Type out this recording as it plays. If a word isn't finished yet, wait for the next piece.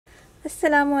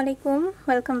আসসালামু আলাইকুম,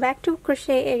 welcome back to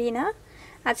crochet arena.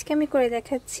 আজকে আমি করে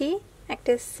দেখাচ্ছি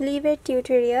একটা স্লিভের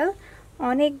টিউটোরিয়াল।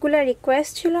 অনেকগুলো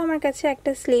রিকোয়েস্ট ছিল আমার কাছে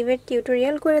একটা স্লিভের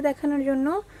টিউটোরিয়াল করে দেখানোর জন্য,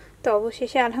 তো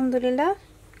অবশেষে আলহামদুলিল্লাহ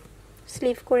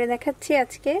স্লিভ করে দেখাচ্ছি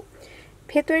আজকে।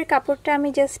 ভেতরের কাপড়টা আমি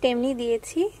জাস্ট এমনি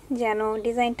দিয়েছি যেন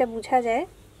ডিজাইনটা বোঝা যায়,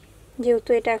 যেহেতু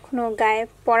এটা এখনো গায়ে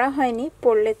পরা হয়নি,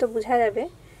 পরলে তো বোঝা যাবে।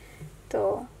 তো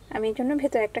আমি এর জন্য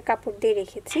ভেতরে একটা কাপড় দিয়ে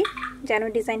রেখেছি যেন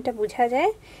ডিজাইনটা বোঝা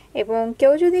যায়। এবং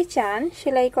কেউ যদি চান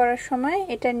সেলাই করার সময়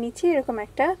এটার নিচে এরকম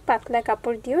একটা পাতলা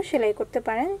কাপড় দিয়েও সেলাই করতে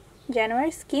পারেন যেন আর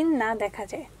স্কিন না দেখা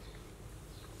যায়।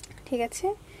 ঠিক আছে,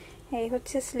 এই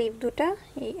হচ্ছে স্লিভ দুটা,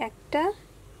 এই একটা,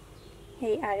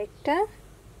 এই আরেকটা।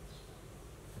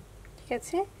 ঠিক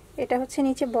আছে, এটা হচ্ছে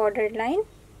নিচে বর্ডার লাইন,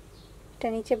 এটা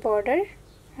নিচে বর্ডার,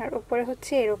 আর উপরে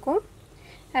হচ্ছে এরকম।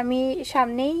 আমি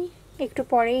সামনেই একটু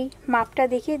পরেই মাপটা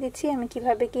দেখিয়ে দিচ্ছি আমি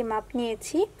কিভাবে কি মাপ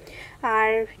নিয়েছি। আর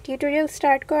টিউটোরিয়াল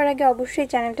স্টার্ট করার আগে অবশ্যই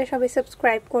চ্যানেলটা সবাই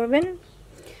সাবস্ক্রাইব করবেন।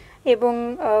 এবং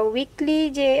উইকলি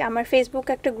যে আমার ফেসবুক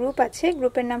একটা গ্রুপ আছে,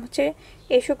 গ্রুপের নাম হচ্ছে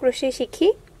এসো ক্রোশে শিখি,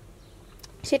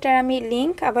 সেটার আমি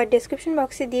লিংক আবার ডেসক্রিপশন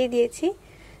বক্সে দিয়ে দিয়েছি।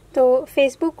 তো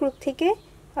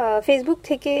ফেসবুক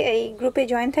থেকে এই গ্রুপে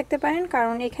জয়েন থাকতে পারেন,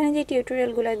 কারণ এখানে যে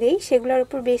টিউটোরিয়ালগুলো দেই সেগুলোর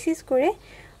উপর বেসিস করে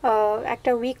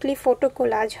একটা উইকলি ফটো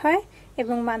কোলাজ হয়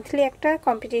এবং মান্থলি একটা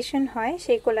কম্পিটিশন হয়,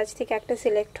 সেই কোলাজ থেকে একটা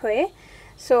সিলেক্ট হয়ে।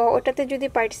 সো ওটাতে যদি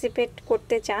পার্টিসিপেট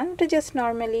করতে চান, ওটা জাস্ট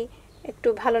নর্মালি একটু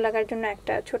ভালো লাগার জন্য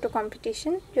একটা ছোট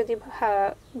কম্পিটিশন, যদি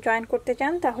জয়েন করতে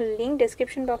চান তাহলে লিঙ্ক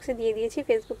ডেসক্রিপশন বক্সে দিয়ে দিয়েছি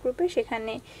ফেসবুক গ্রুপে,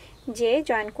 সেখানে যেয়ে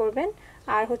জয়েন করবেন।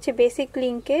 আর হচ্ছে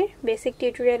বেসিক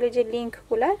টিউটোরিয়ালের যে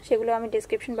লিঙ্কগুলো সেগুলো আমি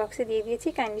ডেসক্রিপশন বক্সে দিয়ে দিয়েছি,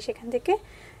 কাইন্ডলি সেখান থেকে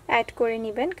অ্যাড করে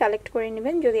নেবেন, কালেক্ট করে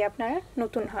নেবেন যদি আপনারা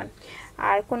নতুন হন।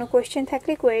 আর কোনো কোয়েশ্চেন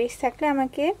থাকলে, কোয়েরিজ থাকলে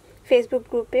আমাকে ফেসবুক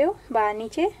গ্রুপেও বা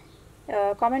নিচে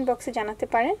কমেন্ট বক্সে জানাতে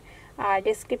পারেন। আর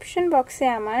ডেসক্রিপশন বক্সে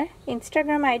আমার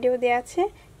ইনস্টাগ্রাম আইডিও দেওয়া আছে,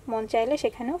 মন চাইলে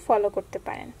সেখানেও ফলো করতে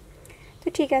পারেন। তো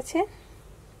ঠিক আছে,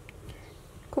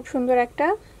 খুব সুন্দর একটা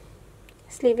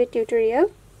স্লিভের টিউটোরিয়াল।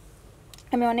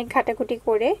 আমি অনেক ঘাটাঘুটি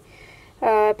করে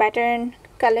প্যাটার্ন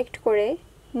কালেক্ট করে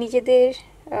নিজেদের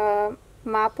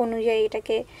মাপ অনুযায়ী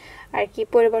এটাকে আর কি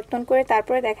পরিবর্তন করে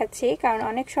তারপরে দেখাচ্ছি। কারণ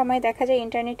অনেক সময় দেখা যায়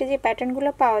ইন্টারনেটে যে প্যাটার্নগুলো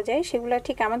পাওয়া যায় সেগুলো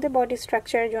ঠিক আমাদের বডি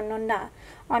স্ট্রাকচারের জন্য না,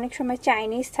 অনেক সময়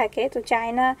চাইনিজ থাকে। তো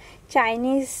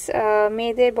চাইনিজ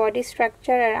মেয়েদের বডি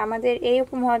স্ট্রাকচার আর আমাদের এই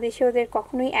উপমহাদেশে ওদের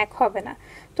কখনোই এক হবে না।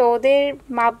 তো ওদের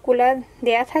মাপগুলা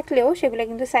দেয়া থাকলেও সেগুলো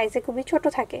কিন্তু সাইজে খুবই ছোট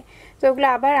থাকে। তো ওগুলো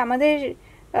আবার আমাদের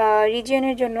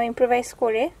রিজিয়নের জন্য ইম্প্রোভাইজ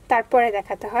করে তারপরে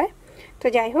দেখাতে হয়। তো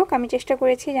যাই হোক, আমি চেষ্টা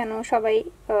করেছি যেন সবাই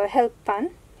হেল্প পান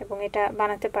এবং এটা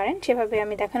বানাতে পারেন, সেভাবে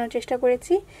আমি দেখানোর চেষ্টা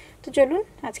করেছি। তো চলুন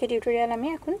আজকে টিউটোরিয়াল আমি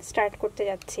এখন স্টার্ট করতে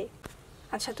যাচ্ছি।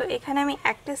 আচ্ছা, তো এখানে আমি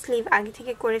একটা স্লিভ আগে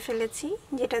থেকে করে ফেলেছি,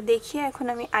 যেটা দেখিয়ে এখন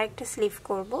আমি আরেকটা স্লিভ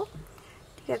করব।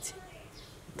 ঠিক আছে,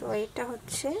 তো এটা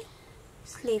হচ্ছে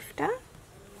স্লিভটা।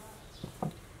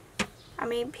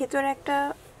 আমি ভেতরে একটা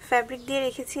ফ্যাব্রিক দিয়ে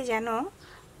রেখেছি যেন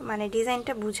মানে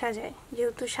ডিজাইনটা বোঝা যায়,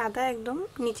 যেহেতু সাদা একদম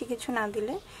নিচে কিছু না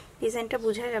দিলে ডিজাইনটা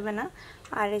বোঝা যাবে না।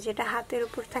 আর যেটা হাতের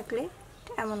উপর থাকলে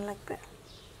এমন লাগবে।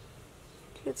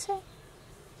 ঠিক আছে,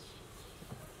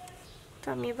 তো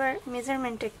আমি এবার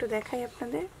মেজারমেন্টটা একটু দেখাই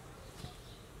আপনাদের।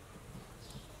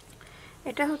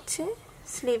 এটা হচ্ছে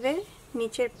স্লিভের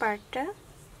নিচের পার্টটা,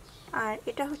 আর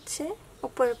এটা হচ্ছে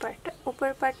উপরের পার্টটা।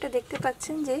 উপরের পার্টটা দেখতে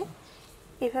পাচ্ছেন যে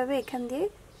এভাবে এখান দিয়ে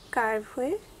কার্ভ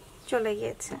হয়ে চলে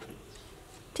গিয়েছে,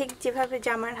 ঠিক যেভাবে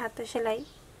জামার হাতা সেলাই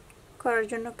করার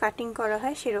জন্য কাটিং করা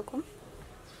হয় সেরকম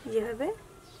যেভাবে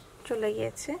চলে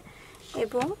গিয়েছে।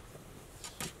 এবং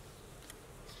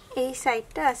এই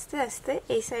সাইডটা আস্তে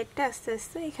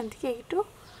আস্তে এখান থেকে একটু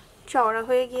চওড়া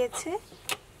হয়ে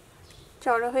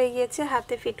গিয়েছে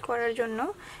হাতে ফিট করার জন্য।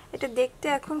 এটা দেখতে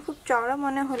এখন খুব চওড়া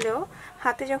মনে হলেও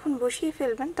হাতে যখন বসিয়ে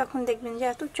ফেলবেন তখন দেখবেন যে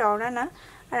এত চওড়া না।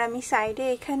 আর আমি সাইডে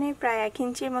এখানে প্রায় 1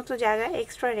 ইঞ্চির মতো জায়গা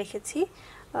এক্সট্রা রেখেছি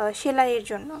সেলাইয়ের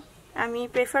জন্য। আমি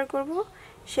প্রেফার করব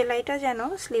সেলাইটা যেন,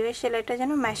 স্লিভের সেলাইটা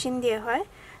যেন মেশিন দিয়ে হয়,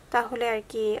 তাহলে আর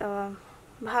কি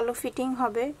ভালো ফিটিং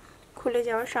হবে, খুলে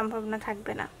যাওয়ার সম্ভাবনা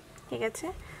থাকবে না। ঠিক আছে,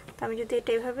 তো আমি যদি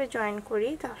এটা এভাবে জয়েন করি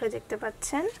তাহলে দেখতে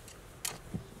পাচ্ছেন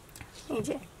এই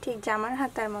যে ঠিক জামার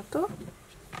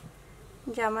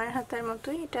হাতার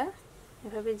মতোই এটা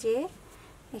এভাবে যে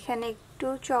এখানে একটু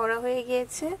চওড়া হয়ে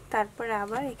গিয়েছে, তারপরে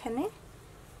আবার এখানে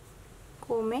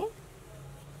কমে,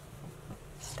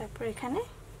 তারপর এখানে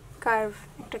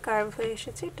একটা কার্ভ হয়ে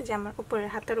এসেছে। এটা জামার উপরে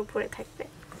হাতার উপরে থাকবে।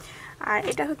 আর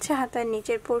এটা হচ্ছে হাতার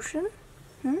নিচের পোর্শন।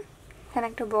 এখানে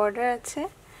একটা বর্ডার আছে,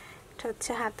 এটা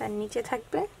হচ্ছে হাতার নিচে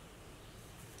থাকবে।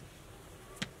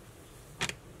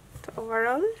 তো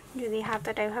ওভারঅল যদি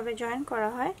হাতাটা এভাবে জয়েন করা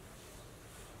হয়,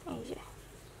 এই যে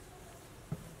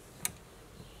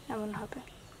এমন হবে।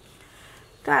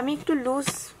 তো আমি একটু লুজ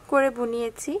করে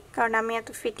বুনিয়েছি, কারণ আমি এত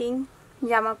ফিটিং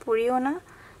জামা পরিও না।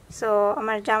 সো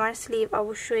আমার জামার স্লিভ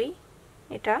অবশ্যই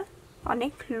এটা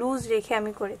অনেক লুজ রেখে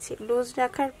আমি করেছি। লুজ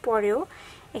রাখার পরেও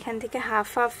এখান থেকে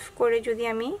হাফ হাফ করে যদি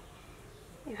আমি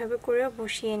এভাবে করেও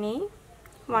বসিয়ে নিই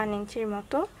 1 ইঞ্চির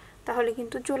মতো, তাহলে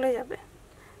কিন্তু চলে যাবে।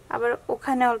 আবার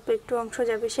ওখানে অল্প একটু অংশ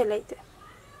যাবে সেলাইতে।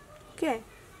 ওকে,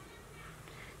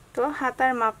 তো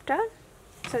হাতার মাপটা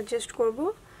সাজেস্ট করব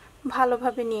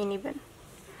ভালোভাবে নিয়ে নেবেন।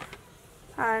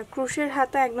 আর ক্রোশের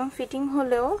হাতা একদম ফিটিং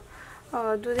হলেও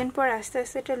 2 দিন পর আস্তে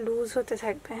আস্তে এটা লুজ হতে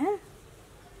থাকবে। হ্যাঁ,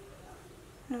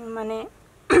 মানে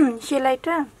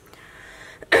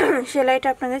সেলাইটা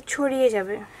আপনাদের ছড়িয়ে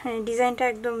যাবে, ডিজাইনটা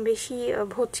একদম বেশি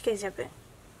ভচকে যাবে।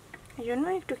 এই জন্য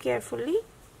একটু কেয়ারফুলি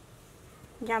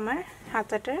জামার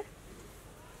হাতাটার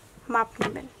মাপ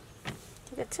নেবেন।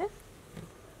 ঠিক আছে,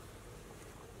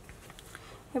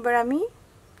 এবার আমি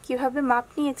কিভাবে মাপ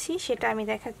নিয়েছি সেটা আমি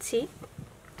দেখাচ্ছি।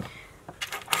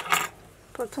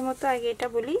 প্রথমত আগে এটা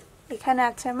বলি, এখানে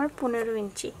আছে আমার 15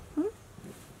 ইঞ্চি।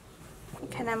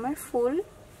 এখানে আমার ফুল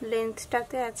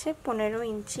লেন্থটাতে আছে 15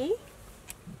 ইঞ্চি।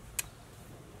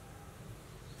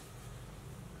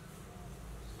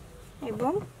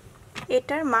 এবং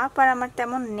এটার মাপ আর আমার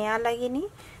তেমন নেওয়া লাগেনি,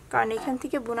 কারণ এখান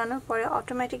থেকে বোনানোর পরে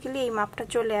অটোমেটিক্যালি এই মাপটা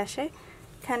চলে আসে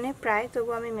এখানে প্রায়।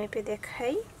 তবু আমি মেপে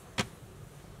দেখাই।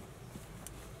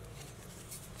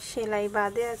 সেলাই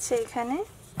বাদে আছে এখানে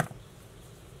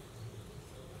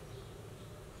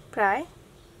প্রায়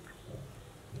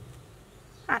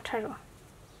 18,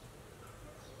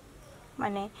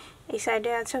 মানে এই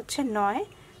সাইডে আছে হচ্ছে 9।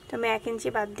 তো আমি 1 ইঞ্চি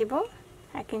বাদ দিব।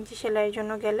 1 ইঞ্চি সেলাইয়ের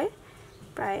জন্য গেলে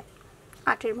প্রায়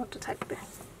 8-এর মতো থাকবে।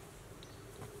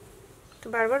 তো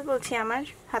বারবার বলছি, আমার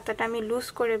হাতাটা আমি লুজ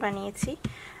করে বানিয়েছি।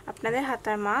 আপনাদের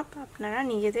হাতার মাপ আপনারা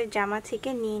নিজেদের জামা থেকে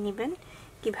নিয়ে নেবেন।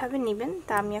 কিভাবে নেবেন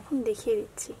তা আমি এখন দেখিয়ে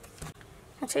দিচ্ছি।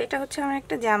 আচ্ছা, এটা হচ্ছে আমার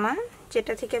একটা জামা,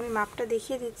 যেটা থেকে আমি মাপটা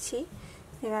দেখিয়ে দিচ্ছি।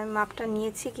 এবার আমি মাপটা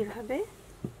নিয়েছি কিভাবে।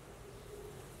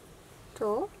 তো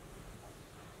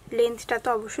লেন্থটা তো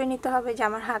অবশ্যই নিতে হবে,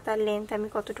 জামার হাতার লেন্থ আমি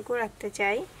কতটুকু রাখতে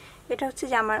চাই। এটা হচ্ছে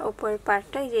জামার ওপরের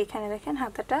পার্টটা, এই যে এখানে দেখেন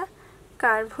হাতাটা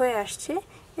কার্ভ হয়ে আসছে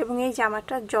এবং এই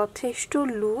জামাটা যথেষ্ট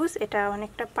লুজ। এটা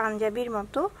অনেকটা পাঞ্জাবির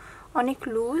মতো অনেক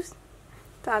লুজ।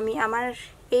 তো আমি আমার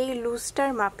এই লুজটার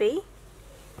মাপেই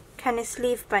এখানে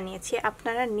স্লিভ বানিয়েছি।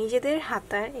 আপনারা নিজেদের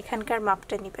হাতার এখানকার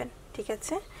মাপটা নেবেন। ঠিক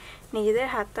আছে, নিজেদের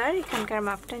হাতার এখানকার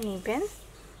মাপটা নেবেন।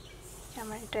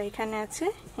 আমার এটা এখানে আছে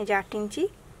এই যে 8 ইঞ্চি।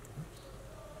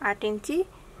 8 ইঞ্চি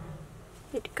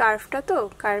এটা কার্ভটা, তো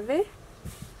কার্ভের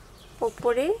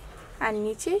ওপরে আর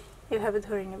নিচে এভাবে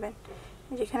ধরে নেবেন।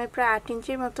 যেখানে প্রায় 8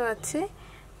 ইঞ্চির মতো আছে,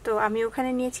 তো আমি ওখানে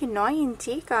নিয়েছি 9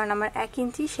 ইঞ্চি, কারণ আমার 1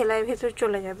 ইঞ্চি সেলাইয়ের ভেতর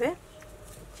চলে যাবে।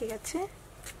 ঠিক আছে,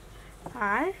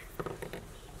 আর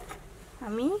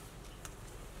আমি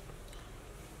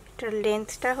এটার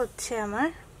লেন্থটা হচ্ছে আমার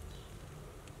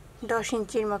 10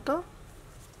 ইঞ্চির মতো।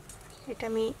 এটা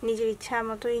আমি নিজের ইচ্ছা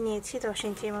মতোই নিয়েছি 10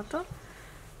 ইঞ্চির মতো।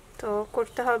 তো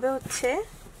করতে হবে হচ্ছে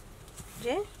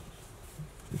যে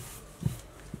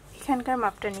এখানকার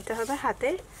মাপটা নিতে হবে,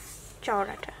 হাতের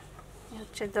চওড়াটা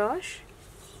হচ্ছে 10।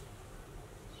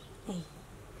 এই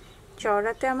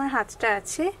চওড়াতে আমার হাতটা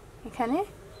আছে এখানে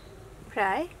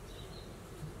প্রায়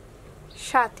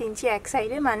 7 ইঞ্চি এক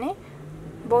সাইডে, মানে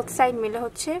বোথ সাইড মিলে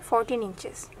হচ্ছে 14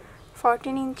 ইঞ্চেস।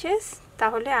 14 ইঞ্চেস।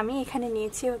 তাহলে আমি এখানে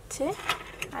নিয়েছি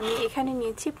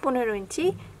 15 ইঞ্চি,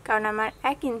 কারণ আমার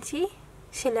 1 ইঞ্চি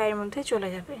সেলাইয়ের মধ্যে চলে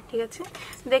যাবে। ঠিক আছে,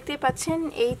 দেখতেই পাচ্ছেন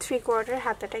এই 3/4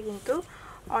 হাতাটা কিন্তু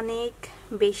অনেক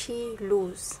বেশি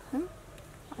লুজ।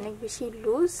 অনেক বেশি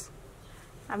লুজ।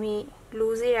 আমি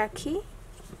লুজই রাখি।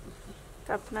 তো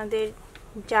আপনাদের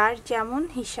যার যেমন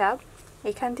হিসাব,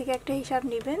 এখান থেকে একটা হিসাব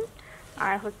নেবেন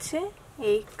আর হচ্ছে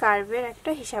এই কার্ভের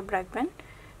একটা হিসাব রাখবেন,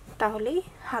 তাহলেই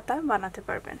হাতা বানাতে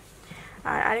পারবেন।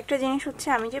 আর আরেকটা জিনিস হচ্ছে,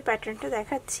 আমি যে প্যাটার্নটা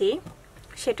দেখাচ্ছি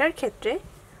সেটার ক্ষেত্রে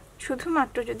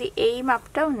শুধুমাত্র যদি এই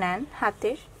মাপটাও নেন,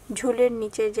 হাতের ঝুলের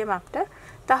নিচে যে মাপটা,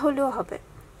 তাহলেও হবে।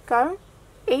 কারণ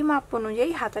এই মাপ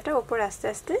অনুযায়ী হাতাটা ওপর আস্তে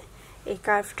আস্তে এই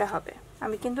কার্ভটা হবে।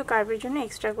 আমি কিন্তু কার্ভের জন্য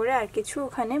এক্সট্রা করে আর কিছু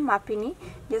ওখানে মাপিনি,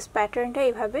 জাস্ট প্যাটার্নটা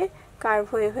এইভাবে কার্ভ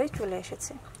হয়ে হয়ে চলে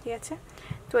এসেছে। ঠিক আছে,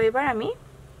 তো এবার আমি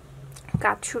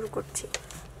কাজ শুরু করছি।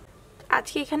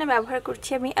 আজকে এখানে ব্যবহার করছি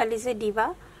আমি অ্যালিজে ডিভা।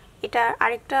 এটা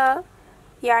আরেকটা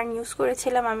ইয়ার্ন ইউজ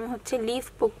করেছিলাম আমি হচ্ছে লিফ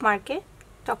বুকমার্কে,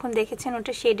 তখন দেখেছেন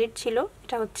ওটা শেডেড ছিল।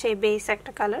 এটা হচ্ছে বেস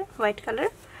একটা কালার, হোয়াইট কালার।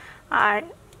 আর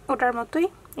ওটার মতোই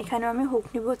এখানেও আমি হুক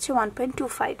নিব হচ্ছে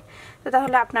 1.25। তো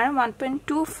তাহলে আপনারা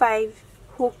 1.25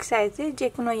 হুক সাইজে যে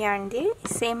কোনো ইয়ার্ন দিয়ে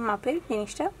সেম মাপের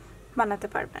জিনিসটা বানাতে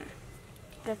পারবেন।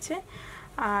 ঠিক আছে,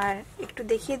 আর একটু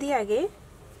দেখিয়ে দিই আগে,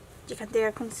 যেখান থেকে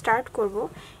এখন স্টার্ট করব।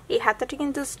 এই হাতাটা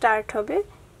কিন্তু স্টার্ট হবে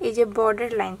এই যে বর্ডার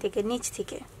লাইন থেকে নিচ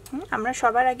থেকে আমরা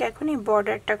সবার আগে এখন এই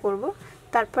বর্ডারটা করব,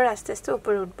 তারপর আস্তে আস্তে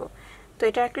উপরে উঠব। তো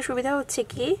এটা একটা সুবিধা হচ্ছে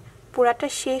কি পুরাটা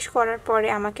শেষ করার পরে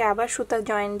আমাকে আবার সুতা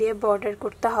জয়েন দিয়ে বর্ডার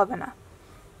করতে হবে না,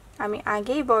 আমি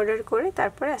আগেই বর্ডার করে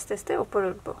তারপরে আস্তে আস্তে উপরে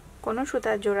উঠব। কোনো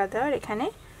সুতা জোড়া দেওয়ার এখানে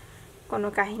কোনো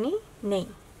কাহিনী নেই।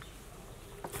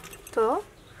 তো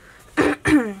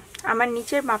আমার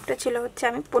নিচের মাপটা ছিল হচ্ছে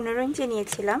আমি 15 ইঞ্চি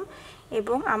নিয়েছিলাম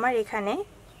এবং আমার এখানে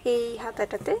এই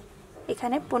হাতাটাতে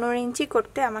এখানে 15 ইঞ্চি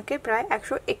করতে আমাকে প্রায়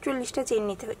 141টা চেইন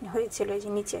নিতে হয়েছিল এই যে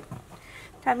নিচে।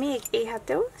 তো আমি এই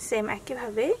হাতেও সেম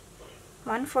একইভাবে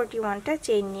 141টা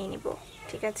চেইন নিয়ে নিব,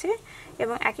 ঠিক আছে।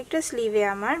 এবং এক একটা স্লিভে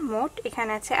আমার মোট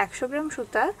এখানে আছে 100 গ্রাম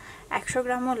সুতা, 100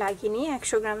 গ্রামও লাগিনি,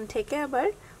 100 গ্রাম থেকে আবার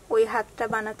ওই হাতটা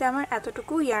বানাতে আমার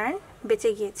এতটুকু ইয়ার্ন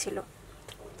বেঁচে গিয়েছিল,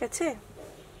 ঠিক আছে।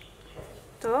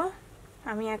 তো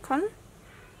আমি এখন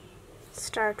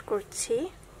স্টার্ট করছি।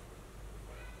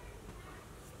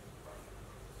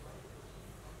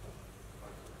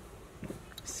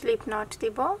 স্লিপ নট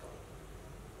দিব,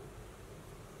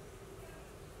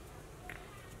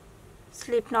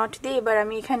 স্লিপ নট দিয়ে এবার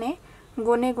আমি এখানে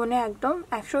গুনে গুনে একদম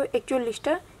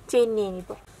 141টা চেইন নিয়ে নিব।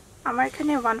 আমার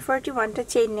এখানে 141টা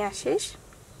চেইন নেওয়া শেষ।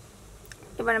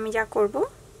 এবার আমি যা করব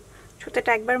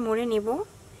সুতাটা একবার মুড়ে নিব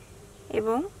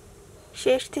এবং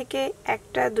শেষ থেকে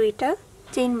একটা দুইটা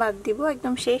চেইন বাদ দিব,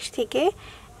 একদম শেষ থেকে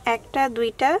একটা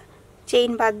দুইটা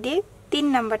চেইন বাদ দিয়ে 3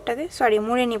 নাম্বারটাতে সরি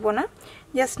মুড়ে নিব না,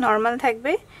 জাস্ট নর্মাল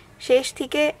থাকবে। শেষ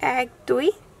থেকে 1 2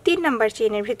 3 নাম্বার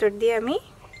চেইনের ভিতর দিয়ে আমি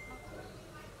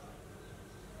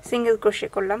সিঙ্গেল ক্রোশে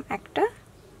করলাম একটা,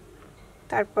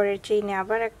 তারপরের চেইনে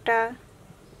আবার একটা,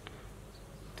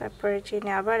 তারপরের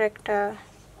চেইনে আবার একটা।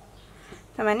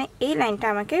 তার মানে এই লাইনটা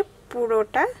আমাকে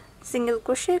পুরোটা সিঙ্গেল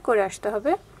ক্রোশে করে আসতে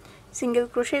হবে, সিঙ্গেল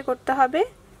ক্রোশে করতে হবে।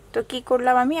 তো কি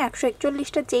করলাম আমি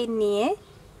 141টা চেইন নিয়ে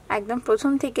একদম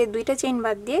প্রথম থেকে 2টা চেইন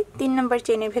বাদ দিয়ে 3 নাম্বার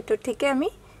চেইনের ভেতর থেকে আমি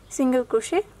সিঙ্গেল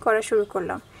ক্রোশে করা শুরু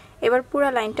করলাম। এবার পুরো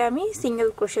লাইনটা আমি সিঙ্গেল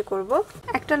ক্রোশে করব।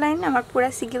 একটা লাইন আমার পুরো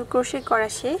সিঙ্গেল ক্রোশে করা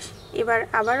শেষ। এবার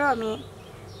আবারও আমি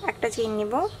একটা চেইন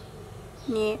নিব,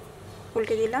 নিয়ে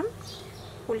উল্টে দিলাম,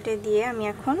 উল্টে দিয়ে আমি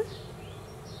এখন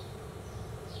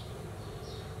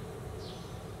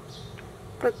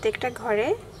প্রত্যেকটা ঘরে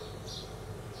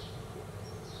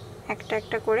একটা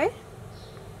একটা করে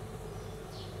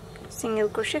সিঙ্গেল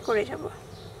ক্রোশে করে যাব।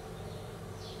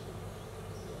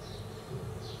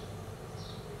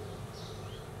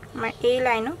 আমার এই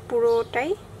লাইনও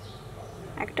পুরোটাই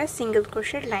একটা সিঙ্গেল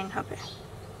ক্রোশের লাইন হবে,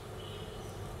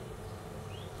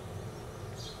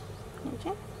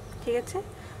 ঠিক আছে।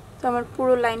 তো আমার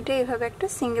পুরো লাইনটা এইভাবে একটা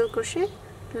সিঙ্গেল ক্রোশের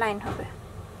লাইন হবে।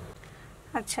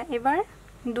 আচ্ছা, এবার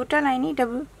দুটো লাইনই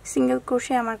ডাবল সিঙ্গেল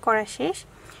ক্রোশে আমার করা শেষ।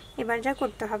 এবার যা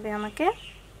করতে হবে আমাকে,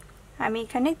 আমি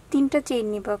এখানে 3টা চেইন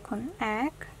নিব এখন,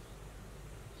 1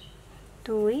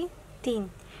 2 3,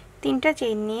 3টা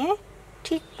চেইন নিয়ে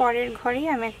ঠিক পরের ঘরেই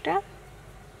আমি একটা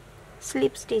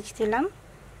স্লিপ স্টিচ দিলাম।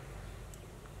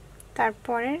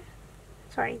 তারপরে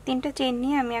সরি 3টা চেইন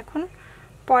নিয়ে আমি এখন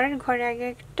পরের ঘরে আগে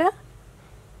একটা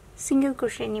সিঙ্গেল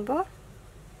ক্রোশে নিব,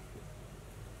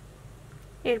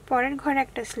 এর পরের ঘরে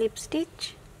একটা স্লিপ স্টিচ,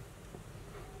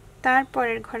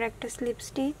 তারপরের ঘরে একটা স্লিপ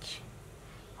স্টিচ,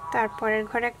 তারপরের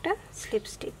ঘরে একটা স্লিপ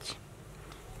স্টিচ।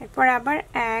 এরপর আবার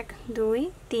 1 2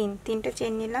 3, 3টা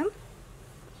চেইন নিলাম।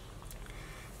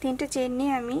 3টা চেইন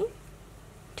নিয়ে আমি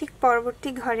ঠিক পরবর্তী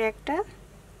ঘরে একটা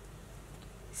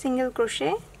সিঙ্গেল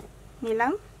ক্রোশে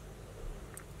নিলাম,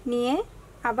 নিয়ে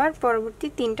আবার পরবর্তী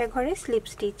 3টা ঘরে স্লিপ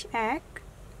স্টিচ, 1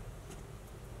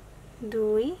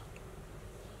 2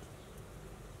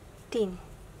 3,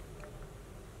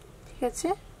 ঠিক আছে।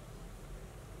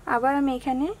 আবার আমি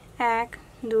এখানে 1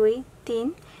 2 3,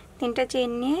 3টা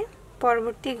চেইন নিয়ে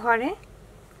পরবর্তী ঘরে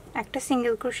একটা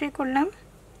সিঙ্গেল ক্রোশে করলাম।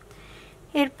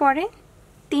 এরপরে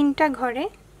 3টা ঘরে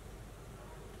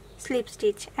স্লিপ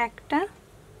স্টিচ,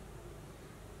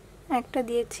 একটা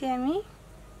দিয়েছি আমি,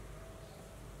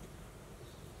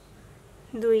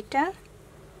 2টা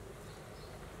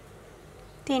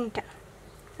 3টা,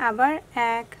 আবার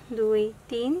 1 2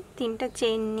 3, 3টা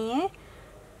চেইন নিয়ে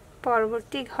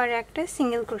পরবর্তী ঘরে একটা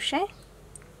সিঙ্গেল ক্রোশে,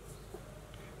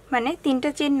 মানে 3টা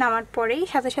চেইন নামার পরেই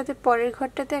সাথে সাথে পরের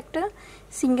ঘরটাতে একটা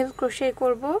সিঙ্গেল ক্রোশে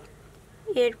করব।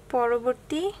 এর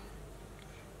পরবর্তী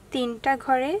 3টা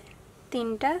ঘরে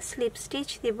 3টা স্লিপ স্টিচ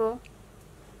দিব,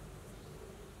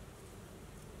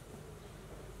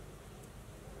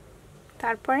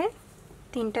 তারপরে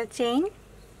 3টা চেইন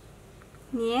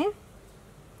নিয়ে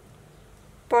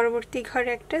পরবর্তী ঘরে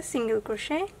একটা সিঙ্গেল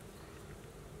ক্রোশে,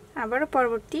 আবারও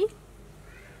পরবর্তী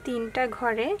 3টা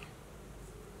ঘরে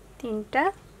 3টা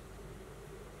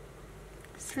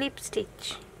স্লিপ স্টিচ।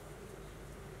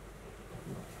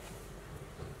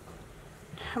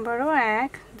 আবারও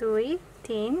 1 2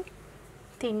 3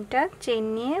 তিনটা চেইন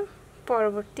নিয়ে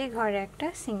পরবর্তী ঘরে একটা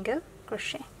সিঙ্গেল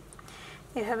ক্রোশে।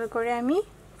 এভাবে করে আমি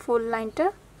ফুল লাইনটা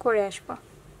করে আসব।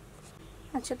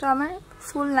 আচ্ছা, তো আমার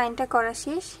ফুল লাইনটা করা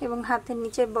শেষ এবং হাতের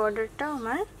নিচের বর্ডারটাও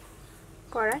আমার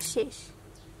করা শেষ।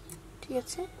 ঠিক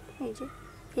আছে, এই যে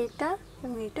এটা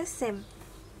এবং এটা সেম।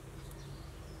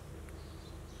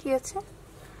 ঠিক আছে,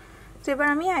 তো এবার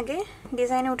আমি আগে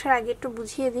ডিজাইনে ওঠার আগে একটু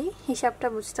বুঝিয়ে দিই, হিসাবটা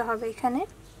বুঝতে হবে। এখানে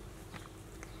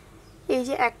এই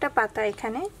যে একটা পাতা,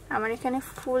 এখানে আমার এখানে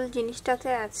ফুল জিনিসটাতে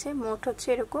আছে মোট হচ্ছে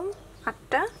এরকম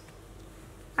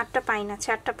আটটা পাইন আছে,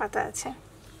 8টা পাতা আছে।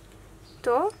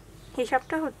 তো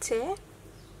হিসাবটা হচ্ছে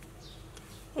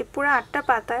এই পুরো 8টা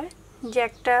পাতার যে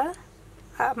একটা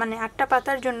মানে 8টা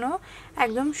পাতার জন্য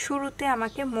একদম শুরুতে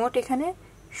আমাকে মোট এখানে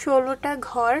 16টা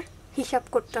ঘর হিসাব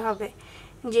করতে হবে।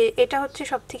 যে এটা হচ্ছে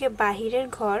সবথেকে বাহিরের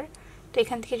ঘর। তো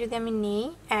এখান থেকে যদি আমি নিই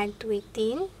 1 2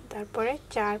 3, তারপরে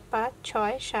 4 5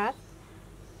 6 7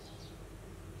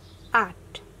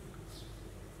 8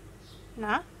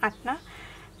 না 8 না,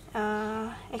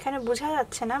 এখানে বোঝা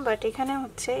যাচ্ছে না, বাট এখানে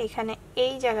হচ্ছে এখানে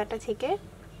এই জায়গাটা থেকে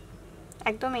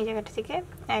একদম এই জায়গাটা থেকে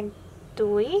 1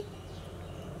 2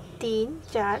 3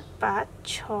 4 5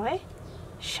 6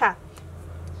 7,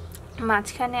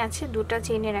 মাঝখানে আছে দুটো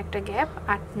চেইনের একটা গ্যাপ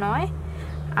 8 9,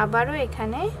 আবারও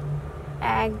এখানে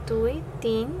 1 2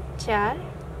 3 4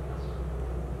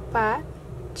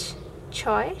 5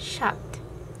 6 7,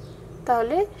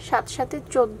 তাহলে 7 7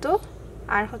 14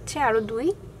 আর হচ্ছে আরো 2,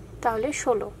 তাহলে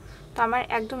 16। তো আমার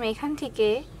একদম এখান থেকে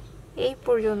এই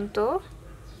পর্যন্ত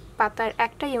পাতার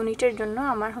একটা ইউনিটের জন্য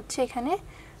আমার হচ্ছে এখানে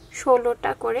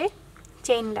 16টা করে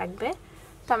চেইন লাগবে।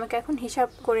 তো আমাকে এখন হিসাব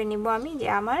করে নিব আমি যে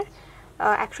আমার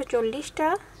 140টা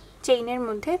চেইনের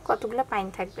মধ্যে কতগুলো পাইন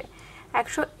থাকবে।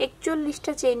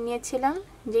 141টা চেইন নিয়েছিলাম,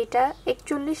 যেটা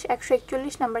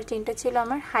 141 নাম্বার চেইনটা ছিল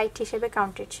আমার হাইট হিসেবে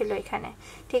কাউন্টেড ছিল এখানে।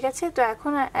 ঠিক আছে, তো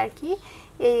এখন আর কি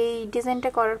এই ডিজাইনটা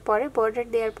করার পরে বর্ডার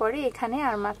দেওয়ার পরে এখানে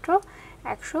আর মাত্র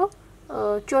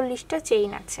 140টা চেইন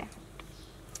আছে।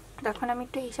 তখন আমি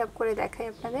একটু হিসাব করে দেখাই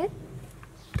আপনাদের।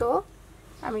 তো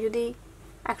আমি যদি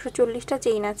 140টা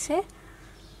চেইন আছে,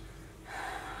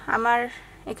 আমার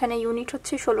এখানে ইউনিট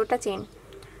হচ্ছে 16টা চেইন,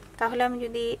 তাহলে আমি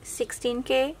যদি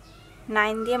 16কে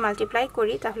 9 দিয়ে মাল্টিপ্লাই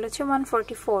করি তাহলে হচ্ছে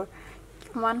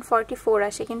 144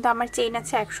 আসে, কিন্তু আমার চেইন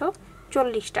আছে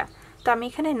 140টা। তো আমি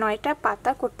এখানে 9টা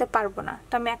পাতা করতে পারবো না,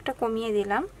 তো আমি একটা কমিয়ে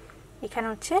দিলাম, এখানে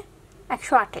হচ্ছে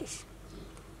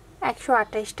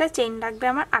 128টা চেইন লাগবে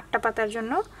আমার 8টা পাতার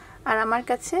জন্য। আর আমার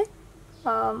কাছে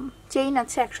চেইন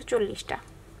আছে 140টা,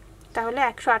 তাহলে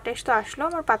 128 তো আসলো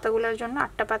আমার পাতাগুলোর জন্য,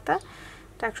 8টা পাতা।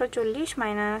 তো 140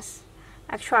 মাইনাস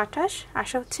 128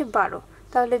 আসা হচ্ছে 12,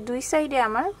 তাহলে দুই সাইডে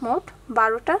আমার মোট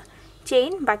 12টা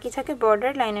চেইন বাকি থাকে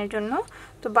বর্ডার লাইনের জন্য।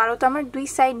 তো 12 তো আমার দুই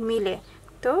সাইড মিলে,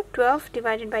 তো 12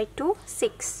 ডিভাইডেড বাই 2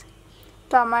 6।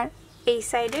 তো আমার এই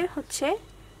সাইডে হচ্ছে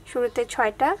শুরুতে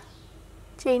 6টা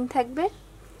চেইন থাকবে,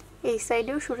 এই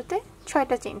সাইডেও শুরুতে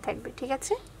 6টা চেইন থাকবে। ঠিক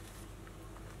আছে,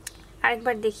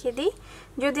 আরেকবার দেখিয়ে দিই।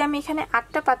 যদি আমি এখানে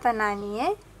 8টা পাতা না নিয়ে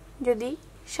যদি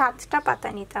 7টা পাতা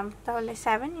নিতাম তাহলে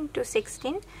 7 ×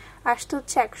 16 আসতো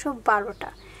হচ্ছে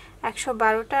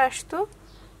 112টা আসতো।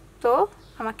 তো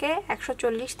আমাকে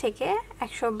 140 থেকে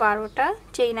 112টা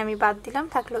চেইন আমি বাদ দিলাম,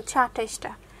 থাকলো হচ্ছে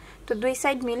 28টা। তো দুই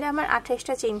সাইড মিলে আমার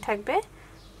 28টা চেইন থাকবে।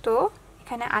 তো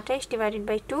এখানে 28 ডিভাইডেড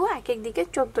বাই 2, এক এক দিকে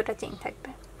 14টা চেইন থাকবে।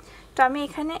 তো আমি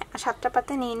এখানে 7টা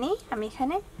পাতা নিয়ে নিই, আমি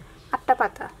এখানে 8টা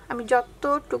পাতা, আমি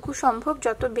যতটুকু সম্ভব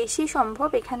যত বেশি সম্ভব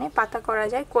এখানে পাতা করা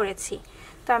যায় করেছি।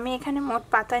 তো আমি এখানে মোট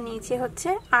পাতা নিয়েছি হচ্ছে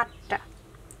 8টা,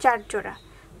 4 জোড়া।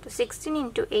 তো 16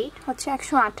 × 8 হচ্ছে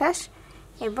 128,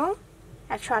 এবং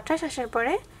 128 আসার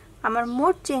পরে আমার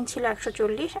মোট চেইন ছিল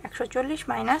 140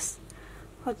 মাইনাস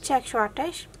হচ্ছে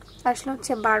 128 আসলে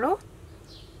হচ্ছে 12।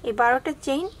 এই 12টা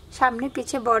চেইন সামনে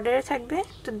পিছে বর্ডারে থাকবে,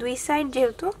 তো দুই সাইড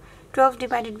যেহেতু 12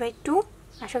 ডিভাইডেড বাই 2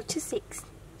 আসা হচ্ছে 6।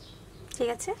 ঠিক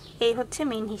আছে, এই হচ্ছে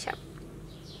মেইন হিসাব।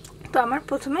 তো আমার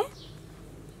প্রথমে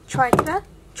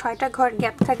 6টা ঘর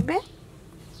গ্যাপ থাকবে,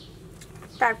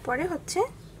 তারপরে হচ্ছে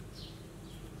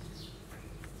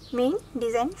মেইন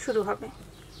ডিজাইন শুরু হবে।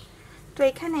 তো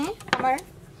এখানে আমার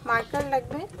মার্কার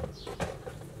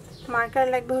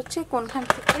লাগবে হচ্ছে কোনখান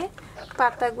থেকে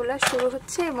পাতাগুলো শুরু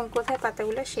হচ্ছে এবং কোথায়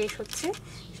পাতাগুলো শেষ হচ্ছে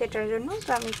সেটার জন্য। তো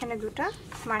আমি এখানে দুটো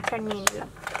মার্কার নিয়ে নিলাম।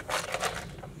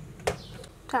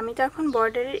 তো আমি তো এখন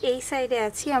বর্ডারের এই সাইডে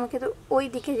আছি, আমাকে তো ওই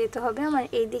দিকে যেতে হবে, আমার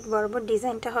এই দিক বরাবর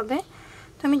ডিজাইনটা হবে।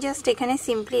 তো আমি জাস্ট এখানে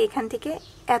সিম্পলি এখান থেকে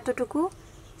এতটুকু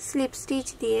স্লিপ স্টিচ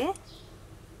দিয়ে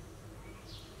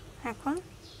এখন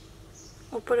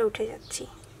উপরে উঠে যাচ্ছি।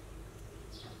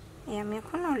 আমি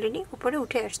এখন অলরেডি উপরে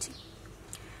উঠে আসছি।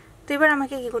 তো এবার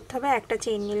আমাকে কি করতে হবে, একটা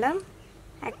চেইন নিলাম,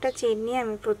 একটা চেইন নিয়ে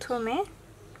আমি প্রথমে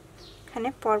এখানে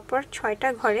পরপর 6টা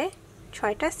ঘরে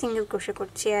 6টা সিঙ্গেল ক্রোশে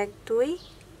করছি 1 2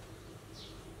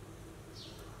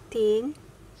 3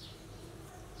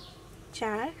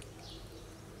 4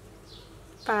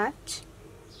 5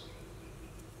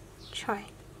 6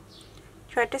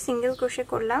 6টা সিঙ্গেল ক্রোশে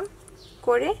করলাম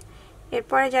করে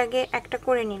এরপরে জায়গায় একটা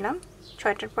করে নিলাম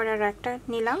 6টার পরে আর একটা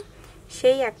নিলাম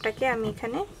সেই একটাকে আমি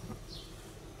এখানে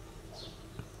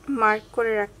মার্ক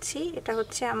করে রাখছি এটা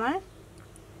হচ্ছে আমার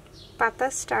পাতা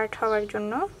স্টার্ট হওয়ার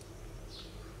জন্য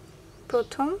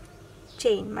প্রথম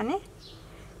চেইন মানে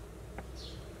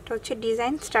এটা হচ্ছে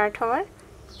ডিজাইন স্টার্ট হওয়ার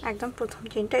একদম প্রথম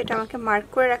চেইনটা এটা আমাকে মার্ক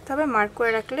করে রাখতে হবে মার্ক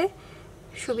করে রাখলে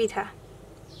সুবিধা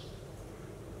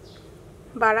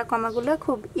বাড়া কমাগুলো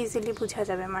খুব ইজিলি বোঝা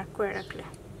যাবে মার্ক করে রাখলে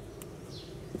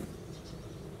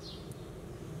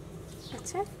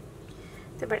আচ্ছা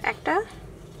এবার একটা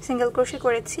সিঙ্গেল ক্রোশে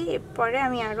করেছি এরপরে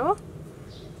আমি আরো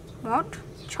মোট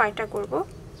 6টা করব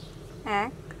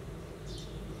 1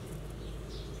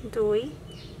 2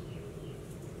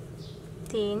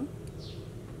 3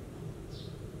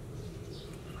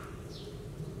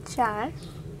 4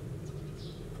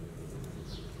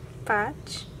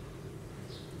 5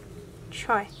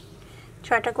 6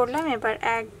 6টা করলাম এবার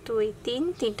 1 2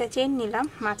 3 তিনটা চেইন নিলাম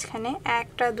মাঝখানে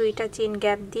একটা দুইটা চেইন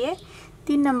গ্যাপ দিয়ে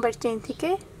 3 নাম্বার চেইন থেকে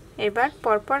এবার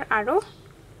পরপর আরো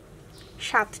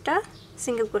 7টা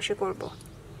সিঙ্গেল ক্রোশে করব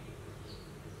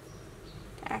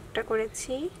একটা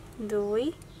করেছি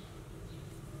 2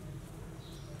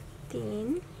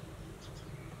 3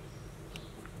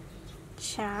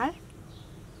 4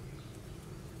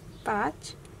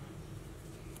 5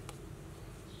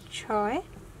 6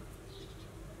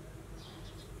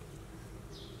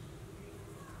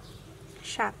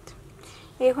 7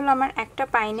 এই হলো আমার একটা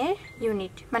পাইনের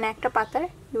ইউনিট মানে একটা পাতার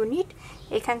ইউনিট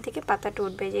এখান থেকে পাতাটা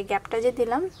উঠবে যে গ্যাপটা যে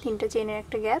দিলাম তিনটা চেইনের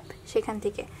একটা গ্যাপ সেখান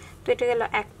থেকে তো এটা গেল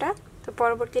একটা তো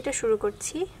পরবর্তীটা শুরু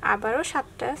করছি আবারো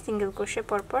 7টা সিঙ্গেল ক্রোশে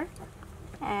পরপর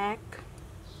 1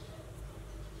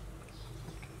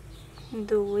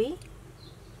 2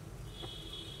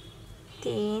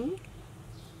 3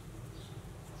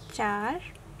 4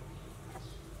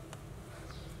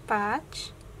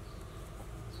 5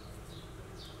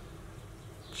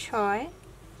 6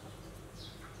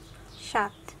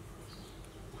 7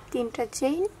 তিনটা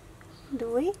চেইন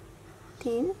 2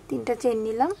 3 তিনটা চেইন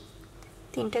নিলাম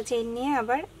তিনটা চেইন নিয়ে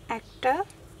আবার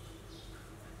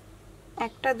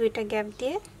একটা দুইটা গ্যাপ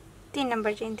দিয়ে 3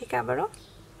 নাম্বার চেইন থেকে আবারো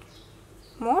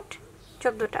মোট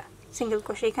 14টা সিঙ্গেল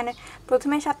ক্রোশে এখানে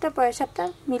প্রথমে 7টা পরে 7টা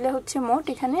মিলে হচ্ছে মোট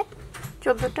এখানে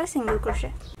 14টা সিঙ্গেল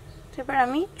ক্রোশে তো এবার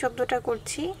আমি 14টা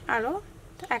করছি আরো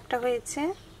একটা হয়েছে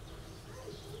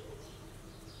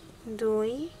 2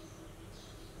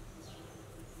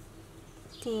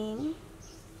 3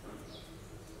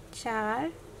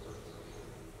 4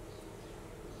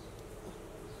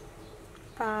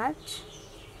 5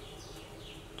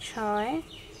 6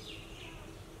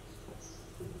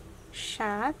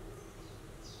 7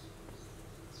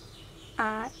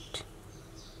 8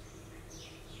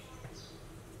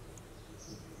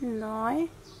 9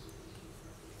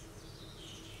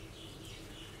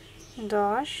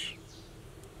 10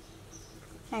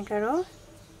 11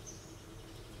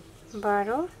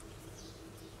 12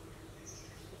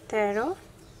 13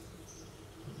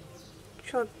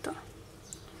 14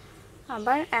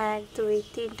 আবার 1 2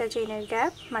 3টা চেইনের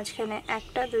গ্যাপ মাঝখানে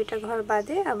একটা দুইটা ঘর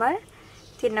বাদে আবার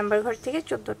 3 নাম্বার ঘর থেকে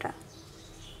 14টা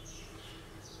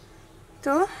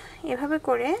তো এভাবে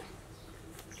করে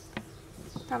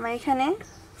আমার এখানে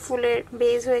ফুলের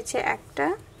বেজ হয়েছে একটা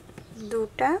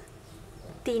দুটা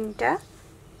তিনটা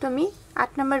তো আমি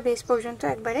 8 নাম্বার বেজ পর্যন্ত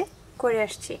একবারে করে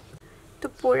আসছি তো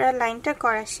পুরো লাইনটা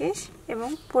করা শেষ এবং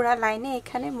পুরো লাইনে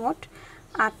এখানে মোট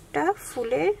 8টা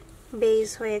ফুলের বেজ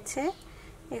হয়েছে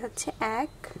এই হচ্ছে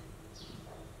 1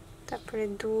 তারপরে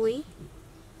 2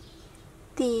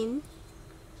 3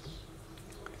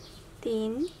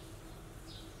 3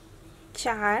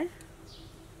 4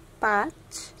 5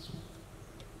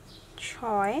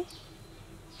 6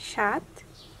 7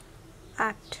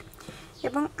 8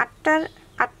 এবং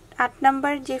 8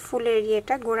 নাম্বার যে ফুলের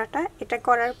এরিয়াটা গোড়াটা এটা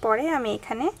করার পরে আমি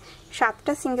এখানে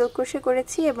 7টা সিঙ্গেল ক্রোশে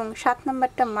করেছি এবং 7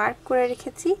 নাম্বারটা মার্ক করে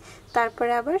রেখেছি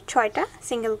তারপরে আবার 6টা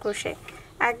সিঙ্গেল ক্রোশে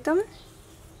একদম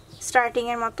স্টার্টিং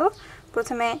এর মতো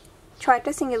প্রথমে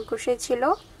 6টা সিঙ্গেল ক্রোশে ছিল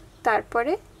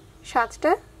তারপরে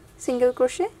 7টা সিঙ্গেল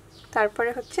ক্রোশে তারপরে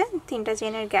হচ্ছে 3টা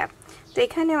চেইনের গ্যাপ তো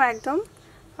এখানেও একদম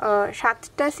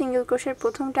 7টা সিঙ্গেল ক্রোশের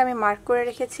প্রথমটা আমি মার্ক করে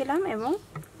রেখেছিলাম এবং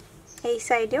এই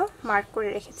সাইডেও মার্ক করে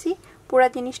রেখেছি পুরো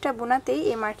জিনিসটা বোনাতেই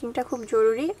এই মার্কিংটা খুব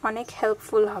জরুরি অনেক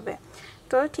হেল্পফুল হবে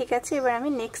তো ঠিক আছে এবার আমি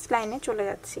নেক্সট লাইনে চলে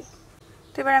যাচ্ছি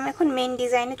তো এবার আমি এখন মেইন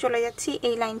ডিজাইনে চলে যাচ্ছি।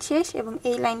 এই লাইন শেষ এবং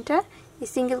এই লাইনটা, এই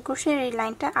সিঙ্গেল ক্রোশের এই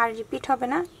লাইনটা আর রিপিট হবে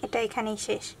না, এটা এখানেই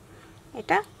শেষ,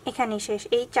 এটা এখানেই শেষ।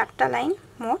 এই 4টা লাইন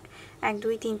মোট 1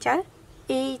 2 3 4,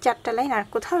 এই 4টা লাইন আর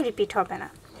কোথাও রিপিট হবে না,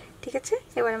 ঠিক আছে।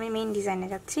 এবার আমি মেইন ডিজাইনে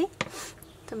যাচ্ছি।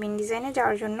 তো মেইন ডিজাইনে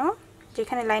যাওয়ার জন্য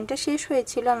যেখানে লাইনটা শেষ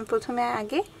হয়েছিল আমি প্রথমে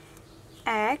আগে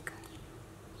 1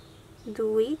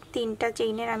 2 3টা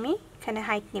চেইনের আমি এখানে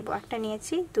হাইট নিব। একটা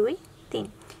নিয়েছি, 2 3,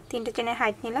 3টা চেইনের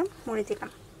হাইট নিলাম, মুড়ে দিলাম,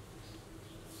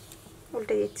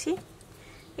 উল্টে দিচ্ছি।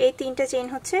 এই 3টা চেইন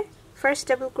হচ্ছে ফার্স্ট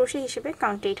ডাবল ক্রোশে হিসেবে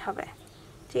কাউন্টেড হবে,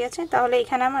 ঠিক আছে। তাহলে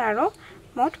এখানে আমার আরও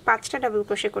মোট 5টা ডাবল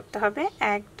ক্রোশে করতে হবে,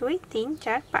 1 2 3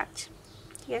 4 5,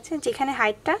 ঠিক আছে। যেখানে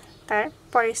হাইটটা তার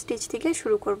পরের স্টিচ থেকে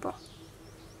শুরু করব।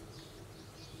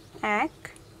 1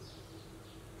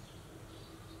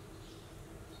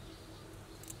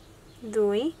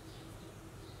 2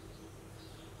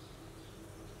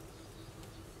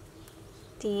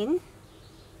 3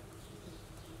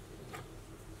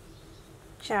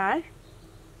 4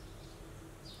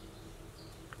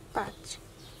 5,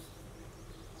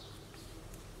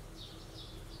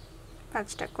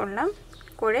 5টা করলাম।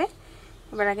 করে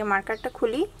এবার আগে মার্কারটা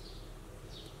খুলি,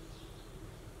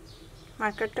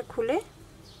 মার্কারটা খুলে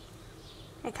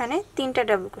এখানে 3টা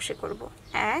ডাবল ক্রোশে করব।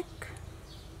 1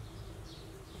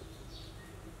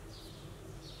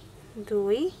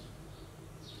 2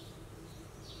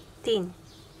 3,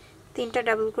 3টা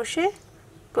ডাবল ক্রোশে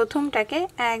প্রথমটাকে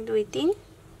 1 2 3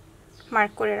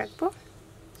 মার্ক করে রাখবো,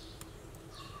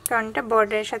 কারণ এটা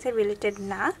বর্ডারের সাথে রিলেটেড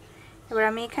না। এবার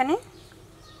আমি এখানে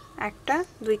একটা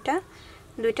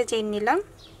দুইটা চেইন নিলাম।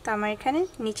 তো আমার এখানে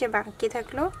নিচে বাকি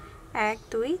থাকলো 1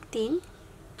 2 3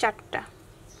 4টা,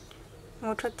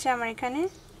 মোট হচ্ছে আমার এখানে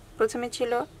প্রথমে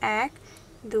ছিল 1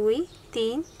 2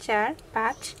 3 4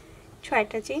 5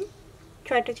 6টা চেইন।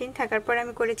 6টা চেইন থাকার পর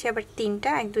আমি করেছি আবার 3টা,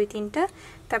 1 2 3টা,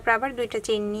 তারপর আবার 2টা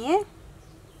চেইন নিয়ে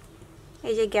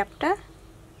এই যে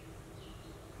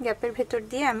গ্যাপের ভেতর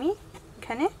দিয়ে আমি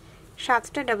এখানে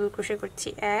 7টা ডাবল ক্রোশে করছি।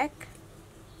 1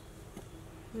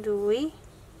 2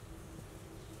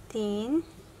 3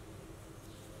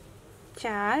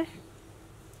 4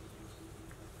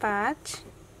 5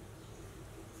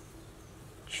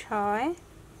 6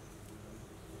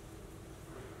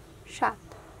 7,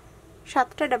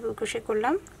 7টা ডাবল ক্রোশে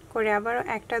করলাম। করে আবারও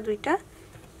 1টা 2টা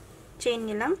চেইন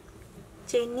নিলাম।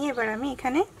 চেইন নিয়ে এবার আমি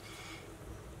এখানে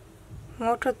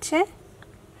মোট হচ্ছে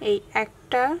এই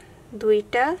 1টা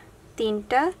 2টা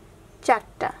 3টা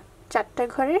 4টা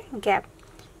ঘরের গ্যাপ,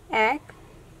 1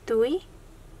 2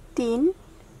 3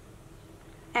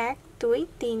 1 2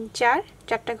 3 4,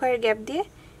 4টা ঘরের গ্যাপ দিয়ে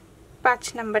 5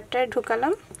 নাম্বারটা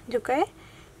ঢুকালাম। ঢুকায়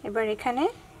এবার এখানে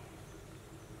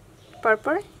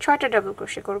পরপর 6টা ডাবল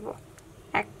ক্রোশে করব।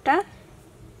 একটা,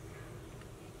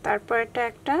 তারপর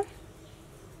একটা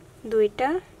 2টা,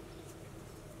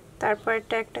 তারপর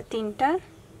একটা 3টা,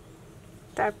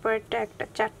 তারপর একটা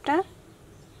 4টা,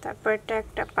 তারপর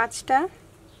একটা 5টা,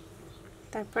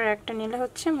 তারপর একটা নিলে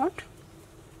হচ্ছে মোট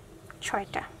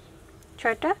 6টা।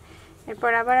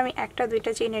 এরপর আবার আমি 1টা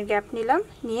 2টা চেইনের গ্যাপ নিলাম,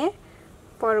 নিয়ে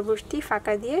পরবর্তী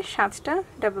ফাঁকা দিয়ে 7টা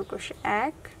ডাবল ক্রোশে।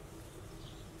 1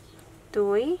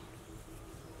 2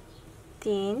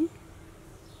 3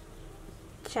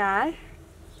 4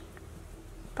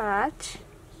 5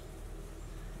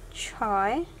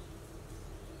 6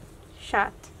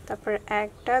 7, তারপর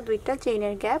 1টা 2টা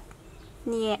চেইনের গ্যাপ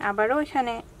নিয়ে আবারও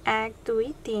এখানে 1 2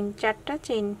 3 4টা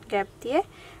চেইন গ্যাপ দিয়ে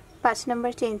 5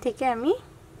 নম্বর চেইন থেকে আমি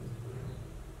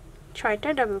 6টা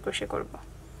ডাবল ক্রোশে করব।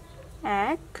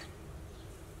 1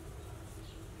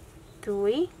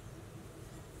 2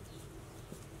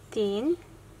 3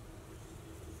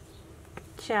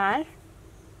 4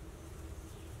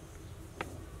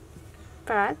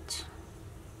 5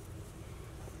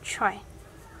 6,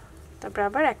 তারপর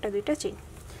আবার 1টা 2টা চেইন।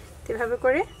 এভাবে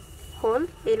করে হোল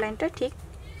এই লাইনটা ঠিক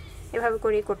এভাবে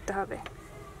করেই করতে হবে।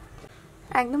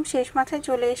 একদম শেষ মাথায়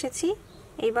চলে এসেছি।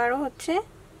 এবারও হচ্ছে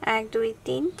 1 2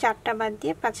 3 4টা বাদ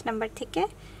দিয়ে 5 নাম্বার থেকে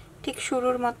ঠিক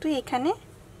শুরুর মতোই এখানে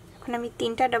এখন আমি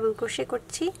 3টা ডাবল ক্রোশে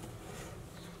করছি।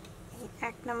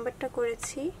 1 নাম্বারটা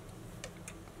করেছি,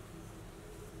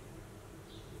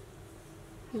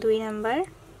 2 নাম্বার,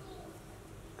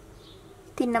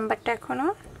 3 নাম্বারটা এখনো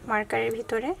মার্কারের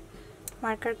ভিতরে,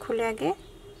 মার্কার খুলে আগে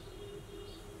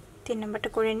 3 নাম্বারটা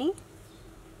করে নিই।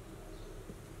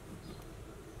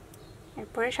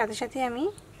 এরপরে সাথে সাথে আমি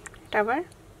এটা আবার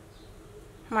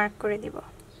মার্ক করে দিব।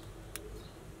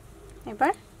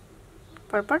 এবার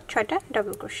পরপর 6টা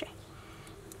ডাবল ক্রোশে।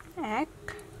 1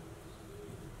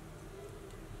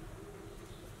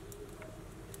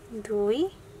 2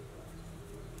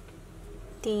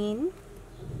 3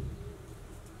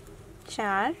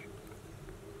 4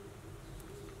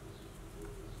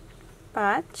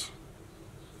 5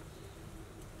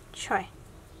 6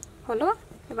 হলো।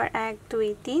 এবার 1 2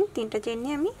 3 তিনটা চেইন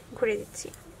নিয়ে আমি ঘুরে দিচ্ছি।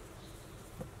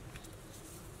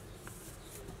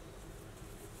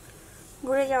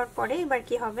 ঘুরে যাওয়ার পরে এবার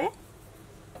কি হবে,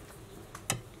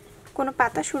 কোনো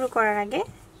পাতা শুরু করার আগে,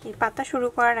 এই পাতা শুরু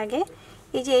করার আগে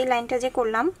এই যে এই লাইনটা যে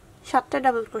করলাম 7টা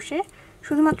ডাবল ক্রোশে,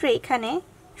 শুধুমাত্র এইখানে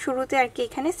শুরুতে আর কি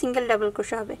এখানে সিঙ্গেল ডাবল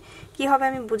ক্রোশে হবে। কি হবে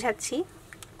আমি বুঝাচ্ছি,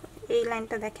 এই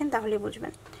লাইনটা দেখেন তাহলে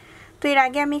বুঝবেন। তো এর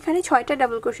আগে আমি এখানে 6টা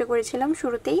ডাবল ক্রোশে করেছিলাম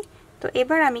শুরুতেই। তো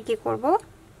এবার আমি কি করব,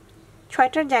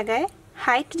 6টার জায়গায়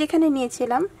হাইট যেখানে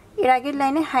নিয়েছিলাম এর আগের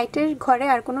লাইনে হাইটের ঘরে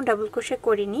আর কোনো ডাবল ক্রোশে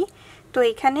করিনি। তো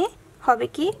এখানে হবে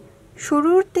কি,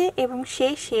 শুরুতে এবং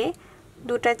শেষে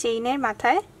দুটা চেইনের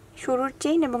মাথায়, শুরুর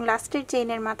চেইন এবং লাস্টের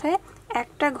চেইনের মাথায়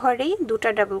একটা ঘরেই দুটা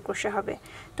ডাবল ক্রোশে হবে।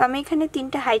 তো আমি এখানে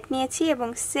 3টা হাইট নিয়েছি এবং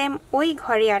সেম ওই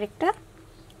ঘরে আরেকটা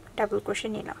ডাবল ক্রোশে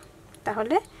নিলাম,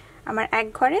 তাহলে আমার এক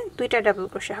ঘরে 2টা ডাবল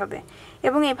ক্রোশে হবে।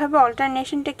 এবং এভাবে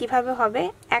অল্টারনেশনটা কিভাবে হবে,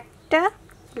 একটা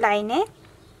লাইনে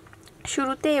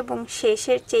শুরুতে এবং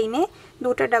শেষের চেইনে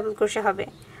 2টা ডাবল ক্রোশে হবে,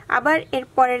 আবার এর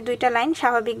পরের 2টা লাইন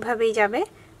স্বাভাবিকভাবেই যাবে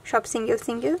সব সিঙ্গেল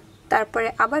সিঙ্গেল, তারপরে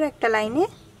আবার একটা লাইনে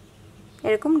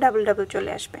এরকম ডাবল ডাবল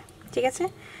চলে আসবে। ঠিক আছে,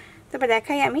 তবে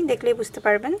দেখাই আমি, দেখলেই বুঝতে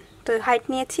পারবেন। তো হাইট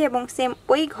নিয়েছি এবং সেম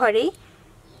ওই ঘরেই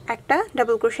একটা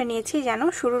ডাবল ক্রোশে নিয়েছি, যেন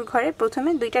শুরুর ঘরে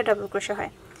প্রথমে 2টা ডাবল ক্রোশে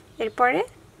হয়। এরপরে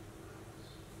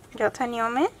যথা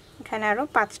নিয়মে এখানে আরও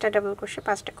 5টা ডাবল ক্রোশে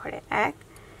 5টা ঘরে, 1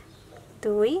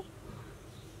 2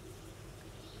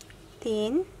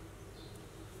 3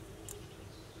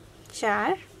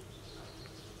 4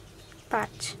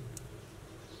 5।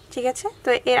 ঠিক আছে, তো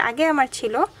এর আগে আমার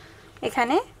ছিল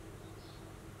এখানে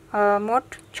মোট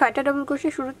 6টা ডাবল ক্রোশে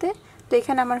শুরুতে, তো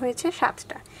এখানে আমার হয়েছে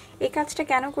 7টা। এই কাজটা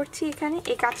কেন করছি এখানে,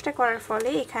 এই কাজটা করার ফলে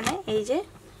এখানে এই যে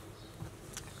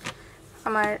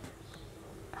আমার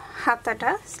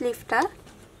হাতাটা, স্লিভটা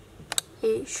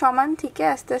এই সমান থেকে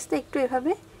আস্তে আস্তে একটু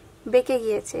এভাবে বেঁকে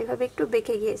গিয়েছে, এভাবে একটু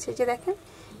বেঁকে গিয়েছে। যে দেখেন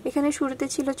এখানে শুরুতে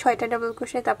ছিল 6টা ডাবল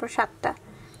ক্রোশে, তারপর 7টা,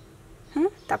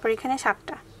 তারপর এখানে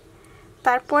 7টা,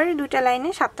 তারপরে 2টা লাইনে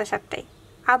 7টা 7টাই,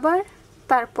 আবার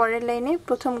তারপরের লাইনে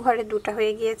প্রথম ঘরে 2টা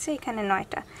হয়ে গিয়েছে, এখানে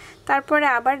 9টা, তারপরে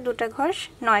আবার 2টা ঘর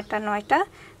 9টা 9টা,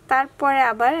 তারপরে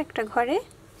আবার একটা ঘরে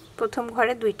প্রথম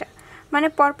ঘরে 2টা, মানে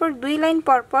পরপর 2 লাইন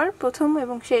পরপর প্রথম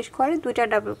এবং শেষ ঘরে 2টা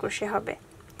ডাবল ক্রোশে হবে।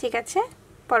 ঠিক আছে,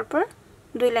 পরপর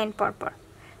 2 লাইন পরপর।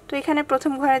 তো এখানে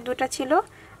প্রথম ঘরে 2টা ছিল,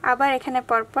 আবার এখানে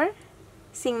পরপর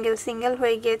সিঙ্গেল সিঙ্গেল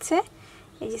হয়ে গিয়েছে,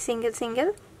 এই যে সিঙ্গেল সিঙ্গেল,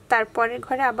 তারপরের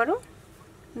ঘরে আবারও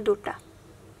 2টা।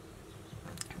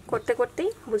 করতে করতেই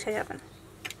বুঝে যাবেন।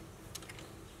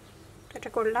 এটা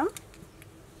করলাম,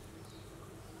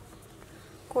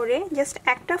 করে জাস্ট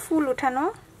একটা ফুল উঠানো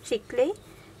শিখলেই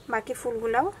বাকি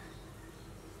ফুলগুলাও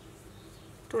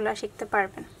তোলা শিখতে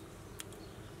পারবেন।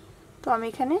 তো আমি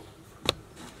এখানে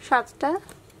 7টা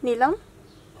নিলাম,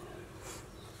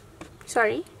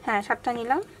 সরি হ্যাঁ 7টা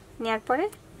নিলাম, নেওয়ার পরে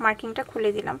মার্কিংটা খুলে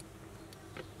দিলাম।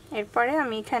 এরপরে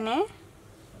আমি এখানে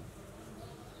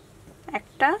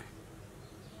একটা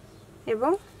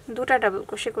এবং 2টা ডাবল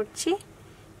ক্রোশে করছি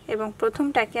এবং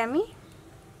প্রথমটাকে আমি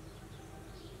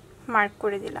মার্ক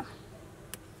করে দিলাম।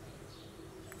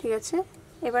 ঠিক আছে,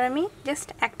 এবার আমি জাস্ট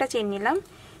একটা চেইন নিলাম,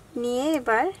 নিয়ে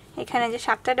এবার এখানে যে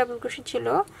 7টা ডাবল ক্রোশে ছিল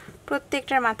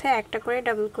প্রত্যেকটার মাথায় একটা করে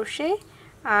ডাবল ক্রোশে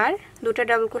আর 2টা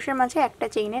ডাবল ক্রোশের মাঝে একটা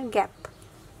চেইনের গ্যাপ।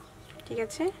 ঠিক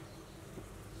আছে,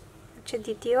 হচ্ছে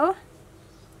দ্বিতীয়,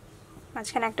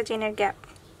 মাঝখানে একটা চেইনের গ্যাপ,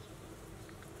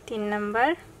 3 নাম্বার,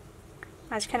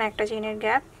 মাঝখানে একটা চেইনের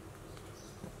গ্যাপ,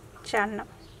 4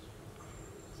 নাম্বার,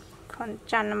 এখন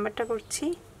 4 নাম্বারটা করছি,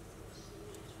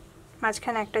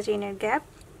 মাঝখানে একটা চেইনের গ্যাপ,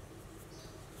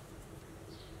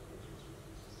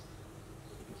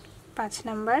 5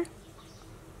 নাম্বার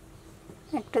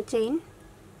একটা চেইন,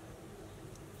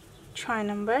 6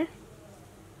 নাম্বার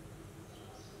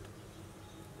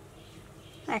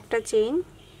একটা চেইন,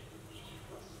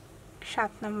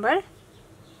 7 নাম্বার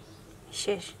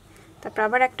শেষ। তারপর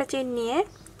আবার একটা চেইন নিয়ে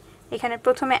এখানে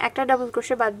প্রথমে একটা ডাবল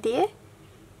ক্রোশে বাদ দিয়ে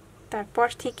তারপর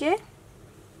থেকে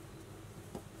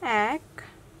 1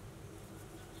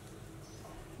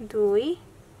 2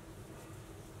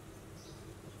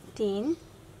 3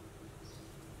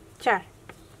 4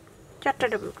 4টা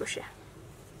ডাবল ক্রোশে,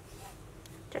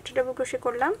 4টা ডাবল ক্রোশে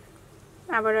করলাম,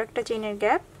 আবারও একটা চেইনের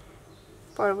গ্যাপ,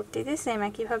 পরবর্তীতে সেম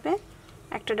একইভাবে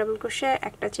একটা ডাবল ক্রোশে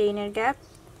একটা চেইনের গ্যাপ,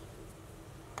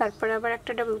 তারপর আবার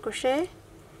একটা ডাবল ক্রোশে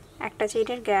একটা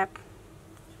চেইনের গ্যাপ,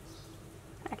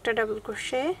 একটা ডাবল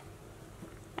ক্রোশে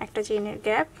একটা চেইনের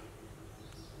গ্যাপ,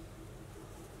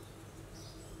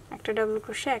 একটা ডাবল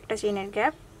ক্রোশে একটা চেইনের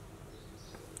গ্যাপ,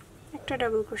 একটা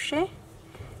ডাবল ক্রোশে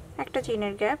একটা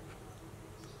চেইনের গ্যাপ,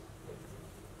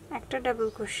 একটা ডাবল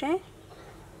ক্রোশে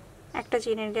একটা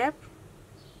চেইনের গ্যাপ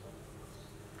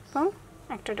এবং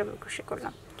একটা ডাবল ক্রোশে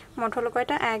করলাম। মোট হলো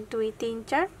কয়টা 1 2 3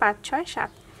 4 5 6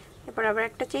 7। এরপর আবার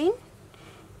একটা চেইন,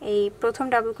 এই প্রথম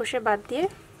ডাবল ক্রোশে বাদ দিয়ে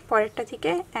পরেরটা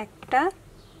থেকে একটা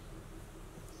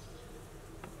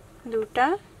দুটা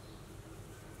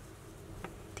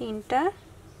তিনটা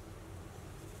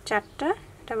চারটা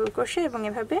ডাবল ক্রোশে এবং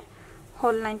এভাবে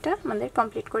হোল লাইনটা আমাদের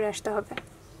কমপ্লিট করে আসতে হবে।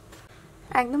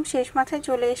 একদম শেষ মাথায়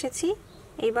চলে এসেছি।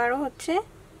 এবারও হচ্ছে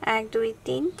 1 2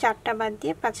 3 4টা বাদ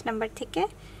দিয়ে 5 নাম্বার থেকে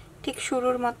ঠিক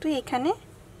শুরুর মতো এখানে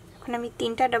এখন আমি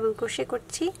 3টা ডাবল ক্রোশে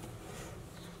করছি।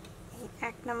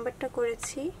 1 নাম্বারটা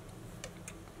করেছি,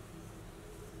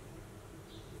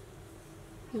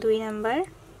 2 নাম্বার,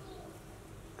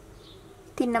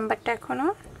 3 নাম্বারটা এখনো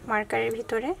মার্কারের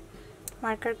ভিতরে,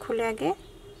 মার্কার খুলে আগে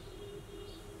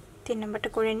 3 নাম্বারটা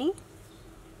করে নিই।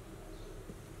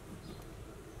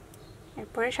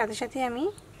 এরপরে সাথে সাথে আমি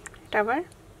এটা আবার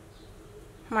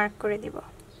মার্ক করে দিব।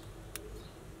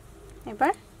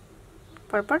 এবার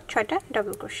পরপর 6টা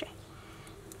ডাবল ক্রোশে,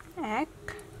 1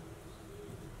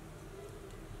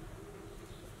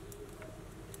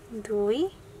 2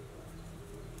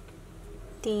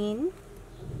 3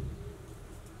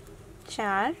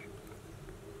 4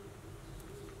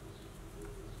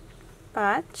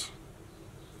 5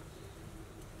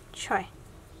 6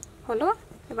 হলো।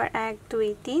 এবার 1 2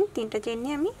 3 তিনটা চেইন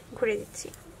নিয়ে আমি ঘুরে দিচ্ছি।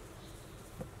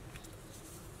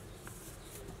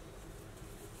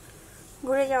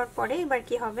 ঘুরে যাওয়ার পরে এবার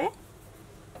কি হবে,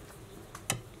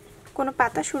 কোনো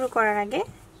পাতা শুরু করার আগে,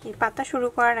 এই পাতা শুরু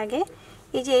করার আগে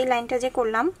এই যে এই লাইনটা যে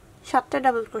করলাম 7টা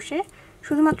ডাবল ক্রোশে,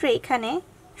 শুধুমাত্র এইখানে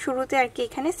শুরুতে আর কি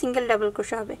এখানে সিঙ্গেল ডাবল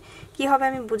ক্রোশে হবে। কি হবে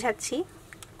আমি বুঝাচ্ছি,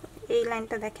 এই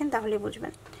লাইনটা দেখেন তাহলে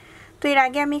বুঝবেন। তো এর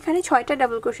আগে আমি এখানে 6টা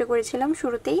ডাবল ক্রোশে করেছিলাম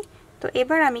শুরুতেই। তো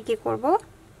এবার আমি কি করব,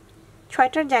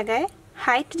 6টার জায়গায়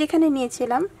হাইট যেখানে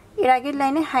নিয়েছিলাম এর আগের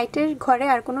লাইনে হাইটের ঘরে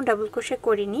আর কোনো ডাবল ক্রোশে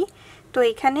করিনি। তো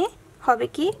এখানে হবে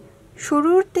কি,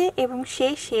 শুরুতে এবং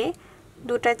শেষে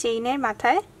দুটা চেইনের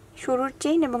মাথায়, শুরুর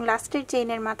চেইন এবং লাস্টের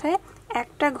চেইনের মাথায়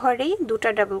একটা ঘরেই দুটা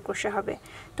ডাবল ক্রোশে হবে।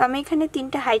 তো আমি এখানে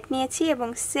 3টা হাইট নিয়েছি এবং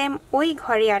সেম ওই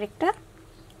ঘরে আরেকটা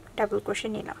ডাবল ক্রোশে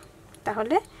নিলাম,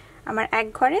 তাহলে আমার এক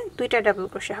ঘরে 2টা ডাবল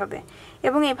ক্রোশে হবে।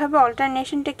 এবং এভাবে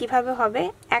অল্টারনেশনটা কিভাবে হবে,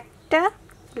 একটা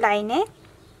লাইনে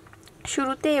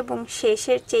শুরুতে এবং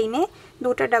শেষের চেইনে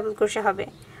 2টা ডাবল ক্রোশে হবে,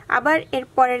 আবার এর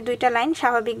পরের 2টা লাইন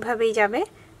স্বাভাবিকভাবেই যাবে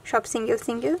সব সিঙ্গেল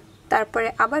সিঙ্গেল, তারপরে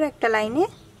আবার একটা লাইনে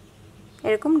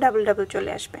এরকম ডাবল ডাবল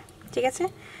চলে আসবে। ঠিক আছে,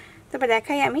 তবে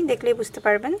দেখাই আমি, দেখলেই বুঝতে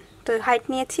পারবেন। তো হাইট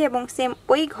নিয়েছি এবং সেম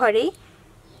ওই ঘরেই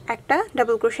একটা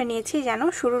ডাবল ক্রোশে নিয়েছি যেন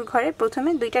শুরুর ঘরে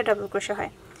প্রথমে 2টা ডাবল ক্রোশে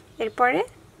হয়। এরপরে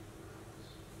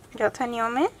যথা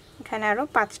নিয়মে এখানে আরো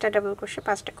 5টা ডাবল ক্রোশে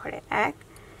 5টা ঘরে, 1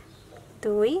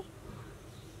 2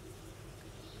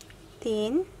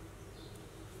 3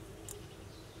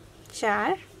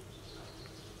 4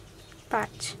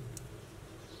 5।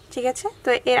 ঠিক আছে, তো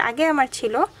এর আগে আমার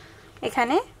ছিল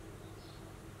এখানে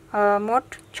মোট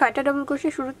 6টা ডাবল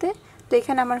ক্রোশে শুরুতে, তো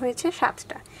এখানে আমার হয়েছে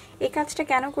 7টা। এই কাজটা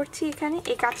কেন করছি এখানে,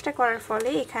 এই কাজটা করার ফলে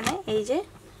এখানে এই যে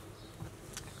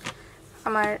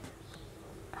আমার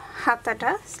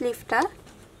হাতাটা, স্লিভটা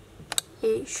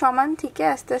এই সমান থেকে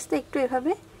আস্তে আস্তে একটু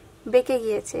এভাবে বেঁকে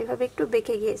গিয়েছে, এভাবে একটু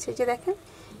বেঁকে গিয়েছে। যে দেখেন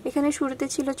এখানে শুরুতে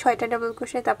ছিল 6টা ডাবল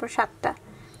ক্রোশে, তারপর 7টা,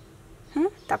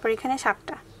 তারপর এখানে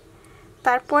 7টা,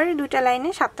 তারপরে 2টা লাইনে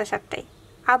 7টা 7টাই,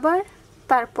 আবার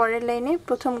তারপরের লাইনে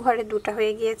প্রথম ঘরে 2টা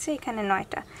হয়ে গিয়েছে, এখানে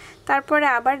 9টা, তারপরে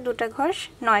আবার 2টা ঘর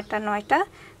 9টা 9টা,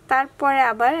 তারপরে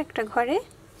আবার একটা ঘরে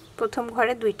প্রথম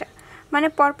ঘরে 2টা, মানে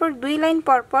পরপর 2 লাইন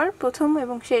পরপর প্রথম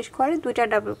এবং শেষ ঘরে 2টা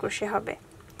ডাবল ক্রোশে হবে।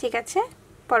 ঠিক আছে,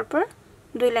 পরপর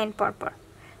 2 লাইন পরপর।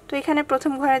 তো এখানে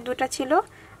প্রথম ঘরে 2টা ছিল,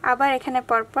 আবার এখানে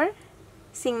পরপর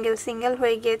সিঙ্গেল সিঙ্গেল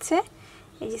হয়ে গিয়েছে,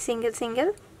 এই যে সিঙ্গেল সিঙ্গেল,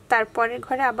 তারপরের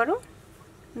ঘরে আবারও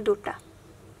 2টা।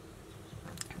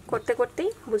 করতে করতেই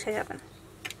বুঝে যাবেন।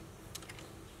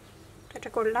 এটা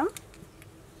করলাম,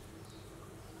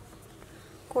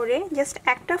 করে জাস্ট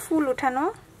একটা ফুল উঠানো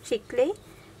শিখলেই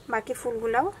বাকি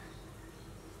ফুলগুলাও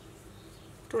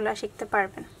তোলা শিখতে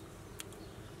পারবেন।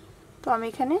 তো আমি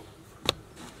এখানে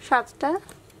 7টা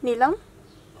নিলাম,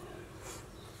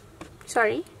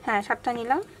 সরি হ্যাঁ 7টা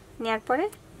নিলাম, নেওয়ার পরে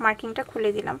মার্কিংটা খুলে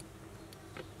দিলাম।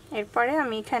 এরপরে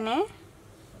আমি এখানে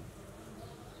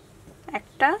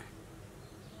একটা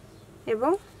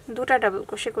এবং 2টা ডাবল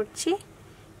ক্রোশে করছি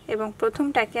এবং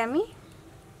প্রথমটাকে আমি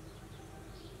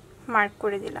মার্ক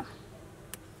করে দিলাম।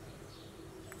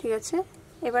 ঠিক আছে,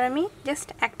 এবার আমি জাস্ট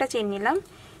একটা চেইন নিলাম,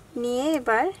 নিয়ে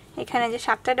এবার এখানে যে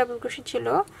 7টা ডাবল ক্রোশে ছিল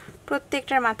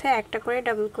প্রত্যেকটার মাথায় একটা করে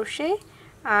ডাবল ক্রোশে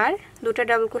আর 2টা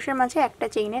ডাবল ক্রোশের মাঝে একটা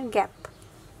চেইনের গ্যাপ।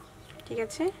 ঠিক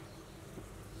আছে,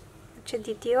 হচ্ছে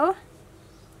দ্বিতীয়,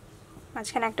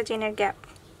 মাঝখানে একটা চেইনের গ্যাপ,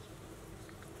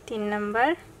 3 নাম্বার,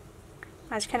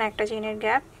 মাঝখানে একটা চেইনের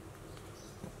গ্যাপ,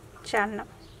 4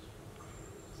 নাম্বার,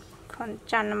 এখন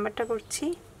 4 নাম্বারটা করছি,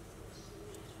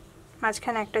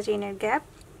 মাঝখানে একটা চেইনের গ্যাপ,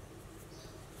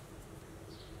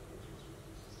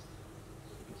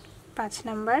 5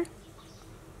 নাম্বার,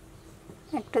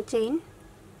 একটা চেইন,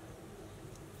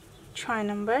 6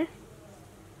 নাম্বার,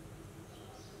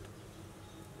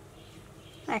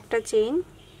 একটা চেইন,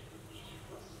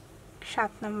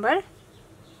 7 নাম্বার,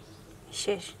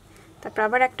 শেষ। তারপর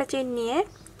আবার একটা চেইন নিয়ে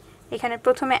এখানে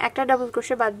প্রথমে একটা ডাবল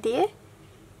ক্রোশে বাদ দিয়ে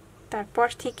তারপর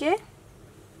থেকে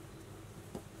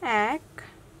 1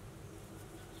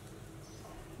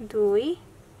 2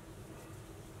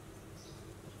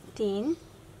 3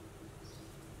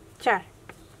 4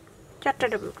 চারটা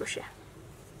ডাবল ক্রোশে,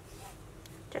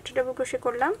 4টা ডাবল ক্রোশে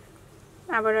করলাম,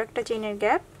 আবারও একটা চেইনের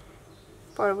গ্যাপ,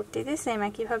 পরবর্তীতে সেম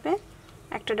একইভাবে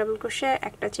একটা ডাবল ক্রোশে,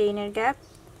 একটা চেইনের গ্যাপ,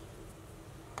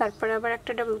 তারপর আবার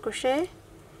একটা ডাবল ক্রোশে,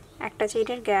 একটা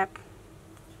চেইনের গ্যাপ,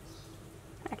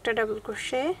 একটা ডাবল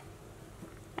ক্রোশে,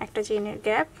 একটা চেইনের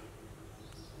গ্যাপ,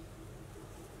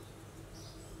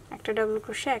 একটা ডাবল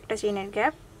ক্রোশে, একটা চেইনের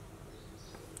গ্যাপ,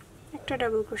 একটা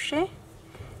ডাবল ক্রোশে,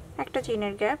 একটা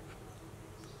চেইনের গ্যাপ,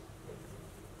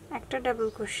 একটা ডাবল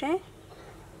ক্রোশে,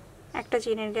 একটা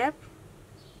চেইনের গ্যাপ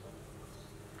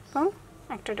এবং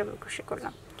একটা ডাবল ক্রোশে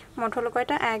করলাম। মোট হলো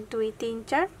কয়টা? 1 2 3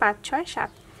 4 5 6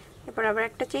 7। এরপর আবার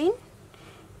একটা চেইন,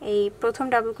 এই প্রথম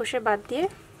ডাবল ক্রোশে বাদ দিয়ে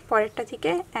পরেরটা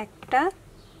থেকে একটা,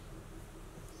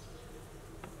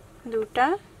 দুটা,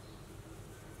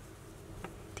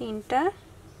 তিনটা,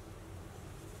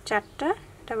 চারটা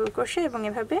ডাবল ক্রোশে এবং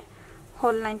এভাবে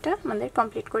হোল লাইনটা আমাদের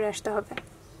কমপ্লিট করে আসতে হবে।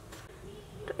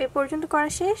 তো এই পর্যন্ত করা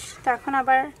শেষ। তো এখন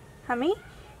আবার আমি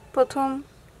প্রথম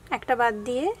একটা বাদ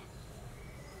দিয়ে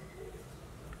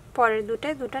পরের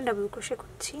দুটা ডাবল ক্রোশে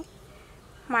করছি।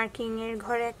 মার্কিং এর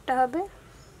ঘরে একটা হবে,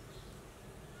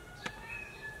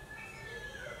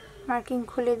 মার্কিং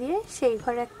খুলে দিয়ে সেই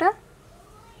ঘরে একটা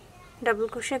ডাবল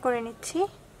ক্রোশে করে নিচ্ছি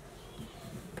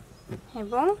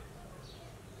এবং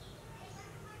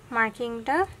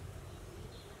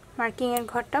মার্কিং এর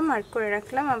ঘরটা মার্ক করে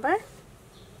রাখলাম। এবার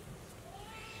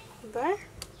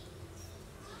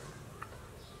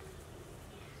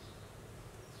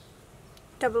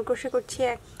ডাবল ক্রোশে করছি,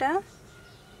 একটা,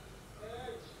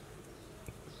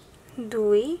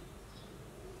 2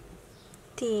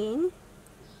 3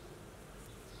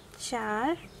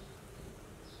 4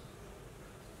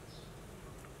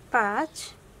 5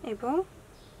 এবং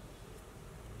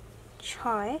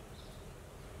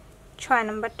 6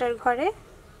 নাম্বারটার ঘরে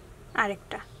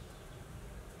আরেকটা,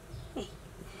 এই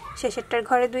শেষেরটার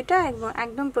ঘরে দুইটা এবং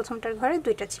একদম প্রথমটার ঘরে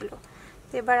দুইটা ছিল।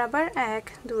 এবার আবার 1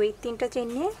 2 3টা চেইন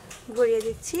নিয়ে ঘুরিয়ে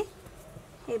দিচ্ছি।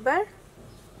 এবার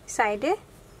সাইডে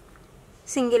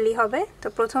সিঙ্গেলই হবে। তো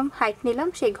প্রথম হাইট নিলাম,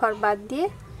 সেই ঘর বাদ দিয়ে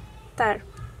তার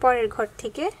পরের ঘর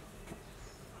থেকে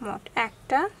মোট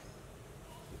একটা,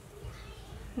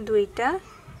 দুইটা,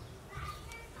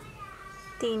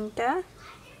 তিনটা,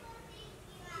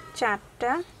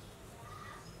 চারটা,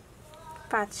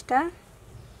 পাঁচটা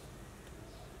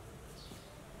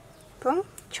এবং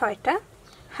 6টা।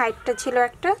 হাইটটা ছিল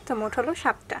একটা, তো মোট হলো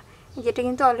 7টা, যেটা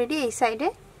কিন্তু অলরেডি এই সাইডে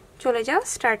চলে যাওয়া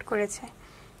স্টার্ট করেছে।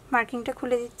 মার্কিংটা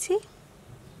খুলে দিচ্ছি,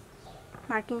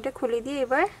 মার্কিংটা খুলে দিয়ে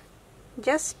এবার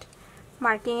জাস্ট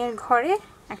মার্কিংয়ের ঘরে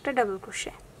একটা ডাবল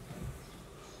ক্রোশে,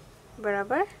 এবার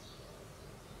আবার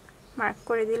মার্ক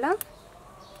করে দিলাম।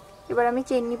 এবার আমি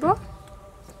চেইন নিব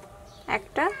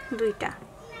একটা, দুইটা,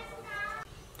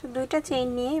 তো দুইটা চেইন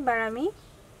নিয়ে এবার আমি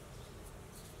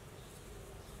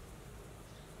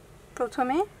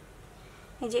প্রথমে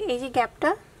এই যে গ্যাপটা,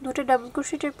 দুটো ডাবল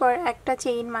ক্রোশেটের পর একটা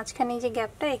চেইন, মাঝখানে এই যে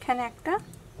গ্যাপটা, এখানে একটা,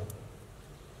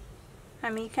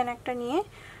 আমি এখানে একটা নিয়ে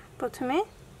প্রথমে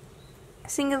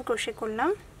সিঙ্গেল ক্রোশে করলাম,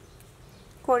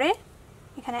 করে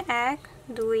এখানে 1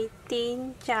 2 3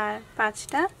 4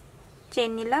 5টা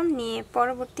চেইন নিলাম, নিয়ে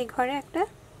পরবর্তী ঘরে একটা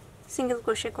সিঙ্গেল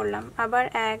ক্রোশে করলাম, আবার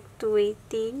 1 2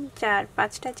 3 4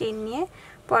 5টা চেইন নিয়ে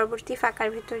পরবর্তী ফাঁকার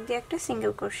ভিতর দিয়ে একটা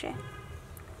সিঙ্গেল ক্রোশে,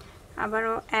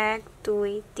 আবারও 1 2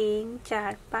 3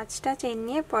 4 5টা চেইন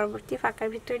নিয়ে পরবর্তী ফাঁকার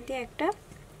ভিতর দিয়ে একটা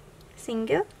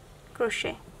সিঙ্গেল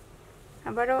ক্রোশে,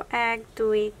 আবারও 1 2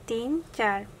 3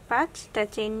 4 5টা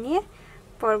চেইন নিয়ে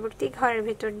পরবর্তী ঘরের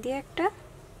ভিতর দিয়ে একটা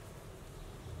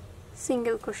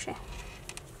সিঙ্গেল ক্রোশে।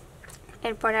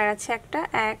 এরপর আর আছে একটা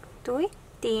 1 2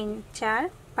 3 4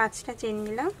 5টা চেইন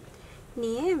নিলাম,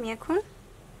 নিয়ে আমি এখন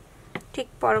ঠিক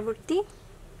পরবর্তী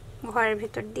ঘরের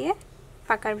ভিতর দিয়ে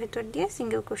ফাঁকার ভিতর দিয়ে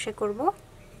সিঙ্গেল ক্রোশে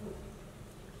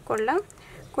করলাম,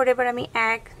 করে এবার আমি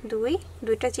 1 2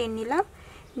 দুইটা চেইন নিলাম,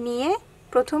 নিয়ে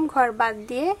প্রথম ঘর বাদ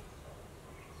দিয়ে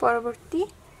পরবর্তী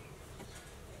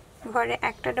ঘরে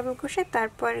একটা ডাবল ক্রোশে,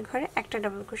 তারপরের ঘরে একটা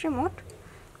ডাবল ক্রোশে, মোট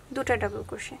দুটো ডাবল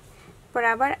ক্রোশে। পর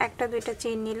আবার একটা দুইটা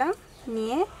চেইন নিলাম,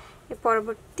 নিয়ে এই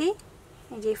পরবর্তী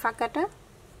যে ফাঁকাটা,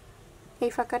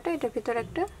 এই ফাঁকাটা এটার ভিতর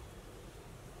একটা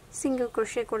সিঙ্গেল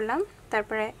ক্রোশে করলাম।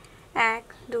 তারপরে 1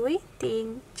 2 3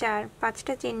 4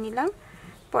 5টা চেইন নিলাম,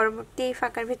 পরবর্তী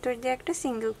ফাঁকার ভিতর দিয়ে একটা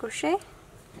সিঙ্গেল ক্রোশে,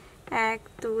 1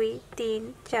 2 3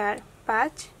 4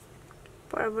 5,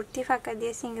 পরবর্তী ফাঁকা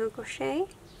দিয়ে সিঙ্গেল ক্রোশে,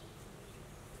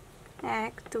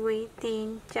 1 2 3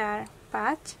 4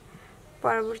 5,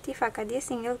 পরবর্তী ফাঁকা দিয়ে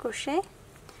সিঙ্গেল ক্রোশে,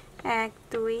 1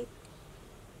 2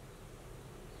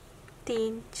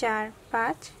 3 4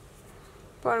 5,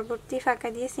 পরবর্তী ফাঁকা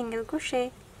দিয়ে সিঙ্গেল ক্রোশে,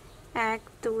 1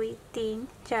 2 3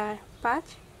 4 5,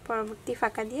 পরবর্তী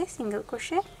ফাঁকা দিয়ে সিঙ্গেল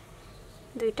ক্রোশে,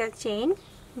 দুইটা চেইন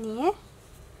নিয়ে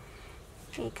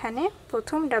এখানে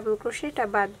প্রথম ডাবল ক্রোশেটা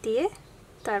বাদ দিয়ে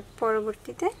তার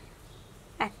পরবর্তীতে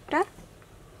একটা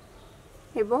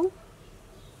এবং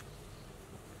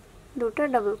দুটো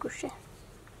ডাবল ক্রোশে।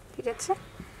 ঠিক আছে,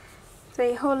 তো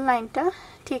এই হোল লাইনটা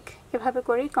ঠিক এভাবে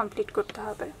করেই কমপ্লিট করতে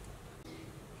হবে।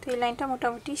 তো এই লাইনটা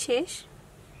মোটামুটি শেষ।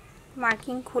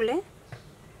 মার্কিং খুলে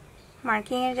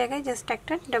মার্কিংয়ের জায়গায় জাস্ট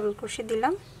একটা ডাবল ক্রোশে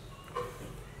দিলাম,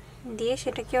 দিয়ে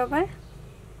সেটাকে আবার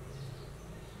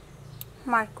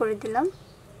মার্ক করে দিলাম।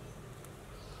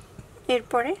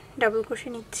 এরপরে ডাবল ক্রোশে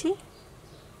নিচ্ছি,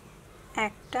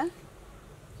 একটা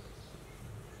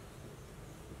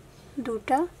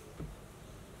দুটা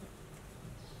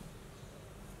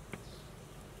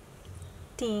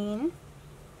তিন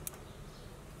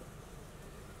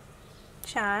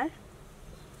চার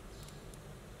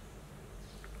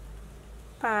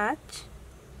পাঁচ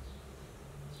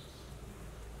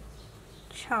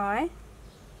ছয়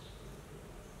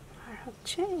আর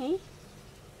হচ্ছে এই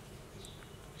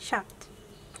 7।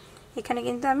 এখানে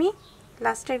কিন্তু আমি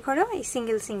লাস্টের ঘরেও এই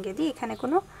সিঙ্গেল সিঙ্গেল দিই, এখানে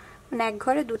কোনো মানে এক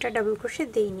ঘরে দুটা ডাবল ক্রোশে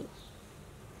দেইনি।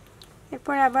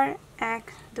 এরপর আবার 1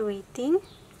 2 3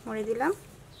 মুড়ে দিলাম।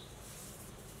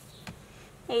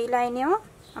 এই লাইনেও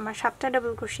আমার 7টা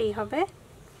ডাবল ক্রোশেই হবে।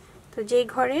 তো যেই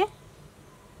ঘরে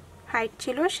হাইট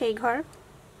ছিল সেই ঘরে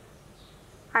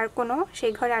আর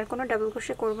কোনো ডাবল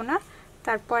ক্রোশে করব না,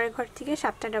 তারপরে ঘর থেকে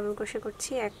 7টা ডাবল ক্রোশে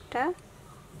করছি। একটা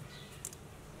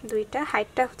দুইটা,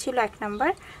 হাইটটা ছিল 1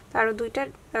 নাম্বার, তো আরও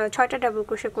 6টা ডাবল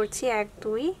ক্রোশে করছি। 1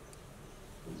 2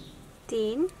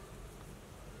 3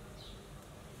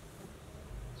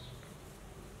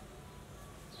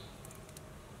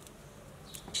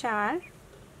 4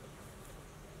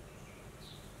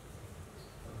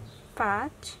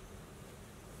 5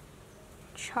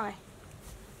 6,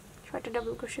 6টা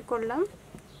ডাবল ক্রোশে করলাম।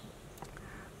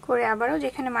 করে আবারও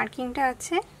যেখানে মার্কিংটা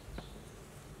আছে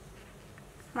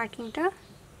মার্কিংটা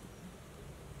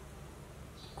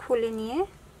খুলে নিয়ে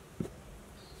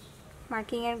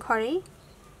মার্কিংয়ের ঘরেই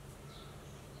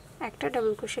একটা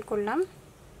ডাবল ক্রোশে করলাম।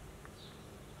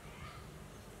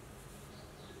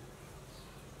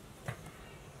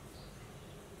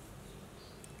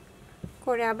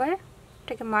 করে আবার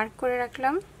এটাকে মার্ক করে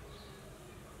রাখলাম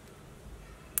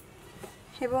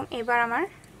এবং এবার আমার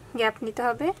গ্যাপ নিতে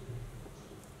হবে।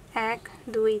 1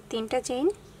 2 3টা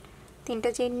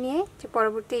চেইন নিয়ে যে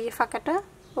পরবর্তী যে ফাঁকাটা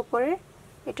উপরে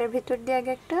এটার ভিতর দিয়ে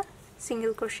আগে একটা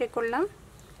সিঙ্গেল ক্রোশে করলাম।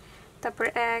 তারপর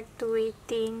 1 2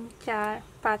 3 4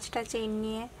 5টা চেইন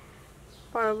নিয়ে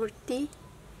পরবর্তী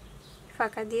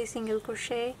ফাঁকা দিয়ে সিঙ্গেল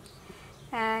ক্রোশে,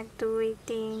 1 2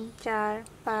 3 4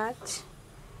 5,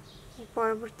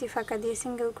 পরবর্তী ফাঁকা দিয়ে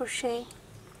সিঙ্গেল ক্রোশে,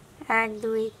 1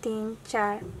 2 3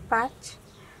 4 5,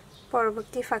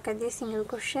 পরবর্তী ফাঁকা দিয়ে সিঙ্গেল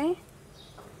ক্রোশে,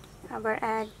 আবার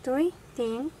 1 2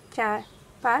 3 4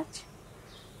 5,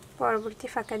 পরবর্তী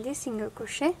ফাঁকা দিয়ে সিঙ্গেল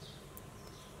ক্রোশে।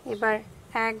 এবার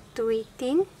 1 2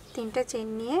 3 তিনটা চেইন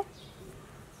নিয়ে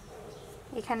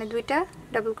এখানে দুইটা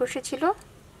ডাবল ক্রোশে ছিল,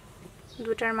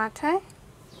 দুটার মাথায়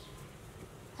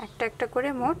একটা একটা করে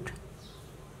মোট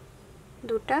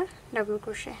দুটা ডাবল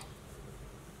ক্রোশে।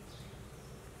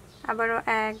 আবারও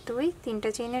 1 2 3টা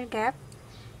চেইনের গ্যাপ,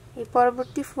 এই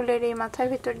পরবর্তী ফুলের এই মাথার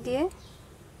ভিতর দিয়ে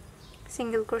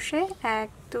সিঙ্গেল ক্রোশে,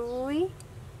 1 2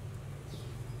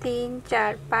 3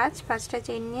 4 5, 5টা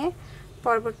চেইন নিয়ে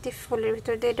পরবর্তী ফুলের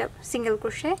ভিতর দিয়ে single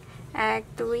crochet, 1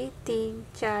 2 3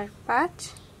 4 5,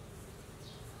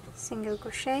 single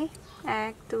crochet,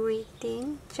 1 2 3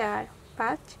 4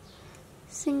 5,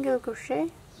 single crochet,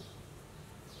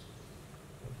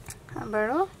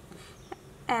 আবারও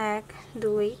 1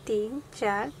 2 3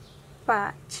 4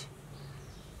 5,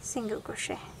 সিঙ্গেল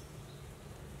ক্রোশে।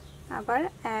 আবার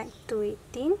 1 2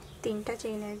 3 তিনটা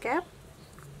চেইনের গ্যাপ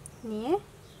নিয়ে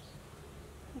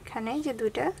এখানে যে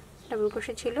দুইটা ডাবল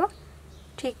ক্রোশে ছিল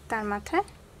ঠিক তার মাথায়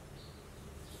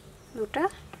দুটা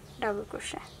ডাবল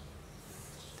ক্রোশে।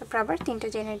 তো তারপর আবার 3টা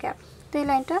চেইনের গ্যাপ। তো এই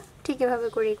লাইনটা ঠিক এভাবে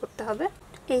করেই করতে হবে।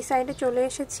 এই সাইডে চলে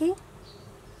এসেছি,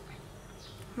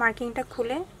 মার্কিংটা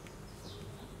খুলে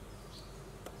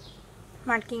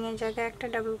মার্কিংয়ের জায়গায় একটা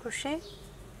ডাবল ক্রোশে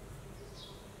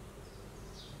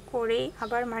করে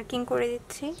আবার মার্কিং করে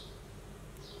দিচ্ছি।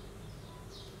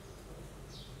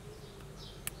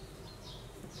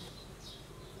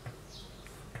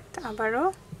 আবারও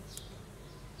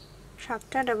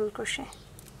 7টা ডাবল ক্রোশে,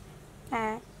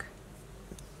 1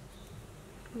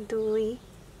 2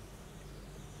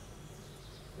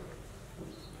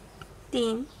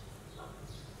 3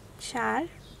 4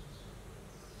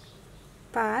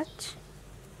 5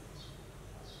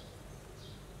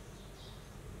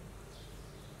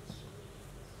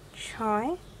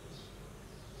 6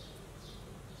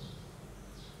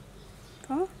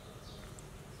 ও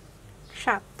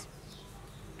 7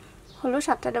 হলো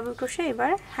 7টা ডাবল ক্রোশে।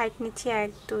 এবার হাইট নিচ্ছি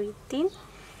 1 2 3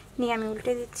 নিয়ে আমি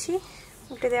উল্টে দিচ্ছি।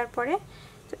 উল্টে দেওয়ার পরে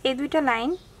তো এই দুইটা লাইন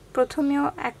প্রথমেও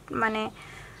মানে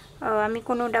আমি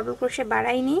কোনো ডাবল ক্রোশে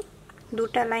বাড়াইনি,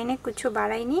 দুটা লাইনে কিছু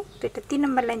বাড়াইনি। তো এটা 3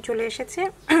 নম্বর লাইন চলে এসেছে।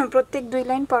 প্রত্যেক 2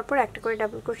 লাইন পর পর একটা করে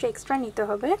ডাবল ক্রোশে এক্সট্রা নিতে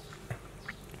হবে।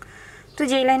 তো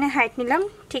যেই লাইনে হাইট নিলাম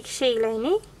ঠিক সেই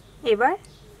লাইনেই এবার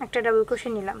একটা ডাবল ক্রোশে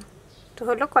নিলাম। তো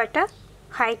হলো কয়টা?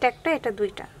 হাইট একটা, এটা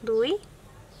 2টা, 2,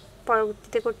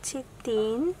 পরবর্তীতে করছি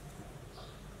 3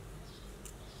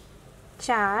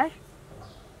 4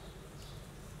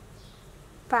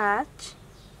 5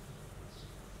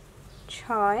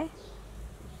 6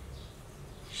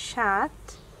 7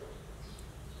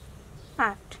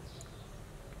 8,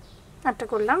 8টা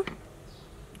করলাম।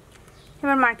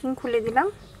 এবার মার্কিং খুলে দিলাম,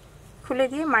 খুলে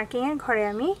দিয়ে মার্কিংয়ের ঘরে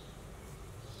আমি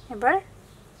এবার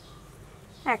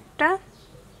একটা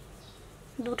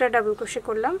 2টা ডাবল ক্রোশে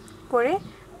করলাম, করে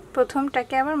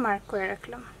প্রথমটাকে আবার মার্ক করে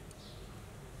রাখলাম।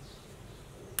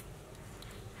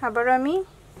 আবারও আমি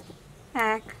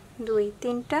 1 2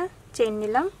 3টা চেইন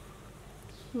নিলাম,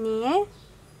 নিয়ে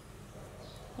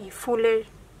এই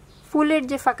ফুলের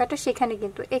যে ফাঁকাটা সেখানে,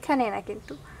 কিন্তু এখানে না,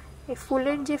 কিন্তু এই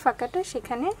ফুলের যে ফাঁকাটা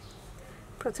সেখানে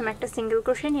প্রথমে একটা সিঙ্গেল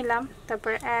ক্রোশে নিলাম,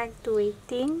 তারপর 1 2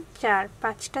 3 4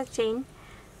 5টা চেইন,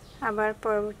 আবার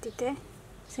পরবর্তীতে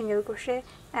সিঙ্গেল ক্রোশে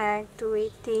 1 2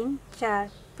 3 4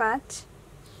 5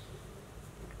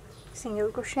 সিঙ্গেল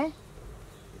ক্রোশে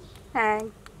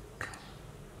 1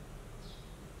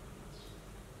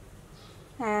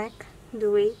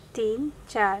 2 3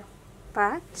 4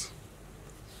 5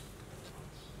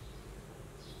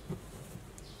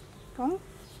 এবং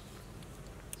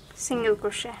সিঙ্গেল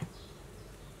ক্রোশে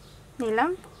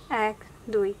নিলাম 1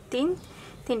 2 3,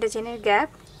 3টা চেইনের গ্যাপ।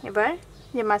 এবার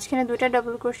যে মাঝখানে 2টা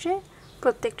ডাবল ক্রোশে,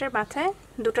 প্রত্যেকটার মাথায়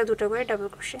 2টা 2টা করে ডাবল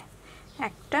ক্রোশে,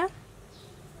 1টা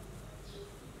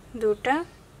 2টা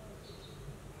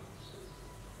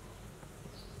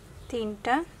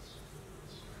 3টা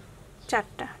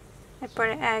 4টা,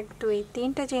 এরপরে 1 2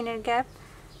 3টা চেইনের গ্যাপ,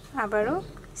 আবারও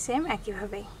সেম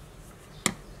একইভাবেই।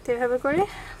 তো এভাবে করে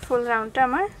ফুল রাউন্ডটা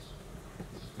আমার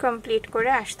কমপ্লিট করে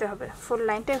আসতে হবে, ফুল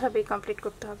লাইনটা এভাবেই কমপ্লিট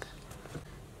করতে হবে।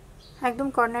 একদম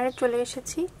কর্নারে চলে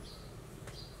এসেছি।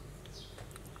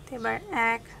 এবার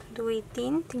 1 2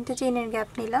 3, 3টা চেইনের গ্যাপ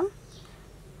নিলাম,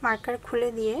 মার্কার খুলে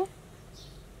দিয়ে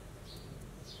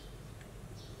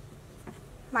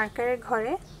মার্কারের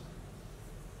ঘরে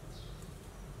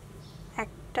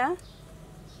একটা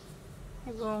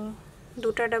এবং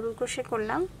 2টা ডাবল ক্রোশে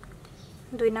করলাম,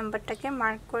 2 নাম্বারটাকে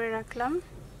মার্ক করে রাখলাম,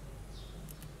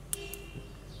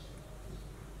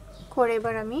 করে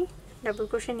এবার আমি ডাবল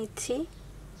ক্রোশে নিচ্ছি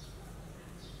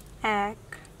 1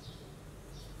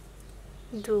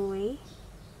 2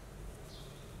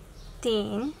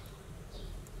 3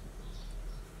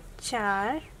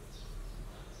 4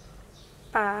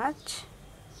 5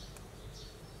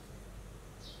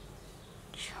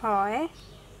 6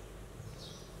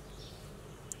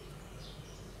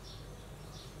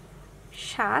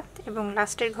 7 এবং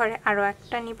লাস্টের ঘরে আরও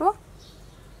একটা নিব,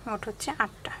 মোট হচ্ছে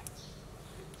 8টা।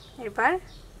 এবার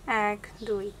 1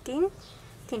 2 3,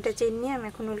 3টা চেইন নিয়ে আমি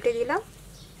এখন উল্টে দিলাম।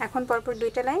 এখন পরপর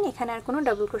 2টা লাইন, এখানে আর কোনো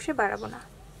ডাবল ক্রোশে বাড়াবো না,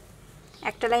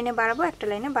 একটা লাইনে বাড়াবো, একটা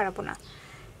লাইনে বাড়াবো না।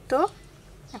 তো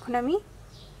এখন আমি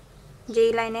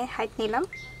যেই লাইনে হাইট নিলাম,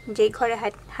 যেই ঘরে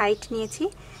হাইট নিয়েছি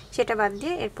সেটা বাদ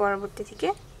দিয়ে এর পরবর্তী থেকে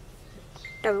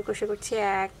ডাবল ক্রোশে করছি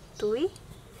 1 2,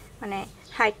 মানে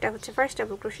হাইটটা হচ্ছে ফার্স্ট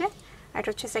ডাবল ক্রোশে, আর এটা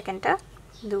হচ্ছে সেকেন্ডটা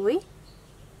 2,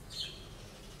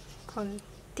 এখন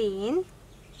 3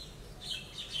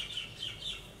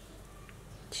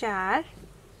 4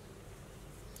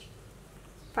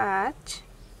 5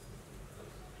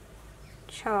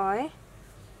 6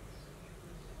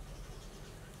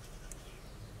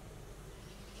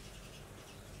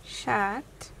 7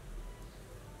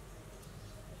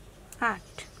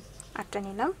 8, 8টা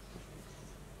নিলাম,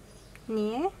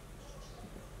 নিয়ে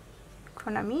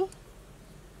এখন আমি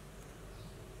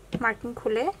মার্কিং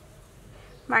খুলে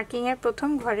মার্কিং এর প্রথম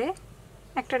ঘরে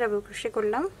একটা ডাবল ক্রোশে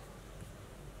করলাম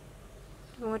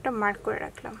এবং এটা মার্ক করে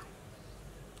রাখলাম,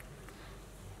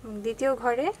 এবং দ্বিতীয়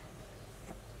ঘরে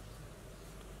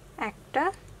একটা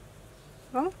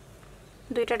এবং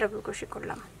দুইটা ডাবল ক্রোশে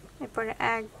করলাম। এরপরে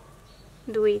 1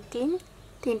 2 3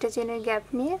 তিনটা চেনের গ্যাপ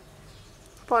নিয়ে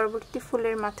পরবর্তী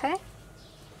ফুলের মাথায়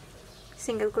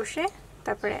সিঙ্গেল ক্রোশে,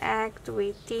 তারপরে 1 2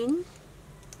 3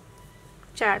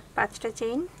 4 5টা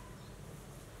চেইন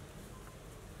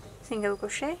সিঙ্গেল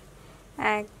ক্রোশে,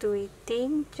 1 2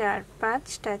 3 4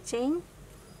 5টা চেইন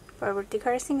পরবর্তী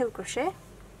ঘরে সিঙ্গেল ক্রোশে।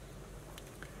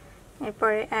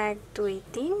 এরপরে 1 2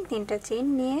 3 তিনটা চেইন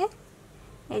নিয়ে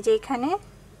এই যে এখানে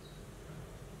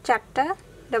 4টা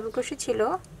ডাবল ক্রোশে ছিল,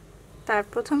 তার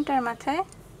প্রথমটার মাথায়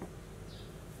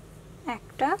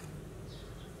একটা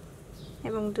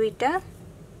এবং দুইটা,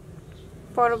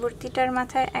 পরবর্তীটার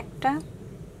মাথায় একটা,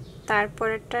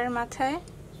 তারপরেরটার মাথায়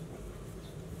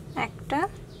একটা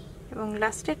এবং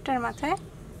লাস্টেরটার মাথায়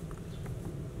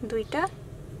দুইটা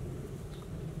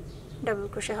ডাবল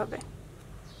ক্রোশে হবে।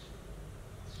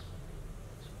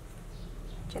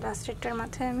 যে লাস্টেরটার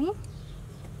মাথায় আমি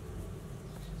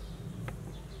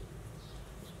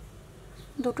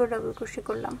দুটো ডাবল ক্রোশে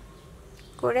করলাম,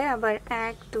 করে আবার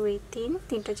 1 2 3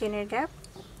 তিনটা চেনের গ্যাপ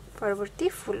পরবর্তী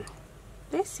ফুল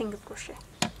সিঙ্গেল ক্রোশে।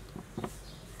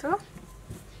 তো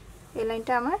এই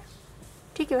লাইনটা আমার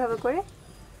ঠিক এভাবে করে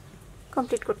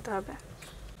কমপ্লিট করতে হবে।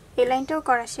 এই লাইনটাও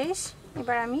করা শেষ।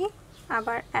 এবার আমি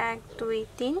আবার 1 2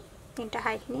 3 তিনটা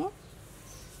হাইট নিয়ে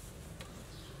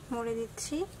মুড়ে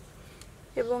দিচ্ছি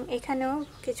এবং এখানেও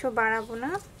কিছু বাড়াবো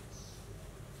না,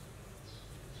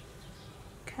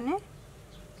 এখানে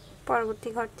পরবর্তী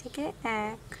ঘর থেকে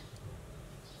 1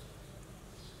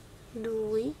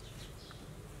 2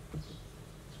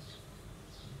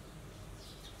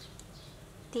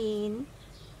 3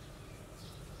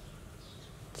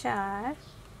 4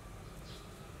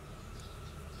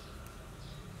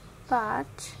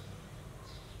 5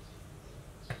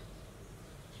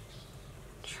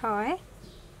 6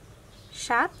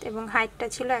 7 এবং হাইটটা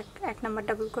ছিল এক নাম্বার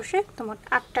ডাবল ক্রোশে, তো মোট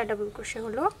 8টা ডাবল ক্রোশে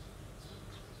হলো।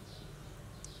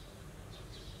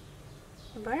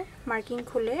 এবার মার্কিং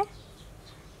খুলে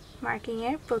মার্কিং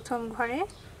এর প্রথম ঘরে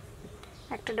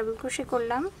একটা ডাবল ক্রোশে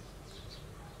করলাম,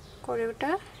 করে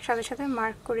ওটা সাথে সাথে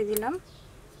মার্ক করে দিলাম।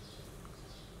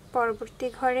 পরবর্তী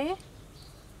ঘরে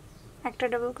একটা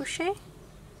ডাবল ক্রোশে,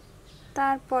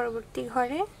 তার পরবর্তী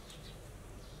ঘরে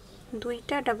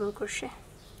দুইটা ডাবল ক্রোশে,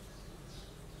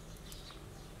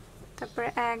 তারপরে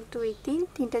 1 2 3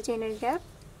 তিনটা চেনের গ্যাপ,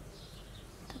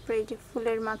 তারপরে এই যে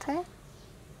ফুলের মাথায়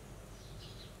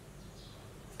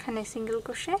এখানে সিঙ্গেল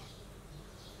ক্রোশে,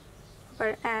 আবার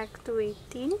 1 2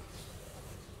 3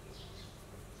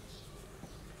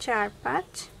 4 5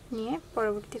 নিয়ে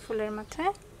পরবর্তী ফুলের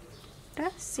মাথায় একটা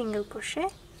সিঙ্গেল ক্রোশে,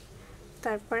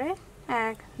 তারপরে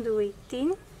 1 2 3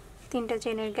 তিনটা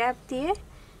চেনের গ্যাপ দিয়ে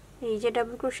এই যে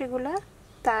ডাবল ক্রোশেগুলো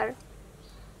তার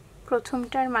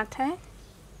প্রথমটার মাথায়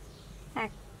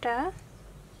একটা,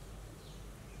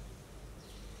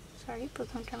 সরি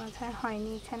প্রথমটার মাথায়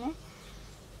হয়নি, এখানে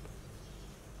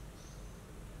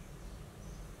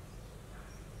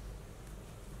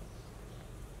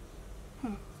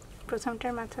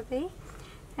প্রথমটার মাথাতেই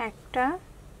একটা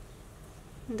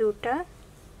দুটা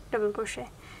ডাবল ক্রোশে,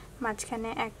 মাঝখানে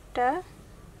একটা,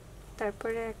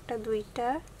 তারপরে একটা দুইটা,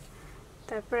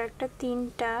 তারপরে একটা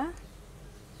তিনটা,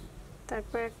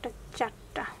 তারপরে একটা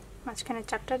চারটা, মাঝখানে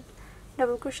 4টা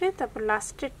ডাবল ক্রোশে, তারপর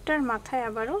লাস্টেরটার মাথায়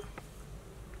আবারও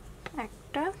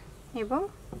একটা এবং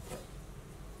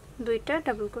দুইটা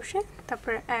ডাবল ক্রোশে,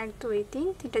 তারপরে 1 2 3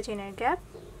 তিনটা চেনের গ্যাপ,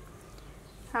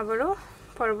 আবারও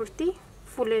পরবর্তী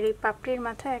ফুলের এই পাপড়ির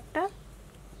মাথায় একটা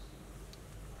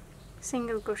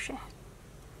সিঙ্গেল ক্রোশে,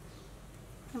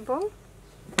 এবং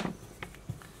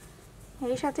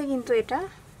এর সাথে কিন্তু এটা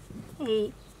এই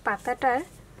পাতাটার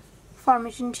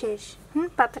ফরমেশন শেষ।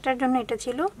 পাতাটার জন্য এটা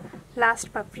ছিল লাস্ট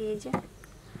পাপড়ি, এই যে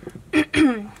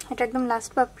এটা একদম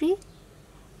লাস্ট পাপড়ি,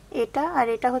 এটা আর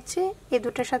এটা হচ্ছে এই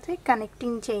দুটোর সাথে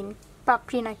কানেক্টিং চেইন,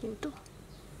 পাপড়ি না কিন্তু।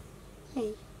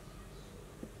 এই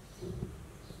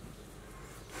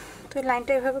তো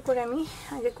লাইনটা এভাবে করে আমি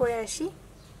আগে করে আসি।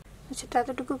 আচ্ছা,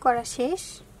 ততটুকু করা শেষ,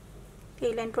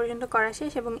 এই লাইন পর্যন্ত করা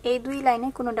শেষ, এবং এই দুই লাইনে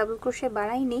কোনো ডাবল ক্রোশে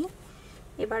বাড়াইনি,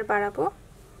 এবার বাড়াবো,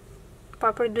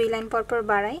 পরপর 2 লাইন পরপর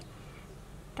বাড়াই,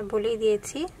 এটা বলেই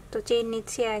দিয়েছি। তো চেইন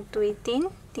নিচ্ছি 1 2 3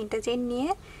 তিনটা চেইন নিয়ে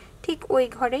ঠিক ওই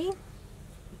ঘরেই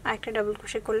আরেকটা ডাবল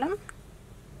ক্রোশে করলাম,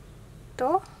 তো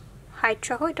হাইট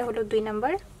সহ এটা হলো 2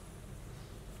 নাম্বার।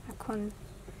 এখন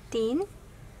 3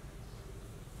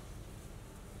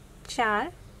 4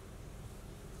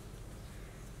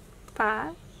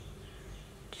 5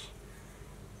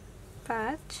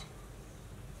 5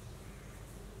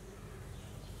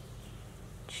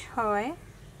 6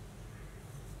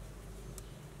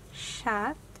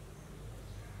 7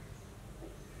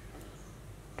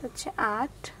 হচ্ছে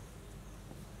 8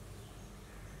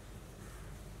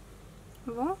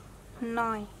 এবং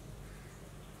 9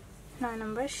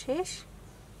 নম্বর শেষ।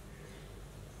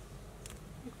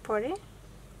 এরপরে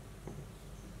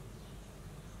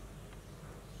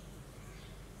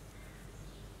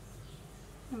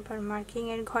এবার মার্কিং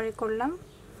এর ঘরে করলাম,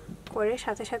 করে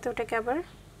সাথে সাথে ওটাকে আবার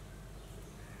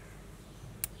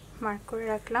মার্ক করে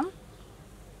রাখলাম,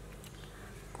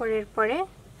 করে পরে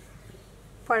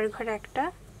পরের ঘরে একটা,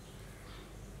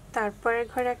 তারপরের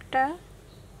ঘরে একটা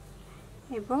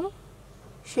এবং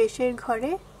শেষের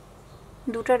ঘরে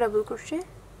দুটো ডাবল ক্রোশে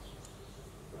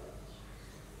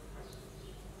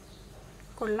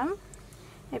করলাম।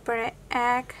 এরপরে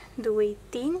 1 2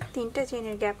 3 তিনটা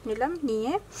চেইনের গ্যাপ নিলাম,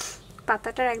 নিয়ে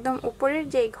পাতাটার একদম উপরের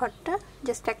যে ঘরটা,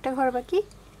 জাস্ট একটা ঘর বাকি,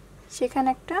 সেখানে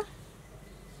একটা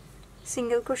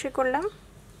সিঙ্গেল ক্রোশে করলাম,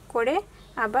 করে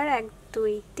আবার 1 2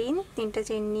 3 তিনটা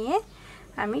চেইন নিয়ে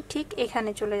আমি ঠিক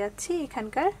এখানে চলে যাচ্ছি।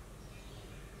 এখানকার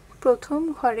প্রথম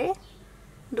ঘরে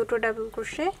দুটো ডাবল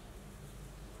ক্রোশে,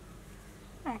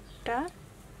 একটা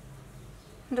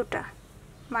দুটা,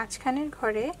 মাঝখানের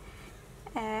ঘরে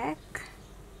 1,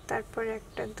 তারপরে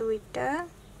একটা 2টা,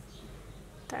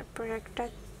 তারপর একটা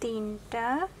 3টা,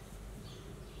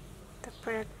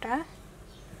 তারপর একটা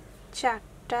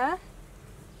 4টা,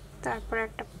 তারপর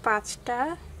একটা 5টা,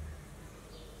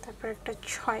 তারপর একটা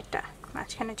 6টা,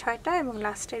 মাঝখানে 6টা এবং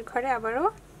লাস্টের ঘরে আবারও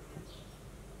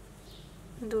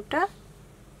দুটা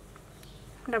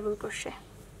ডাবল ক্রোশে।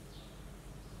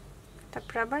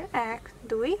 তারপর আবার 1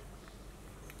 2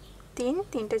 3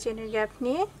 তিনটা চেইনের গ্যাপ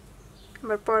নিয়ে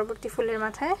আবার পরবর্তী ফুলের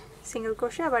মাথায় সিঙ্গেল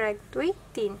ক্রোশে, আবার 1 2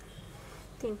 3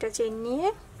 তিনটা চেইন নিয়ে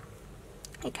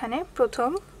এখানে প্রথম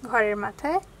ঘরের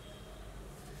মাথায়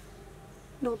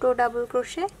দুটো ডাবল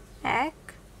ক্রোশে, 1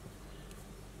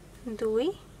 2,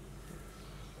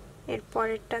 এর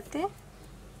পরেরটাতে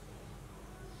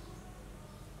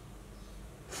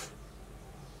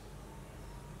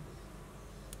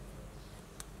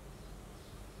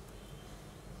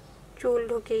চুল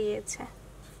ঢুকে গিয়েছে,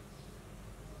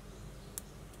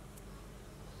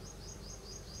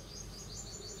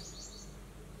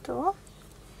 তো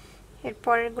এর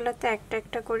পরের গুলোতে একটা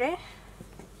একটা করে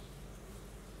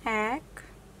 1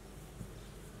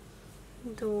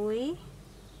 2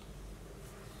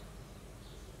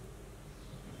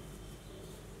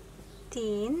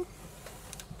 3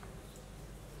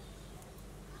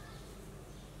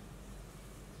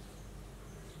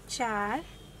 4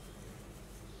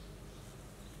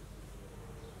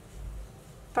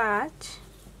 5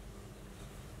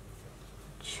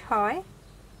 6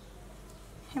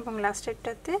 এবং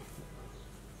লাস্টেরটাতে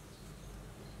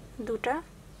দুটা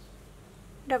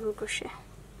ডাবল ক্রোশে।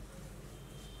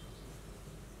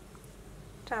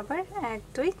 তো আবার 1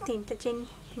 2 তিনটা চেইন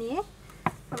নিয়ে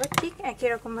আবার ঠিক একই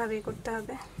রকম ভাবে করতে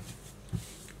হবে।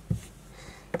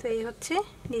 তো এই হচ্ছে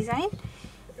ডিজাইন।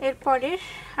 এরপরের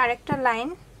আরেকটা লাইন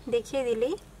দেখিয়ে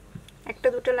দিলেই, একটা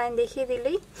দুটো লাইন দেখিয়ে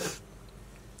দিলেই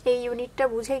এই ইউনিটটা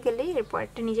বুঝে গেলেই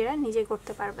এরপরটা নিজেরা নিজে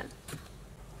করতে পারবেন।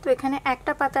 তো এখানে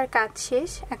একটা পাতার কাজ শেষ।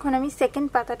 এখন আমি সেকেন্ড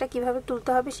পাতাটা কিভাবে তুলতে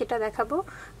হবে সেটা দেখাবো,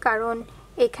 কারণ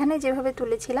এখানে যেভাবে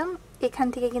তুলেছিলাম এখান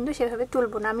থেকে কিন্তু সেভাবে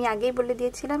তুলবো না। আমি আগেই বলে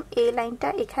দিয়েছিলাম এই লাইনটা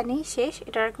এখানেই শেষ,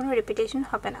 এটার কোনো রিপিটেশন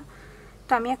হবে না।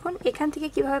 তো আমি এখন এখান থেকে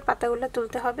কিভাবে পাতাগুলো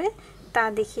তুলতে হবে তা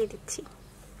দেখিয়ে দিচ্ছি।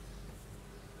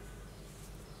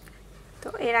 তো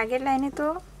এর আগের লাইনে তো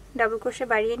ডাবল ক্রোশে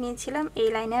বাড়িয়ে নিয়েছিলাম, এই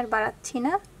লাইনে আর বাড়াচ্ছি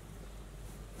না।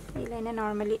 এই লাইনে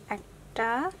নরমালি একটা,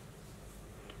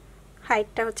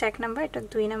 হাইটটা হচ্ছে 1 নাম্বার, এটা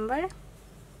 2 নাম্বার,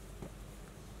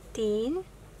 3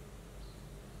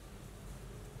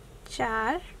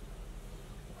 4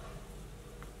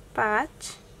 5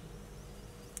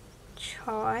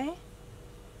 6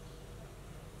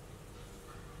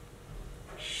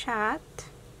 7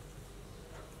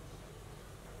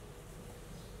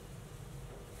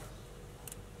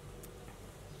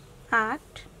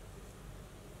 8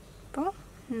 এবং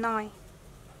 9,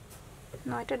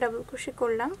 9টা ডাবল ক্রোশে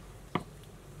করলাম,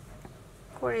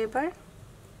 করে এবার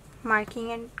মার্কিং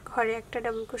এর ঘরে একটা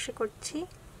ডাবল ক্রোশে করছি,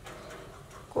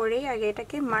 করে আগে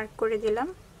এটাকে মার্ক করে দিলাম।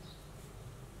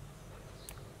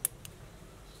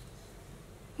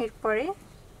 এরপরে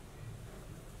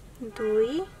 2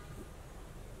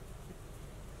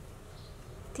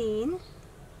 3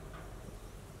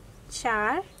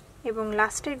 4 এবং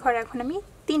লাস্টের ঘরে এখন আমি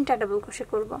 3টা ডাবল ক্রোশে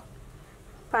করব,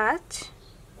 5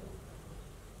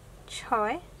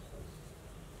 6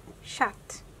 7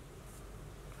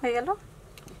 হয়ে গেল।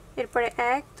 এরপরে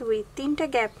 1 2 3টা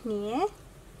গ্যাপ নিয়ে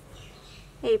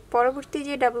এই পরবর্তী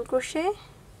যে ডাবল ক্রোশে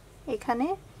এখানে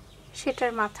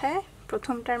সেটার মাথায়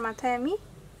প্রথমটার মাথায় আমি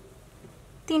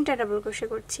 3টা ডাবল ক্রোশে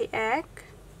করছি। 1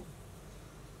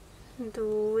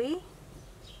 2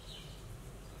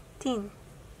 3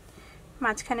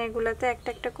 মাঝখানের গুলাতে একটা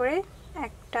একটা করে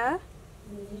একটা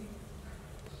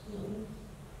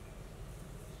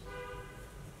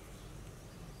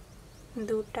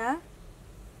দুটা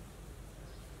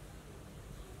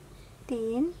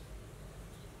 3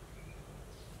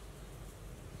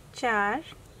 4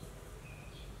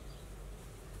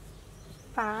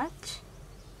 5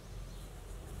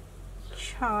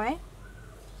 6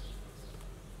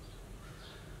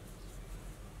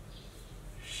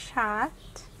 7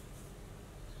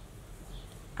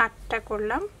 8টা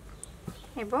করলাম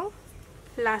এবং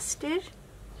লাস্টের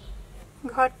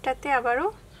ঘরটাতে আবারও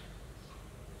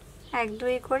 1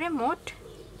 2 করে মোট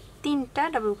 3টা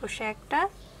ডাবল ক্রোশে, একটা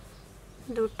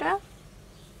দুটা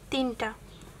 3টা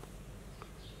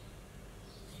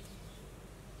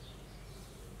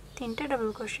ডাবল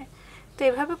ক্রোশে। তো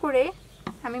এভাবে করে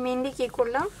আমি মেইনলি কি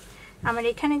করলাম, আমার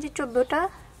এখানে যে 14টা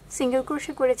সিঙ্গেল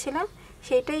ক্রোশে করেছিলাম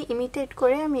সেটাই ইমিটেট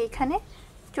করে আমি এখানে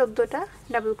 14টা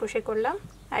ডাবল ক্রোশে করলাম।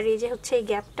 আর এই যে হচ্ছে এই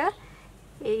গ্যাপটা,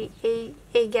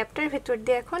 এই গ্যাপটার ভেতর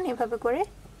দিয়ে এখন এভাবে করে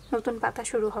নতুন পাতা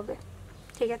শুরু হবে।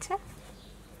 ঠিক আছে,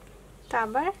 তো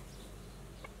আবার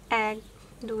 1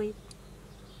 2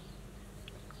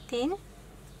 3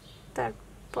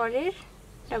 তারপরের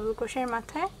ডাবল ক্রোশের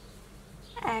মাথায়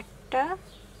একটা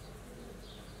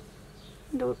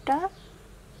দুটা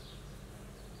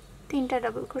 3টা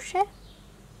ডাবল ক্রোশে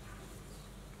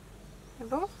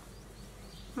এবং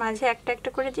মাঝে একটা একটা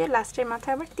করে দিয়ে লাস্টের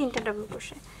মাথায় আবার 3টা ডাবল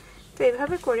ক্রোশে। তো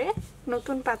এভাবে করে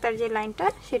নতুন পাতার যে লাইনটা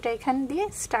সেটা এখান দিয়ে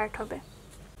স্টার্ট হবে।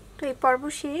 তো এই পর্ব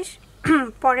শেষ,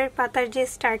 পরের পাতার যে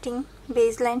স্টার্টিং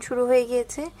বেজ লাইন শুরু হয়ে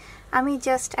গিয়েছে। আমি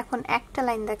জাস্ট এখন একটা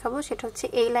লাইন দেখাবো, সেটা হচ্ছে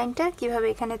এই লাইনটা কিভাবে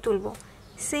এখানে তুলবো।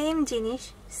 সেম জিনিস,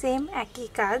 সেম একই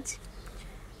কাজ।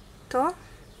 তো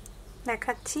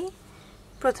দেখাচ্ছি।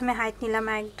 প্রথমে হাইট নিলাম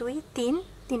 1 2 3,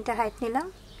 3টা হাইট নিলাম,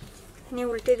 নিয়ে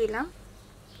উল্টে দিলাম।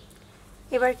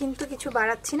 এবার কিন্তু কিছু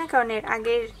বাড়াচ্ছি না, কারণ এর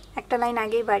আগের একটা লাইন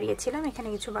আগেই বাড়িয়েছিলাম, এখানে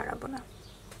কিছু বাড়াবো না।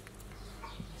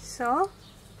 সো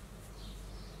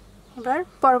এবার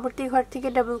পরবর্তী ঘর থেকে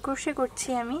ডাবল ক্রোশে করছি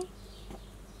আমি,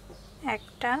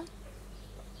 একটা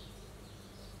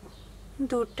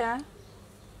দুটা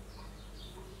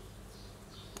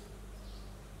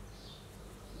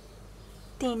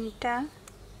তিনটা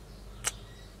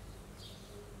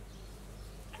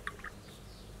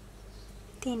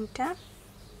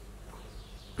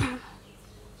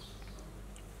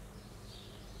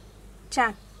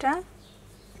চারটা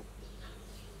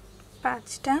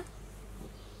 5টা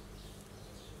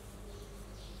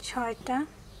 6টা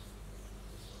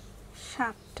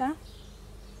 7টা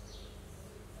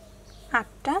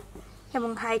 8টা এবং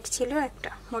হাইট ছিল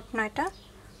একটা, মোট 9টা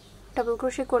ডাবল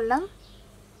ক্রোশে করলাম।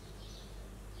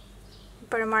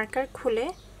 এরপরে মার্কার খুলে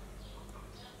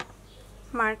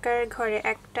মার্কারের ঘরে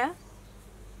একটা,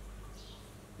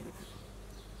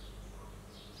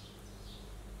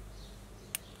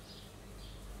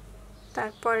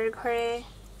 তারপরের ঘরে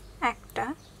একটা,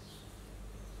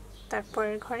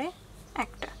 তারপরের ঘরে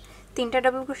একটা, 3টা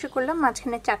ডাবল ক্রোশে করলাম,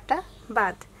 মাঝখানে 4টা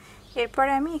বাদ।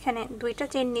 এরপরে আমি এখানে 2টা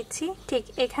চেইন নিচ্ছি, ঠিক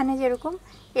এখানে যেরকম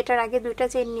এটার আগে 2টা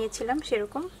চেইন নিয়েছিলাম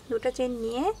সেরকম 2টা চেইন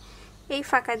নিয়ে এই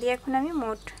ফাঁকা দিয়ে এখন আমি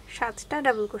মোট 7টা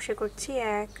ডাবল ক্রোশে করছি।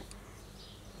 1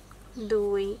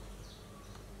 2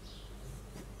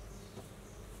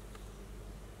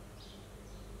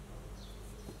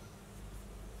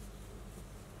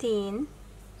 3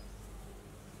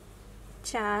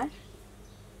 4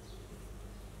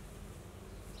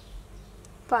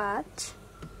 5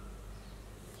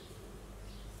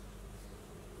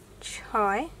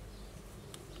 6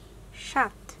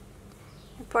 7।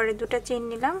 এরপরে 2টা চেইন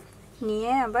নিলাম,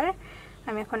 নিয়ে আবার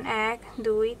আমি এখন 1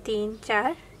 2 3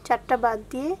 4, 4টা বাদ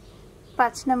দিয়ে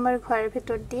 5 নম্বর ঘরের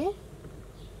ভেতর দিয়ে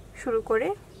শুরু করে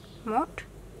মোট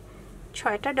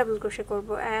 6টা ডাবল ক্রোশে করব।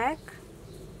 1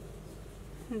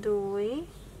 2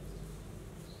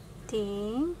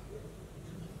 3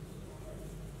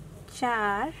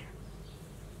 4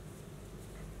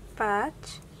 5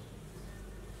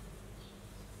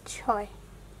 6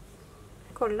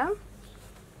 করলাম।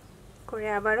 করে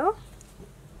আবারও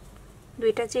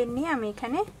 2টা চেইন নিয়ে আমি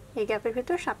এখানে এই গ্যাপের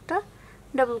ভেতর 7টা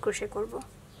ডাবল ক্রোশে করব।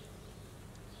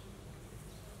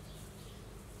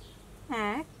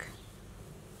 1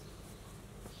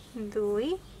 2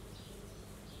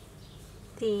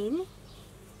 3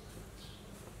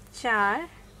 4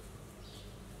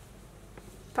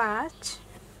 5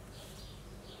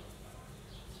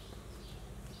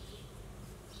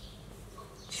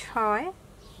 6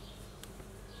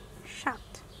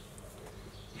 7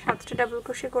 7টা ডাবল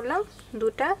ক্রোশে করলাম,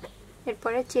 দুটা,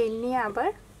 এরপরে চেইন নিয়ে আবার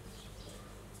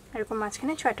এরকম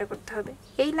মাঝখানে 6টা করতে হবে।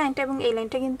 এই লাইনটা এবং এই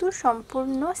লাইনটা কিন্তু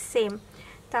সম্পূর্ণ সেম,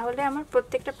 তাহলে আমার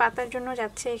প্রত্যেকটা পাতার জন্য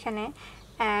যাচ্ছে এখানে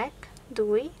 1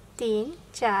 2 3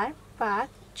 4 5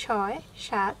 6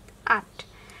 7 8।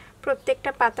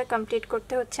 প্রত্যেকটা পাতা কমপ্লিট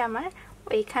করতে হচ্ছে আমার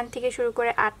এইখান থেকে শুরু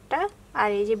করে 8টা। আর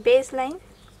এই যে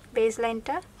বেস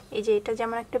লাইনটা, এই যে এটা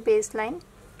যেমন একটা বেস লাইন,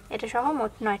 এটা সহ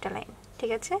মোট 9টা লাইন,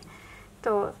 ঠিক আছে?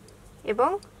 তো এবং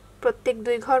প্রত্যেক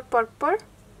 2 ঘর পর পর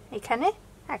এখানে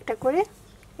একটা করে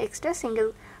এক্সট্রা সিঙ্গেল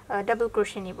ডাবল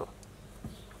ক্রোশে নিব।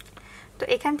 তো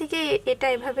এখান থেকে এটা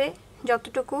এভাবে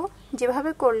যতটুকু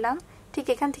যেভাবে করলাম ঠিক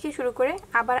এখান থেকে শুরু করে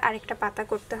আবার আরেকটা পাতা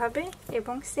করতে হবে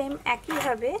এবং সেম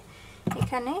একইভাবে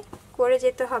এখানে করে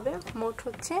যেতে হবে। মোট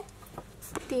হচ্ছে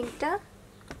 3টা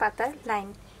পাতার লাইন,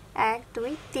 1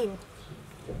 2 3,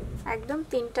 একদম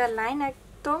 3টা লাইন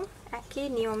একদম একই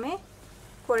নিয়মে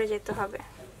করে যেতে হবে।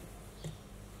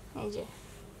 এই যে,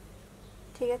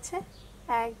 ঠিক আছে,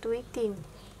 1 2 3,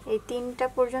 এই 3টা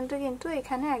পর্যন্ত কিন্তু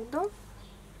এখানে একদম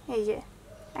এই যে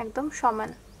একদম সমান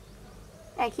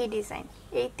একই ডিজাইন।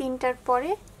 এই 3টার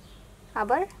পরে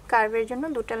আবার কার্ভের জন্য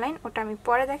 2টা লাইন, ওটা আমি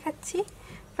পরে দেখাচ্ছি।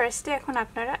 ফার্স্টে এখন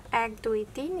আপনারা 1 2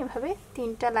 3 এভাবে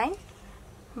 3টা লাইন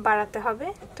বাড়াতে হবে।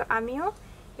 তো আমিও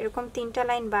এরকম 3টা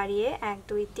লাইন বাড়িয়ে 1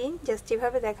 2 3 জাস্ট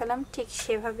যেভাবে দেখালাম ঠিক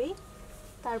সেভাবেই,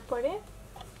 তারপরে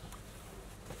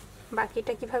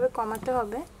বাকিটা কিভাবে কমাতে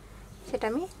হবে সেটা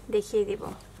আমি দেখিয়ে দিব,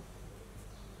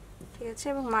 ঠিক আছে?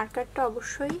 এবং মার্কারটা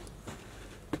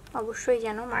অবশ্যই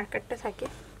যেন মার্কারটা থাকে।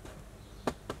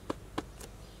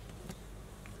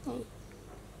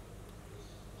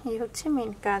 এই হচ্ছে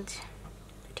মেন কাজ,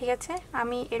 ঠিক আছে?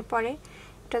 আমি এরপরে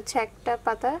এটা হচ্ছে একটা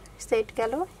পাতা সেট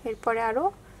গেল, এরপরে আরও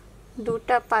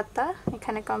 2টা পাতা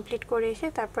এখানে কমপ্লিট করে এসে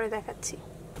তারপরে দেখাচ্ছি।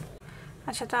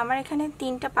 আচ্ছা, তো আমার এখানে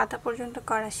 3টা পাতা পর্যন্ত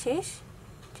করা শেষ,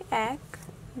 1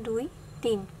 2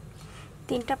 3,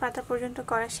 3টা পাতা পর্যন্ত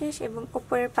করা শেষ এবং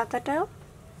উপরের পাতাটাও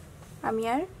আমি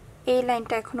আর এই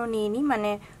লাইনটা এখনো নিইনি,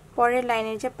 মানে পরের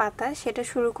লাইনের যে পাতা সেটা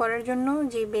শুরু করার জন্য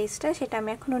যে বেসটা সেটা আমি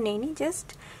এখনো নেইনি। জাস্ট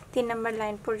 3 নম্বর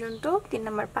লাইন পর্যন্ত, 3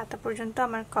 নম্বর পাতা পর্যন্ত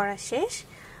আমার করা শেষ।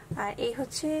 আর এই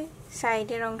হচ্ছে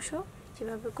সাইডের অংশ,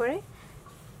 যেভাবে করে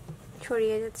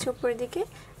ছড়িয়ে যাচ্ছে উপরের দিকে।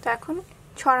 তো এখন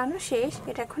ছড়ানো শেষ,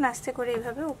 এটা এখন আস্তে করে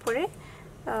এভাবে উপরে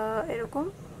এরকম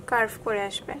কার্ভ করে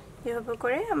আসবে, যেভাবে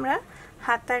করে আমরা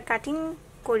হাতার কাটিং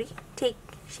করি ঠিক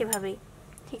সেভাবেই,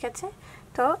 ঠিক আছে?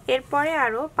 তো এরপরে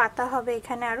আরও পাতা হবে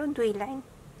এখানে আরও 2 লাইন,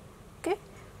 ওকে?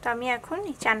 তো আমি এখন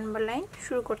এই 4 নম্বর লাইন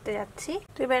শুরু করতে যাচ্ছি।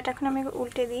 তো এবার এটা এখন আমি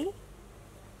উল্টে দিই,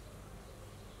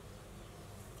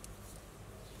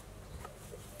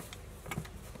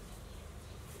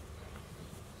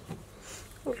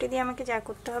 উল্টে দিয়ে আমাকে যা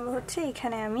করতে হবে হচ্ছে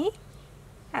এখানে আমি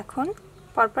এখন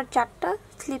পরপর 4টা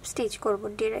স্লিপ স্টিচ করব,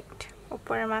 ডিরেক্ট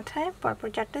উপরের মাথায় পরপর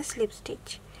 4টা স্লিপ স্টিচ,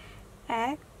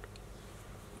 1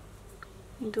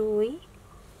 2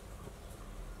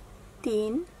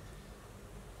 3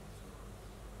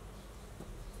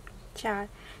 4,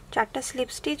 4টা স্লিপ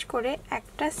স্টিচ করে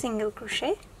একটা সিঙ্গেল ক্রোশে,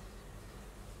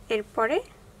 এরপরে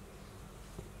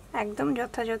একদম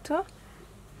যথাযথ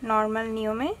নর্মাল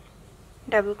নিয়মে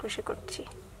ডাবল ক্রোশে করছি।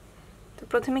 তো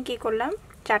প্রথমে কি করলাম,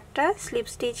 4টা স্লিপ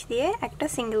স্টিচ দিয়ে একটা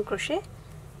সিঙ্গেল ক্রোশে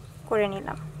করে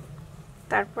নিলাম,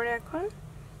 তারপরে এখন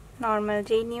নর্মাল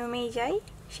যেই নিয়মেই যাই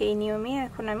সেই নিয়মেই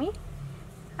এখন আমি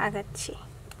আগাচ্ছি।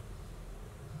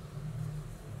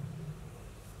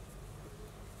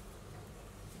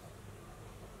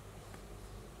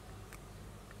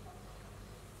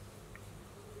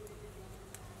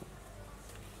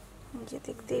 যে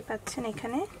দেখতেই পাচ্ছেন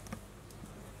এখানে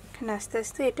আস্তে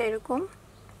আস্তে এটা এরকম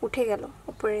উঠে গেল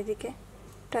উপরের দিকে,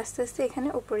 আস্তে আস্তে এখানে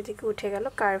উপরের দিকে উঠে গেল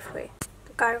কার্ভ হয়ে।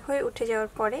 তো কার্ভ হয়ে উঠে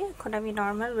যাওয়ার পরে এখন আমি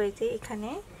নর্মাল ওয়েতে এখানে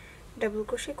ডাবল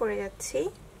ক্রোশে করে যাচ্ছি।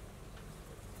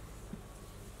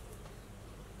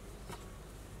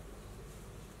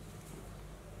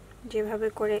 যেভাবে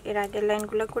করে এর আগের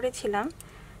লাইনগুলো করেছিলাম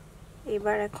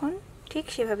এবার এখন ঠিক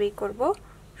সেভাবেই করব,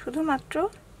 শুধুমাত্র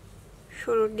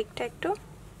শুরুর দিকটা একটু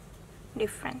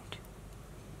ডিফারেন্ট।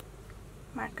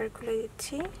 মার্কার খুলে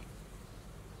দিচ্ছি,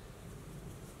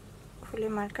 খুলে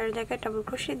মার্কারের জায়গায় ডাবল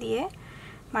ক্রোশে দিয়ে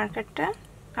মার্কারটা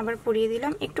আবার পরিয়ে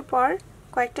দিলাম। একটু পর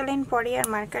কয়েকটা লাইন পরে আর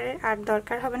মার্কারের আর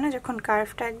দরকার হবে না, যখন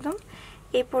কার্ভটা একদম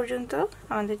এই পর্যন্ত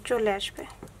আমাদের চলে আসবে।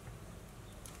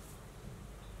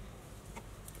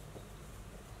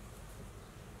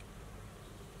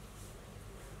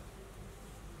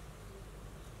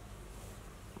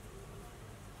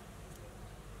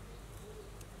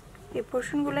 এই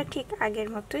পোর্শনগুলো ঠিক আগের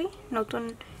মতোই নতুন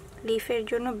লিফের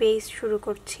জন্য বেস শুরু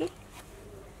করছি।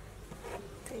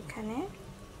 তো এখানে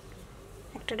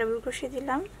একটা ডাবল ক্রোশে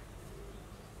দিলাম,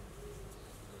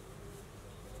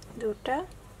 দুটা,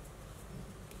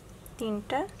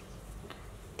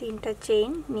 তিনটা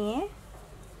চেইন নিয়ে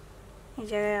এই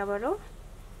জায়গায় আবারও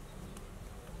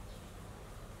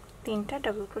তিনটা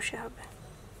ডাবল ক্রোশে হবে।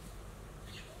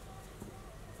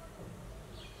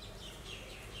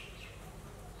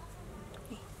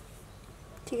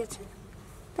 ঠিক আছে,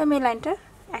 তো আমি লাইনটা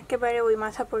একেবারে ওই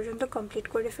মাথা পর্যন্ত কমপ্লিট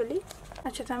করে ফেলি।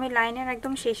 আচ্ছা, তো আমি লাইনের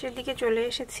একদম শেষের দিকে চলে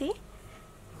এসেছি।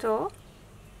 তো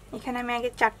এখানে আমি আগে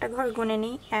 4টা ঘর গুনে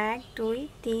নিই, 1 2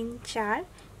 3 4।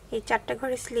 এই 4টা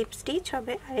ঘরে স্লিপ স্টিচ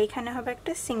হবে আর এখানে হবে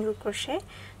একটা সিঙ্গেল ক্রোশে।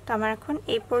 তো আমার এখন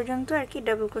এই পর্যন্ত আর কি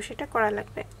ডাবল ক্রোশেটা করা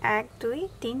লাগবে। 1 2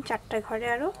 3 4টা ঘরে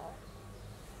আরও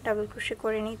ডাবল ক্রোশে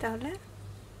করে নিই। তাহলে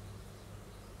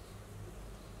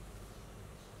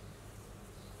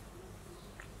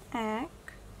 1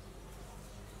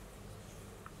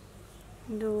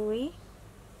 2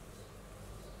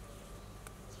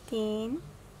 3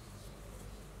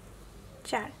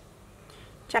 4,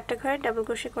 4টা ঘরে ডাবল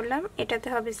ক্রোশে করলাম। এটাতে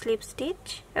হবে স্লিপ স্টিচ,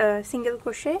 সিঙ্গেল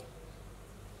ক্রোশে,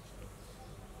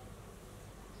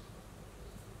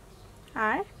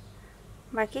 আর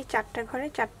বাকি 4টা ঘরে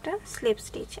 4টা স্লিপ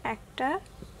স্টিচ, 1টা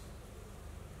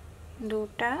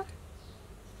 2টা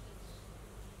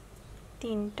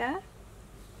 3টা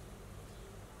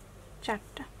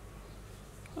 4টা।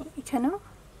 এখানেও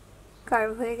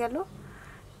কার্ভ হয়ে গেল।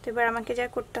 তো এবার আমাকে যা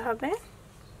করতে হবে,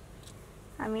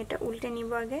 আমি এটা উল্টে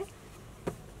নিব আগে।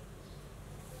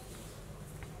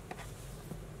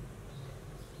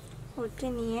 উল্টে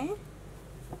নিয়ে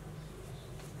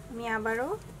আমি আবারও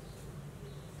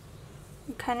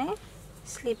এখানে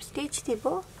স্লিপ স্টিচ দিব।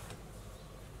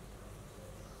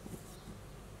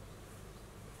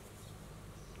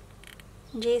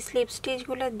 যে স্লিপ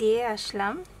স্টিচগুলো দিয়ে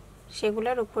আসলাম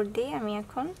সেগুলোর উপর দিয়ে আমি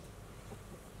এখন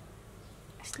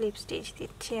স্লিপ স্টিচ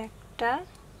দিচ্ছি। 1টা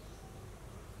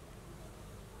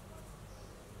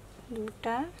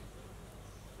 2টা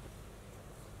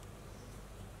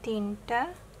 3টা,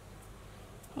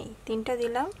 এই 3টা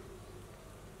দিলাম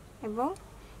এবং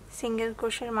সিঙ্গেল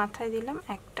ক্রোশের মাথায় দিলাম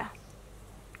 1টা।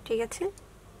 ঠিক আছে,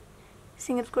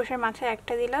 সিঙ্গেল ক্রোশের মাথায়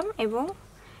 1টা দিলাম এবং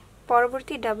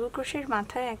পরবর্তী ডাবল ক্রোশের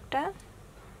মাথায় একটা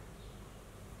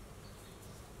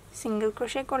সিঙ্গেল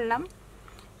ক্রোশে করলাম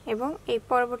এবং এই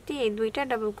পরবর্তী এই 2টা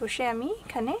ডাবল ক্রোশে আমি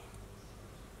এখানে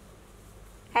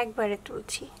একবারে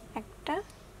তুলছি। 1টা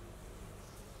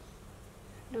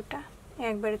 2টা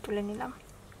একবারে তুলে নিলাম।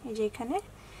 এই যে এখানে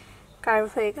কার্ভ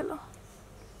হয়ে গেল,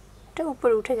 এটা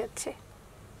উপরে উঠে যাচ্ছে।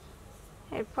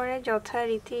 এরপরে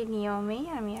যথারীতি নিয়মেই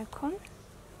আমি এখন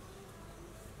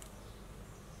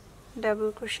ডাবল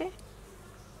ক্রোশে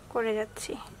করে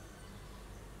যাচ্ছি।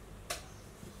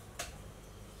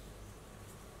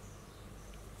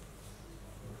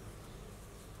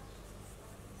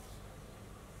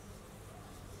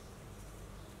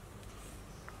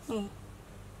 এই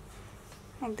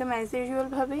একদম অ্যাজ ইউজুয়াল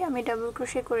ভাবেই আমি ডাবল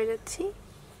ক্রোশে করে যাচ্ছি।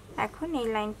 এখন এই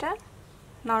লাইনটা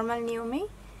নর্মাল নিয়মেই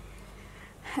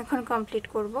এখন কমপ্লিট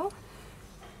করব।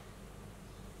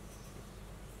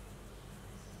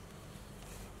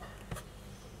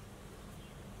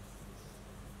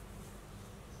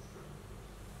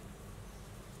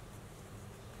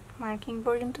 মার্কিং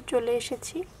পর্যন্ত চলে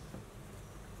এসেছি।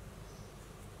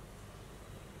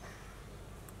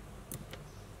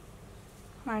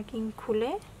 মার্কিং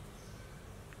খুলে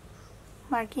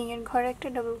মার্কিং এর ঘরে একটা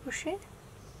ডাবল ক্রোশে,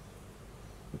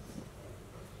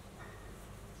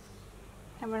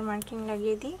 আবার মার্কিং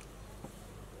লাগিয়ে দিই।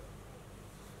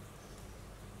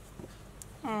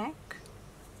 1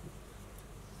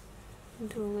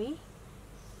 2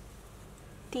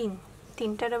 3,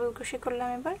 3টা ডাবল ক্রোশে করলাম।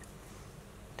 এবার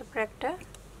তারপর একটা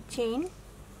চেইন,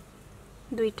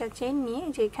 2টা চেইন নিয়ে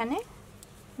যেখানে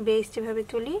বেস যেভাবে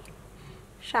তুলি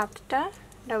 7টা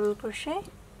ডাবল ক্রোশে,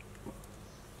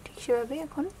 ঠিক সেভাবে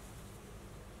এখন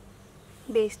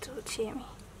বেস তুলছি আমি।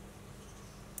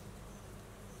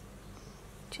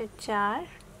 4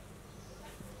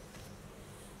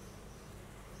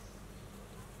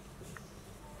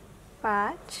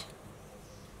 5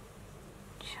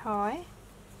 6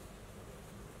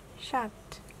 7,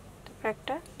 তারপর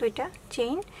একটা 2টা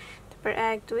চেইন, তারপর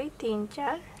 1 2 3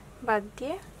 4 বাদ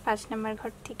দিয়ে 5 নম্বর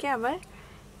ঘর থেকে আবার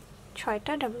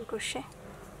 6টা ডাবল ক্রোশে।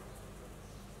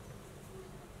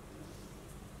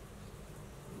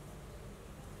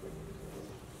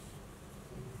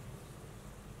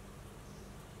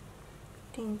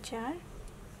 3 4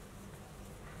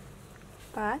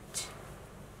 5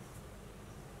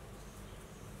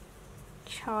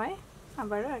 6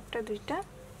 আবারও একটা দুইটা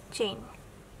চেইন।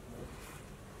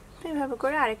 তো এইভাবে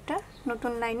করে আরেকটা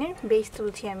নতুন লাইনের বেস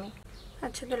তুলছি আমি।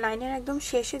 আচ্ছা, তো লাইনের একদম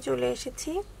শেষে চলে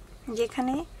এসেছি,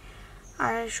 যেখানে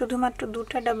আর শুধুমাত্র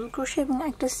দুটা ডাবল ক্রোশে এবং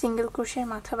একটা সিঙ্গেল ক্রোশের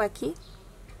মাথা বাকি।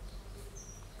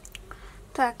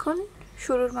 তো এখন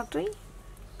শুরুর মতোই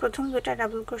প্রথম দুটা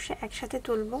ডাবল ক্রোশে একসাথে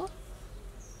তুলব,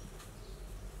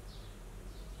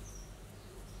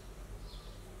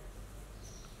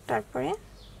 তারপরে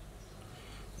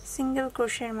সিঙ্গেল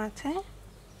ক্রোশের মাথায়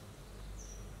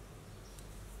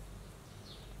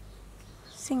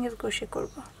সিঙ্গেল ক্রোশে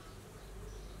করব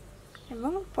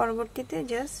এবং পরবর্তীতে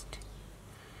জাস্ট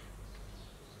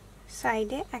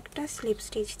সাইডে একটা স্লিপ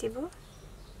স্টিচ দিব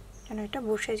যেন এটা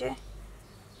বসে যায়।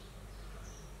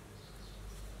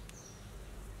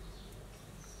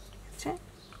 আচ্ছা,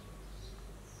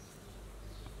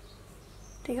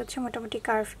 ঠিক হচ্ছে মোটামুটি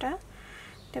কার্ভটা।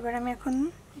 এবার আমি এখন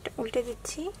এটা উল্টে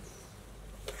দিচ্ছি।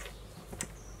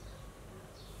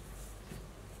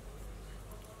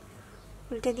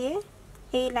 উল্টে দিয়ে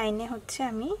এই লাইনে হচ্ছে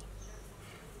আমি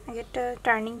আগে একটা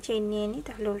টার্নিং চেইন নিয়ে নিই,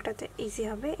 তাহলে উল্টাতে ইজি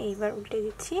হবে। এইবার উল্টে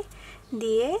দিচ্ছি,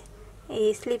 দিয়ে এই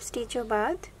স্লিপ স্টিচও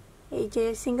বাদ এই যে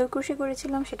সিঙ্গেল ক্রোশে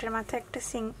করেছিলাম সেটার মাথায় একটা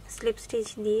স্লিপ স্টিচ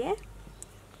দিয়ে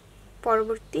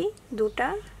পরবর্তী দুটা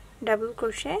ডাবল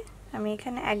ক্রোশে আমি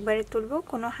এখানে একবারে তুলব,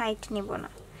 কোনো হাইট নিব না।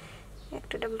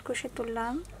 একটা ডাবল ক্রোশে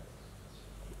তুললাম,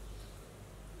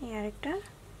 আর একটা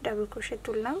ডাবল ক্রোশে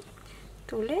তুললাম,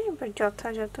 তুলে এবার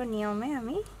যথাযথ নিয়মে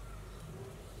আমি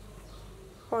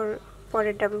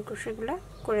পরের ডাবল ক্রোশেগুলো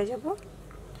করে যাব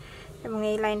এবং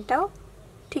এই লাইনটাও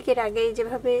ঠিক এর আগে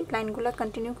যেভাবে লাইনগুলো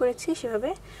কন্টিনিউ করেছি সেভাবে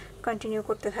কন্টিনিউ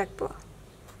করতে থাকবো।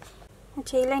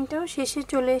 আচ্ছা, এই লাইনটাও শেষে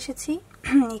চলে এসেছি।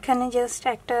 এখানে জাস্ট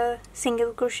একটা সিঙ্গেল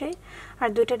ক্রোশে আর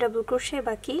দুইটা ডাবল ক্রোশে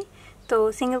বাকি। তো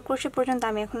সিঙ্গেল ক্রোশে পর্যন্ত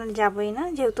আমি এখন যাবই না,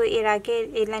 যেহেতু এর আগে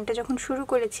এই লাইনটা যখন শুরু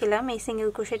করেছিলাম এই সিঙ্গেল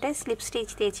ক্রোশেটায় স্লিপ স্টিচ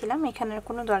দিয়েছিলাম, এখানে আর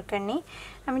কোনো দরকার নেই।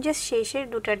 আমি জাস্ট শেষের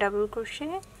দুটা ডাবল ক্রোশে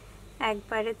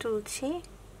একবারে তুলছি,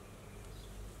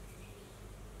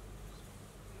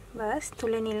 বাস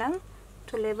তুলে নিলাম।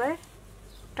 তুলে এবার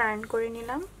টার্ন করে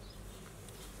নিলাম,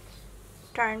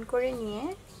 টার্ন করে নিয়ে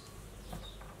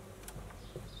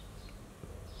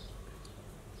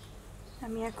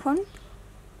আমি এখন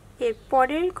এর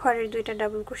পরের ঘরের দুইটা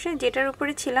ডাবল ক্রোশে, যেটার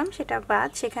উপরে ছিলাম সেটা বাদ,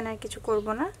 সেখানে আর কিছু করব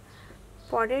না।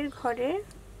 পরের ঘরের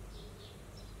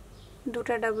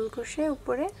দুটা ডাবল ক্রোশে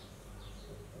উপরে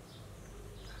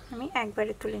আমি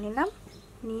একবারে তুলে নিলাম,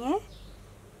 নিয়ে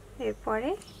এরপরে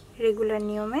রেগুলার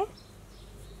নিয়মে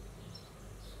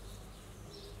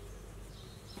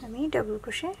আমি ডাবল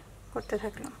ক্রোশে করতে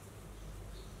থাকলাম।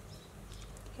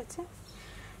 ঠিক আছে,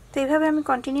 তো এইভাবে আমি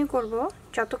কন্টিনিউ করব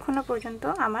যতক্ষণ না পর্যন্ত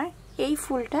আমার এই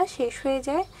ফুলটা শেষ হয়ে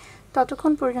যায়।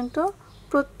 ততক্ষণ পর্যন্ত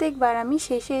প্রত্যেকবার আমি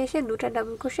শেষে এসে দুটা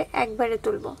ডাবল ক্রোশে একবারে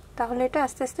তুলব, তাহলে এটা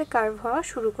আস্তে আস্তে কার্ভ হওয়া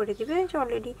শুরু করে দিবে। যে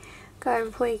অলরেডি কার্ভ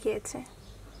হয়ে গিয়েছে।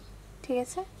 ঠিক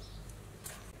আছে,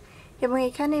 এবং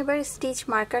এখানে এবার স্টিচ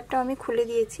মার্কারটা আমি খুলে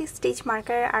দিয়েছি। স্টিচ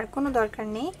মার্কারের আর কোনো দরকার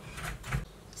নেই,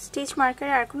 স্টিচ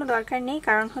মার্কারের আর কোনো দরকার নেই,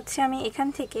 কারণ হচ্ছে আমি এখান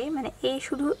থেকে মানে এই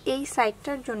শুধু এই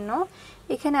সাইডটার জন্য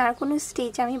এখানে আর কোনো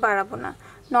স্টিচ আমি বাড়াবো না।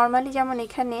 নর্মালি যেমন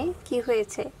এখানে কি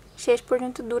হয়েছে, শেষ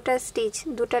পর্যন্ত দুটা স্টিচ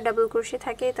দুটা ডাবল ক্রোশে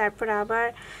থাকে, তারপর আবার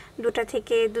দুটা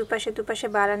থেকে দুপাশে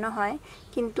বাড়ানো হয়,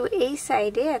 কিন্তু এই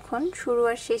সাইডে এখন শুরু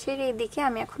আর শেষের এই দিকে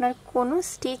আমি এখন আর কোনো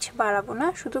স্টিচ বাড়াবো না,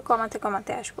 শুধু কমাতে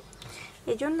কমাতে আসবো।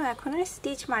 এজন্য এখন আর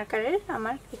স্টিচ মার্কারের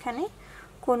আমার এখানে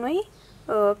কোনোই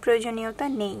প্রয়োজনীয়তা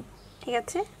নেই। ঠিক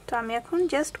আছে, তো আমি এখন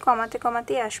জাস্ট কমাতে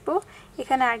কমাতেই আসবো,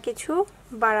 এখানে আর কিছু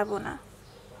বাড়াবো না।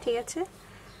 ঠিক আছে,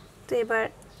 তো এবার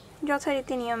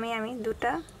যথারীতি নিয়মে আমি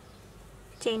দুটা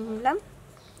চেইন নিলাম,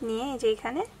 নিয়ে যে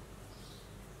এখানে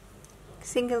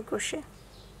সিঙ্গেল ক্রোশে।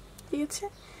 ঠিক আছে,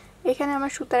 এখানে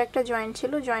আমার সুতার একটা জয়েন্ট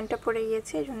ছিল, জয়েন্টটা পড়ে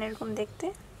গিয়েছে, এই জন্য এরকম দেখতে।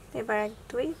 এবার 1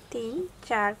 2 3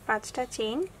 4 5টা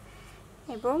চেইন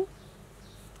এবং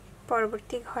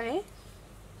পরবর্তী ঘরে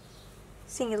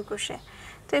সিঙ্গেল ক্রোশে।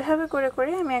 তো এভাবে করে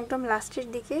করে আমি একদম লাস্টের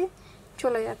দিকে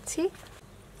চলে যাচ্ছি,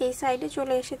 এই সাইডে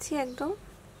চলে এসেছি একদম।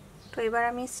 তো এবার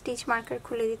আমি স্টিচ মার্কার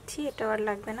খুলে দিচ্ছি, এটা আর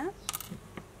লাগবে না,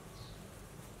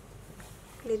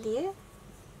 খুলে দিয়ে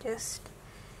জাস্ট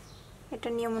এটা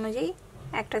নিয়ম অনুযায়ী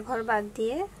একটা ঘর বাদ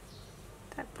দিয়ে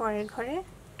তারপরের ঘরে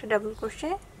একটা ডাবল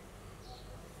ক্রোশে,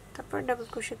 তারপর ডাবল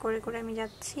ক্রোশে করে করে আমি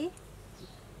যাচ্ছি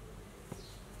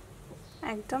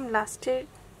একদম লাস্টের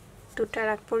দুটার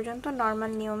আগ পর্যন্ত।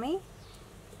 নর্মাল নিয়মেই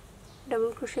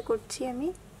ডাবল ক্রোশে করছি আমি।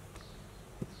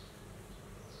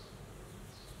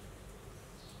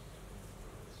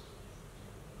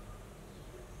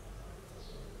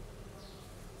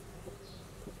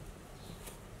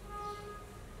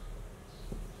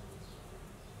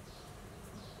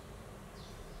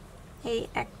 এই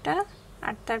একটা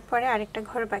আর তারপরে আরেকটা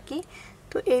ঘর বাকি।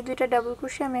 তো এই দুইটা ডাবল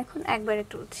ক্রোশে আমি এখন একবারে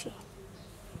তুলছি,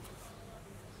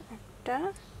 একটা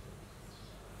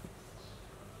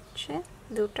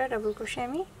দুটা ডাবল ক্রোশে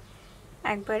আমি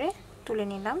একবারে তুলে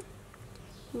নিলাম,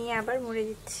 নিয়ে আবার মুড়ে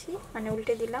দিচ্ছি, মানে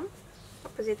উল্টে দিলাম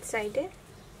অপোজিট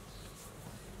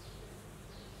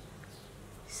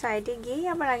সাইডে গিয়ে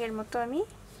আবার আগের মতো আমি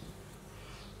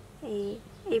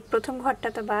এই প্রথম ঘরটা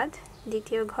তো বাদ,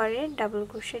 দ্বিতীয় ঘরের ডাবল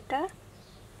ক্রোশেটা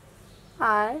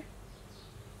আর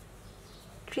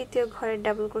তৃতীয় ঘরের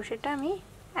ডাবল ক্রোশেটা আমি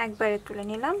একবারে তুলে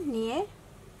নিলাম, নিয়ে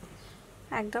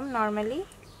একদম নরমালি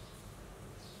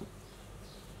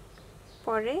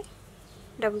পরে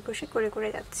ডাবল ক্রোশে করে করে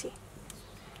যাচ্ছি।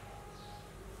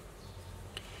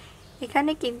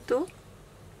 এখানে কিন্তু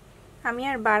আমি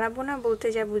আর বাড়াবো না বলতে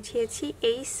যা বুঝিয়েছি,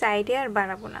 এই সাইডে আর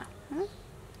বাড়াবো না।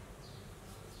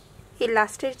 এই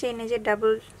লাস্টের চেইনে যে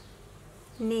ডাবল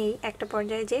নেই একটা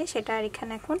পর্যায়ে, যে সেটা আর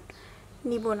এখানে এখন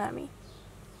নিব না আমি।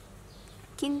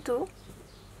 কিন্তু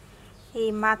এই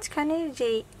মাঝখানের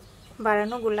যেই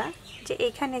বাড়ানোগুলা, যে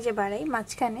এইখানে যে বাড়াই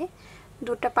মাঝখানে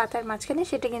দুটো পাতার মাঝখানে,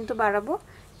 সেটা কিন্তু বাড়াবো।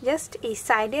 জাস্ট এই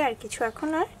সাইডে আর কিছু এখন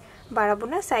আর বাড়াবো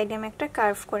না, সাইডে আমি একটা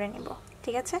কার্ভ করে নেব,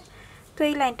 ঠিক আছে? তো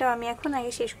এই লাইনটাও আমি এখন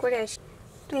আগে শেষ করে আসি।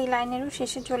 তো এই লাইনেরও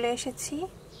শেষে চলে এসেছি,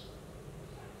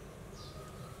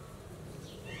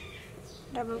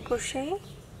 ডাবল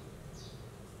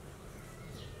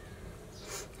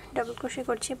ক্রোশে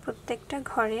করছি প্রত্যেকটা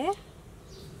ঘরে।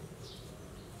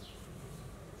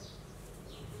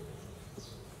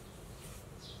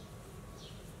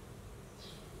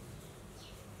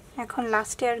 এখন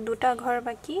লাস্টে আর দুটা ঘর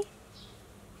বাকি,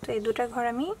 তো এই দুটা ঘর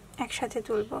আমি একসাথে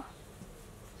তুলব।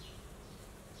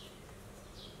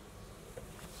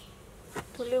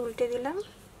 তুলে উল্টে দিলাম,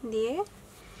 দিয়ে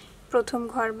প্রথম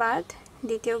ঘর বাদ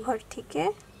দ্বিতীয় ঘর থেকে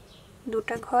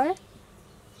দুটা ঘর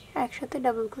একসাথে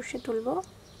ডাবল ক্রোশে তুলব।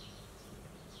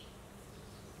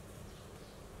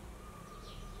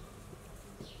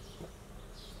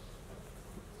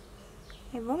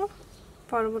 এবং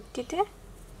পরবর্তীতে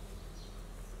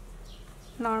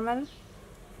নর্মাল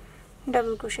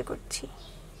ডাবল ক্রোশে করছি।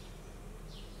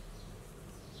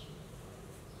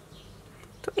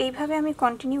 তো এইভাবে আমি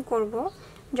কন্টিনিউ করব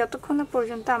যতক্ষণ না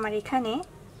পর্যন্ত আমার এখানে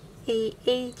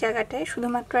এই জায়গাটায়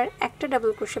শুধুমাত্র আর একটা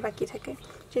ডাবল ক্রোশে বাকি থাকে,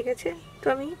 ঠিক আছে? তো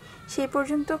আমি সেই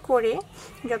পর্যন্ত করে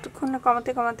যতক্ষণ না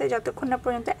যতক্ষণ না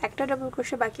পর্যন্ত একটা ডাবল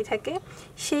ক্রোশে বাকি থাকে,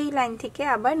 সেই লাইন থেকে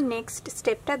আবার নেক্সট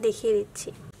স্টেপটা দেখিয়ে দিচ্ছি।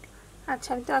 আচ্ছা,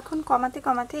 আমি তো এখন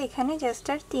কমাতে এখানে জাস্ট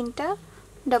আর তিনটা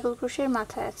ডাবল ক্রোশের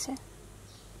মাথা আছে,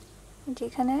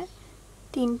 যেখানে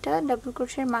তিনটা ডাবল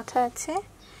ক্রোশের মাথা আছে।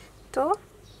 তো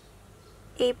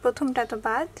এই প্রথমটা তো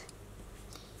বাদ,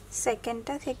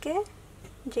 সেকেন্ডটা থেকে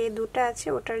যে দুটা আছে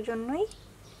ওটার জন্যই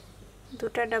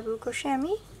দুটা ডাবল ক্রোশে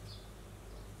আমি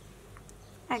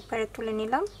একবারে তুলে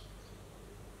নিলাম,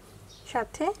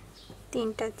 সাথে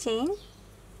তিনটা চেইন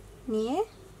নিয়ে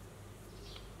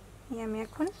আমি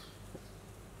এখন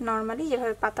নর্মালি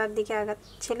যেভাবে পাতার দিকে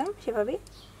আগাচ্ছিলাম সেভাবে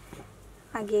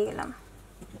আগিয়ে গেলাম।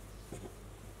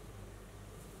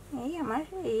 এই আমার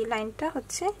এই লাইনটা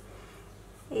হচ্ছে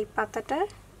এই পাতাটার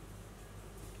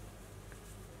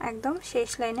একদম শেষ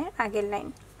লাইনের আগের লাইন।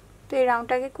 তো এই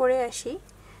রাউন্ডটাকে করে আসি,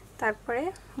 তারপরে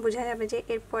বোঝা যাবে যে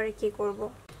এরপরে কি করব।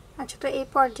 আচ্ছা, তো এই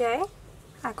পর্যায়ে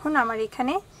এখন আমার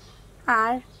এখানে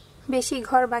আর বেশি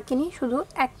ঘর বাকি নেই, শুধু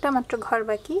একটা মাত্র ঘর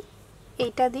বাকি।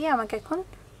 এইটা দিয়ে আমাকে এখন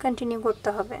কন্টিনিউ করতে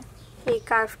হবে। এই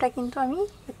কার্ভটা কিন্তু আমি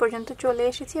এ পর্যন্ত চলে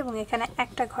এসেছি এবং এখানে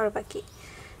একটা ঘর বাকি।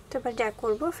 তো এবার যা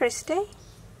করব, ফার্স্টে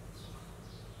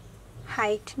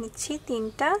হাইট নিচ্ছি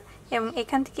তিনটা, এবং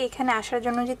এখান থেকে এখানে আসার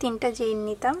জন্য যে তিনটা চেইন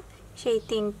নিতাম, সেই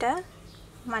তিনটা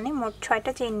মানে মোট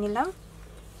 6টা চেইন নিলাম।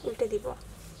 উল্টে দিব,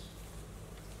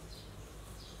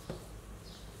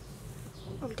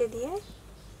 উল্টে দিয়ে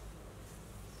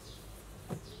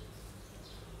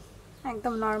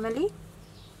একদম নর্মালি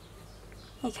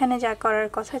এখানে যা করার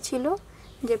কথা ছিল,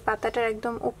 যে পাতাটার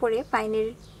একদম উপরে, পাইনের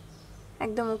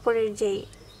একদম উপরের যেই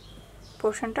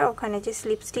পোর্শনটা, ওখানে যে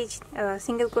স্লিপ স্টিচ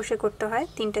সিঙ্গেল ক্রোশে করতে হয়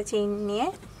তিনটা চেইন নিয়ে,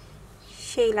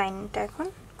 সেই লাইনটা এখন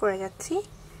করে যাচ্ছি।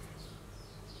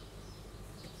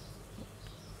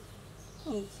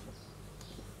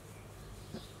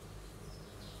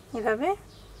 এভাবে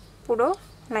পুরো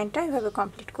লাইনটা এভাবে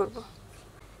কমপ্লিট করব।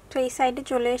 তো এই সাইডে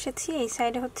চলে এসেছি। এই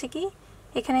সাইডে হচ্ছে কি,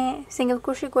 এখানে সিঙ্গেল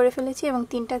ক্রোশে করে ফেলেছি এবং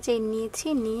তিনটা চেইন নিয়েছি,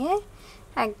 নিয়ে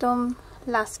একদম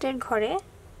লাস্টের ঘরে,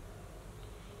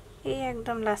 এই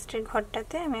একদম লাস্টের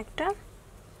ঘরটাতে আমি একটা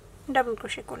ডাবল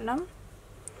ক্রোশে করলাম।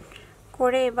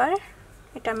 করে এবার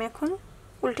এটা আমি এখন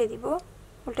উল্টে দিব।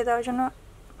 উল্টে দেওয়ার জন্য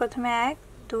প্রথমে 1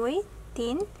 2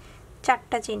 3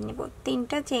 4টা চেইন নিব।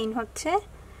 3টা চেইন হচ্ছে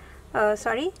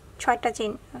 6টা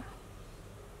চেইন,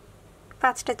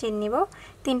 5টা চেইন নিব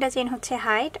 3টা চেইন হচ্ছে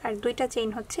হাইট আর 2টা চেইন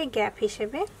হচ্ছে গ্যাপ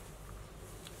হিসেবে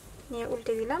নিয়ে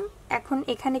উল্টে দিলাম এখন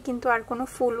এখানে কিন্তু আর কোনো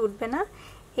ফুল উঠবে না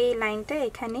এই লাইনটা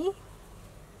এখানেই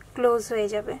ক্লোজ হয়ে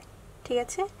যাবে ঠিক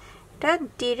আছে এটা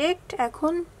ডাইরেক্ট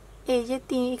এখন এই যে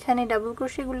এখানে ডাবল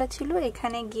ক্রোশেগুলো ছিল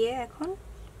এখানে গিয়ে এখন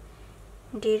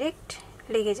ডাইরেক্ট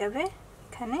লেগে যাবে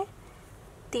এখানে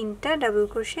 3টা ডাবল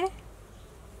ক্রোশে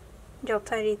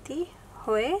যথারীতি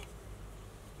হয়ে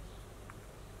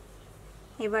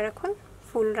এবার এখন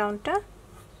ফুল রাউন্ডটা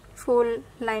ফুল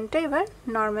লাইনটা এবার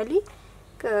নরমালি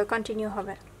কন্টিনিউ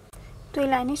হবে তো এই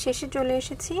লাইনের শেষে চলে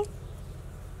এসেছি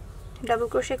ডাবল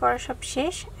ক্রোশে করা সব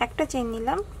শেষ একটা চেইন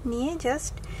নিলাম নিয়ে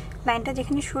জাস্ট লাইনটা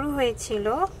যেখানে শুরু হয়েছিল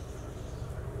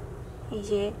এই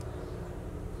যে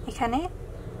এখানে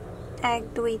 1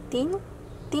 2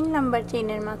 3 নাম্বার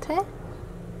চেইনের মাথায়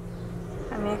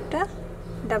আমি একটা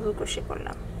ডাবল ক্রোশে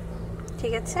করলাম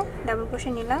ঠিক আছে ডাবল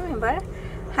ক্রোশে নিলাম এবার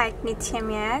হাইট নিচ্ছি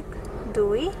আমি 1 2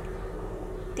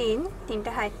 3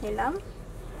 তিনটা হাইট নিলাম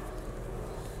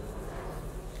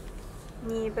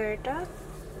নিয়ে এবার এটা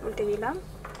উল্টে দিলাম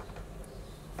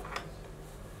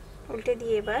উল্টে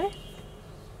দিয়ে এবার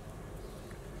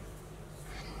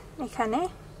এখানে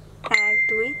 1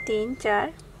 2 3 4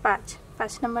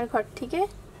 5 নাম্বার ঘর থেকে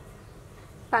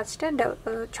 6টা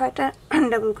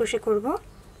ডাবল ক্রোশে করব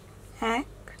 1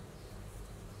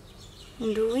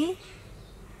 2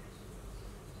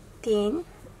 3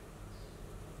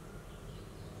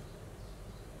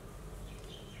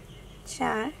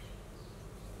 4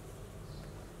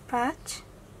 5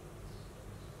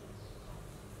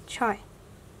 6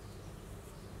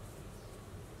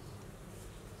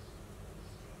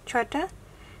 6টা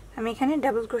আমি এখানে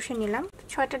ডাবল ক্রোশে নিলাম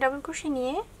 6টা ডাবল ক্রোশে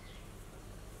নিয়ে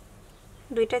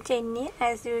 2টা চেইন নিয়ে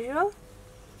অ্যাজ ইউজুয়াল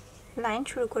লাইন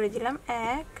শুরু করে দিলাম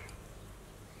 1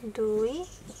 2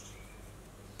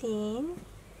 3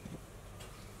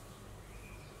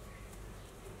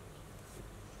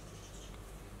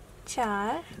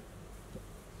 4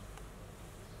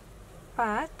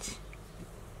 5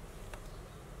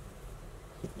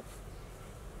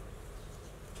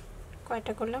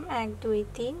 কয়টা করলাম 1 2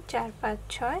 3 4 5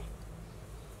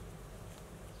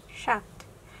 6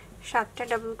 7টা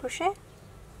ডাবল ক্রোশে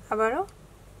আবারও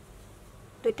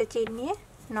 2টা চেইন নিয়ে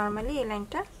নরমালি এই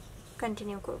লাইনটা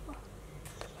কন্টিনিউ করব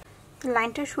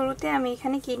লাইনটার শুরুতে আমি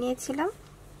এখানে কি নিয়েছিলাম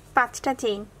 5টা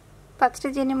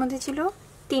চেইনের মধ্যে ছিল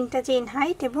 3টা চেইন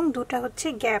হাইট এবং 2টা হচ্ছে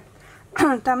গ্যাপ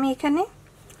তো আমি এখানে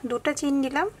 2টা চেইন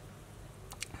দিলাম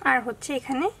আর হচ্ছে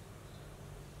এখানে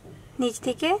নিচ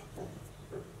থেকে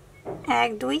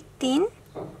 1 2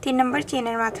 3 নাম্বার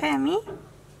চেইনের মাথায় আমি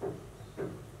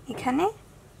এখানে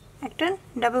একটা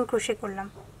ডাবল ক্রোশে করলাম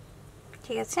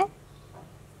ঠিক আছে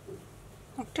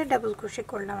একটা ডাবল ক্রোশে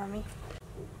করলাম আমি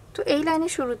তো এই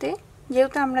লাইনের শুরুতে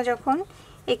যেহেতু আমরা যখন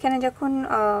এখানে যখন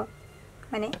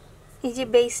মানে এই যে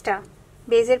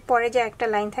বেজের পরে যে একটা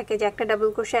লাইন থাকে যে একটা ডাবল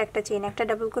ক্রোশে একটা চেইন একটা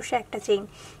ডাবল ক্রোশে একটা চেইন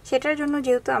সেটার জন্য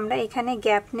যেহেতু আমরা এখানে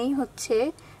গ্যাপ নেই হচ্ছে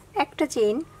একটা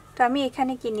চেইন তো আমি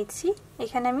এখানে কি নিচ্ছি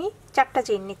এখানে আমি 4টা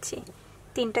চেইন নিচ্ছি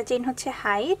 3টা চেইন হচ্ছে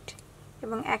হাইট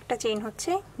এবং একটা চেইন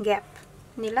হচ্ছে গ্যাপ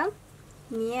নিলাম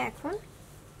নিয়ে এখন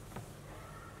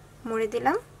মুড়ে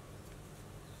দিলাম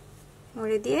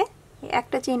মুড়ে দিয়ে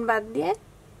একটা চেইন বাদ দিয়ে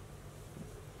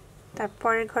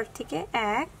তারপরের ঘর থেকে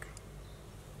 1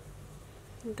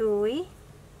 2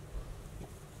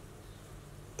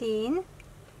 3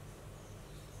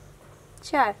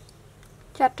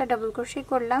 4টা ডাবল ক্রোশে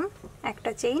করলাম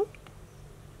একটা চেইন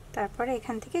তারপরে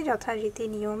এখান থেকে যথারীতি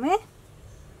নিয়মে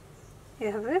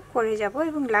এভাবে করে যাব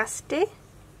এবং লাস্টে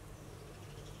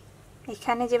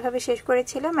এখানে যেভাবে শেষ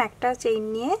করেছিলাম একটা চেইন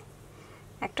নিয়ে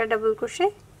একটা ডাবল ক্রোশে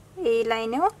এই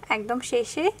লাইনেও একদম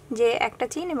শেষে যে একটা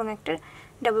চেইন এবং একটা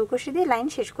ডাবল ক্রোশে দিয়ে লাইন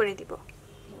শেষ করে দিব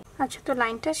আচ্ছা তো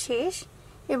লাইনটা শেষ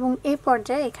এবং এই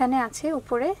পর্যায়ে এখানে আছে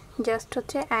উপরে জাস্ট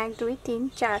হচ্ছে 1 2 3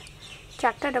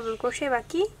 4টা ডাবল ক্রোশে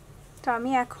বাকি তো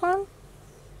আমি এখন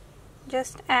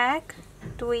জাস্ট 1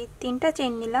 2 3টা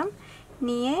চেইন নিলাম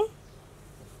নিয়ে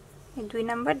এই 2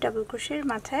 নাম্বার ডাবল ক্রোশের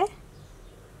মাথায়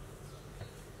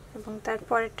এবং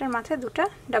তারপরেরটার মাথায় 2টা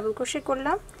ডাবল ক্রোশে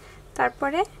করলাম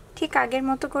তারপরে ঠিক আগের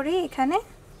মতো করে এখানে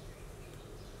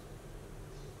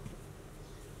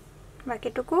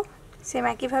বাকিটুকু সেম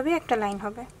একইভাবে একটা লাইন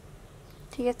হবে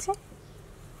ঠিক আছে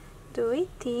 2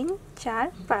 3 4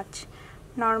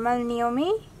 5 নরমাল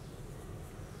নিয়মেই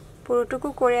পুরোটুকু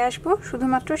করে আসব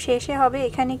শুধুমাত্র শেষে হবে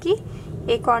এখানে কি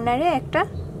এই কর্নারে একটা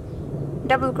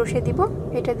ডাবল ক্রোশে দিব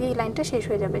এটা দিয়ে লাইনটা শেষ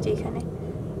হয়ে যাবে যে এখানে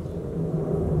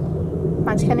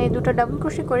মাঝখানে দুটো ডাবল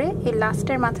ক্রোশে করে এই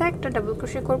লাস্টের মাথায় একটা ডাবল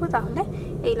ক্রোশে করব তাহলে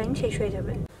এই লাইন শেষ হয়ে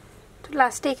যাবে তো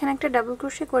লাস্টে এখানে একটা ডাবল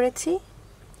ক্রোশে করেছি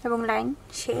এবং লাইন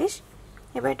শেষ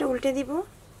এবার এটা উল্টে দিব,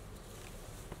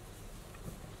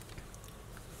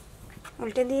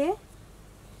 উল্টে দিয়ে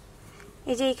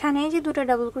এই যে এখানে যে দুটো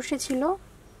ডাবল ক্রোশে ছিল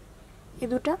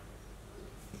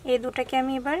এই দুটাকে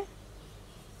আমি এবার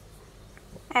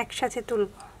একসাথে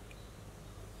তুলব।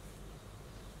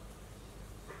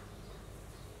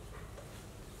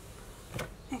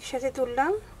 একসাথে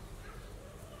তুললাম,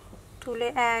 তুলে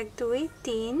 1 2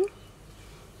 3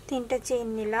 তিনটা চেইন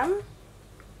নিলাম,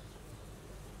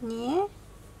 নিয়ে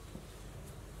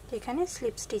এখানে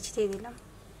স্লিপ স্টিচ দিয়ে দিলাম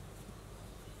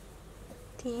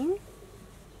 3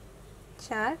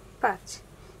 4 5।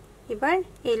 এবার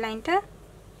এই লাইনটা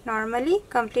নরমালি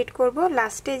কমপ্লিট করব।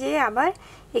 লাস্টে যে আবার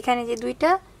এখানে যে দুইটা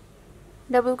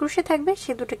ডাবল ক্রোশে থাকবে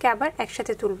সে দুটোকে আবার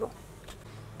একসাথে তুলব।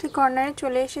 তো কর্নারে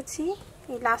চলে এসেছি,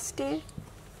 এই লাস্টের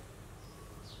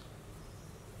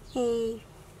এই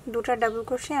দুটো ডাবল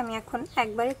ক্রোশে আমি এখন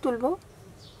একবারে তুলব।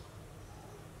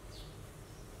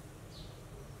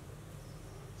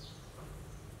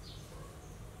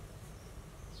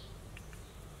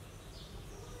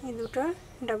 এই দুটো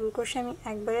ডাবল ক্রোশে আমি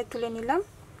একবারে তুলে নিলাম,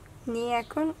 নিয়ে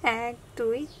এখন 1 2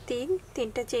 3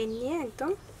 তিনটা চেইন নিয়ে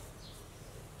একদম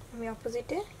আমি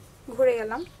অপোজিটে ঘুরে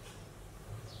গেলাম।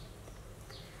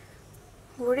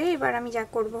 ঘুরে এবার আমি যা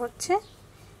করব হচ্ছে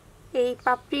এই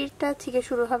পাপড়িটা থেকে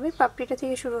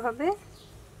শুরু হবে,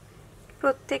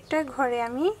 প্রত্যেকটা ঘরে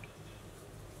আমি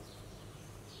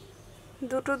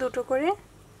দুটো দুটো করে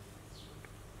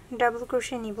ডাবল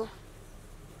ক্রোশে নিব।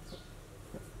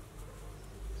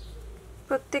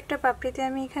 প্রত্যেকটা পাপড়িতে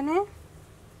আমি এখানে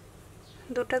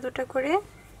দুটো দুটো করে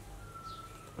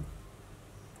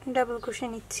ডাবল ক্রোশে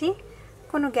নিচ্ছি,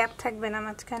 কোনো গ্যাপ থাকবে না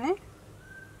মাঝখানে।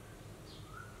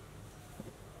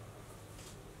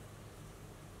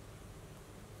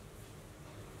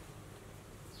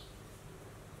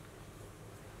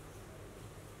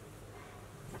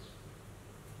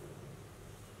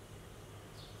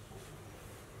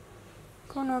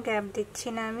 কোনো গ্যাপ দিচ্ছি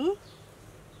না আমি।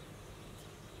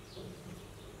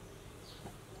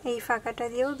 এই ফাঁকাটা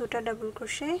দিয়েও দুটো ডাবল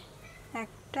ক্রোশে,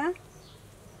 একটা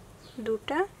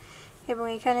দুটা, এবং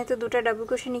এখানে তো দুটো ডাবল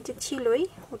ক্রোশে নিচে ছিলই,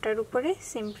 ওটার উপরে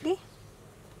সিম্পলি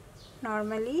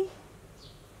নরমালি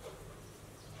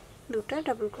দুটো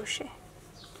ডাবল ক্রোশে।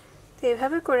 তো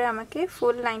এইভাবে করে আমাকে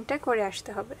ফুল লাইনটা করে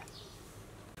আসতে হবে।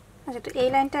 আচ্ছা, তো এই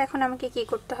লাইনটা এখন আমাকে কি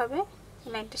করতে হবে? এই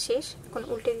লাইনটা শেষ, এখন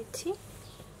উল্টে দিচ্ছি।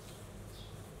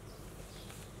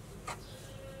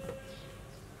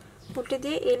 উল্টে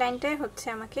দিয়ে এই লাইনটাই হচ্ছে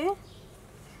আমাকে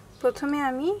প্রথমে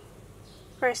আমি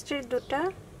ফার্স্টের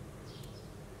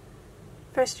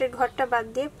ঘরটা বাদ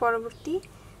দিয়ে পরবর্তী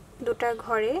দুটা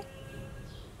ঘরে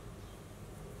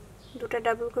দুটো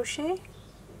ডাবল ক্রোশে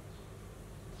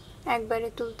একবারে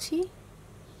তুলছি,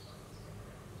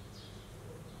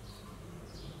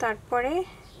 তারপরে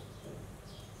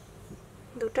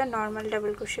দুটো নরমাল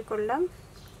ডাবল ক্রোশে করলাম,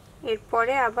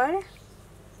 এরপরে আবার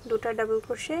দুটো ডাবল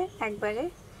ক্রোশে একবারে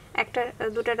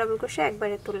দুটো ডাবল ক্রোশে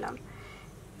একবারে তুললাম,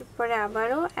 এরপরে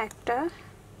আবারও একটা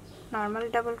নরমাল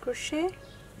ডাবল ক্রোশে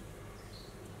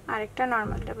আরেকটা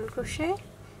নরমাল ডাবল ক্রোশে,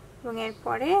 এবং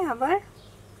এরপরে আবার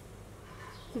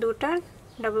দুটো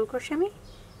ডাবল ক্রোশে আমি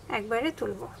একবারে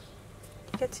তুলব।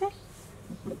 ঠিক আছে,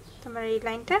 তোমার এই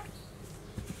লাইনটা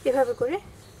এভাবে করে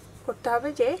করতে হবে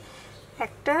যে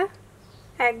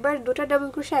একবার দুটো ডাবল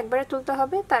ক্রোশে একবারে তুলতে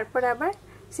হবে, তারপরে আবার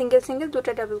সিঙ্গেল সিঙ্গেল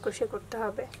দুটো ডাবল ক্রোশে করতে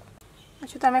হবে।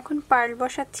 আচ্ছা, তো আমি এখন পার্ল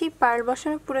বসাচ্ছি। পার্ল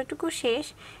বসানো পুরোটুকু শেষ,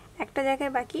 একটা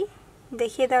জায়গায় বাকি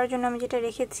দেখিয়ে দেওয়ার জন্য আমি যেটা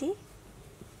রেখেছি।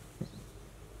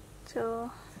 তো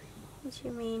যে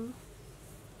মেইন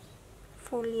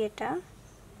ফুল এটা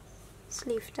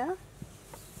স্লিভটা,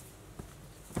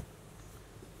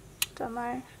 তো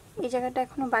আমার এই জায়গাটা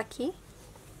এখনো বাকি,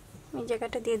 এই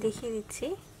জায়গাটা দিয়ে দেখিয়ে দিচ্ছি।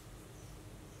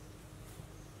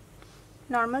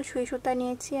 নর্মাল সুই সুতা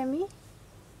নিয়েছি আমি,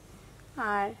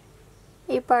 আর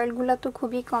এই পার্লগুলো তো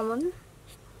খুবই কমন,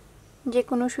 যে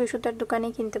কোনো সুই সুতার দোকানে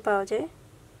কিনতে পাওয়া যায়।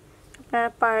 আপনারা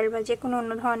পার্ল বা যে কোনো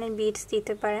অন্য ধরনের বিডস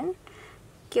দিতে পারেন,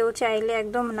 কেউ চাইলে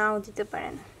একদম নাও দিতে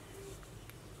পারেন।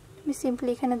 আমি সিম্পলি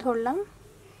এখানে ধরলাম,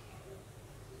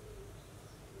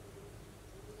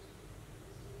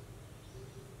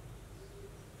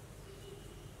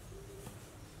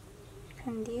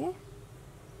 এখান দিয়ে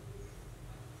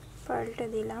পার্লটা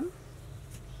দিলাম,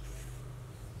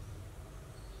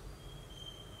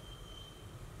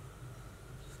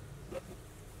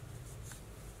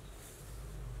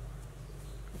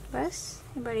 বাস।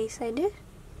 এবার এই সাইডে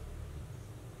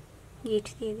গিট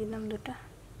দিয়ে দিলাম দুটো।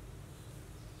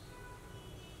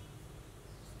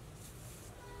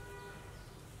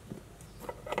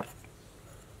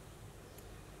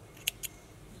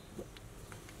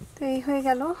 তো এই হয়ে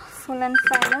গেল ফুল অ্যান্ড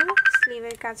ফাইনাল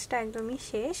স্লিভের কাজটা একদমই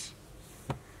শেষ।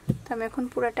 তো আমি এখন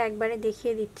পুরোটা একবারে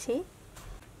দেখিয়ে দিচ্ছি।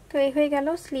 তো এই হয়ে গেল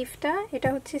স্লিভটা। এটা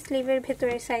হচ্ছে স্লিভের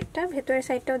ভেতরের সাইডটা। ভেতরের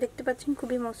সাইডটাও দেখতে পাচ্ছেন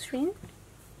খুবই মসৃণ।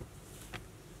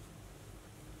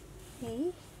 এই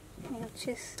হচ্ছে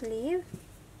স্লিভ,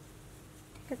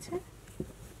 ঠিক আছে।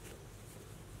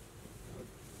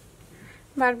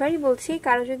 বারবারই বলছি,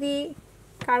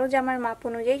 কারো জামার মাপ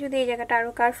অনুযায়ী যদি এই জায়গাটা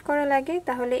আরো কার্ভ করা লাগে,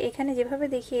 তাহলে এখানে যেভাবে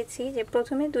দেখিয়েছি যে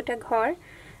প্রথমে দুটা ঘর,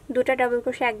 দুটা ডাবল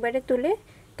ক্রোশে একবারে তুলে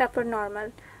তারপর নর্মাল,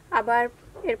 আবার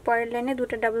এর পরের লাইনে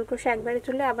দুটো ডাবল ক্রোশে একবারে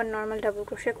তুলে আবার নর্মাল ডাবল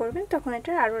ক্রোশে করবেন, তখন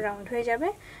এটা আরো রাউন্ড হয়ে যাবে।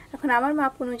 এখন আমার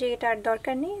মাপ অনুযায়ী এটা আর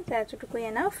দরকার নেই, তাই এতটুকুই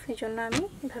এনাফ, এই জন্য আমি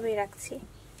এভাবেই রাখছি,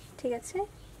 ঠিক আছে।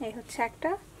 এই হচ্ছে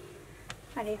একটা,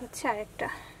 আর এই হচ্ছে আরেকটা,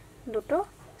 দুটো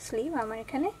স্লিভ আমার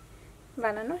এখানে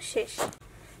বানানো শেষ।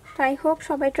 তাই হোপ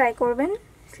সবাই ট্রাই করবেন।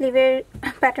 স্লিভের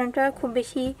প্যাটার্নটা খুব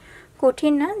বেশি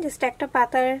কঠিন না, জাস্ট একটা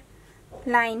পাতার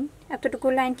লাইন, এতটুকু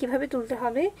লাইন কিভাবে তুলতে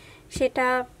হবে সেটা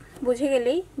বুঝে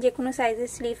গেলেই যে কোনো সাইজের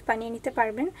স্লিভ বানিয়ে নিতে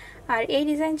পারবেন। আর এই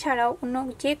ডিজাইন ছাড়াও অন্য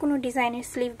যে কোনো ডিজাইনের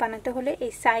স্লিভ বানাতে হলে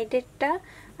এই সাইডেরটা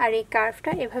আর এই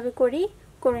কার্ভটা এভাবে করেই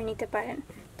করে নিতে পারেন,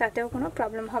 তাতেও কোনো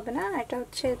প্রবলেম হবে না। এটা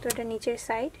হচ্ছে তো এটা নিচের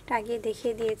সাইড, আগে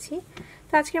দেখিয়ে দিয়েছি।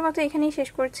 তো আজকের মতো এখানেই শেষ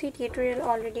করছি। টিউটোরিয়াল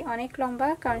অলরেডি অনেক লম্বা,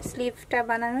 কারণ স্লিভটা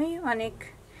বানানোই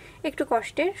একটু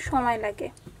কষ্টের, সময় লাগে,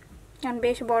 কারণ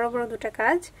বেশ বড় বড় দুটো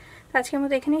কাজ। আজকের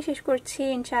মতো এখানেই শেষ করছি।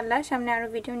 ইনশাআল্লাহ সামনে আরো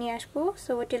ভিডিও নিয়ে আসবো।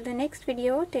 So till the next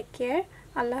video, take care,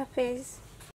 আল্লাহ হাফেজ।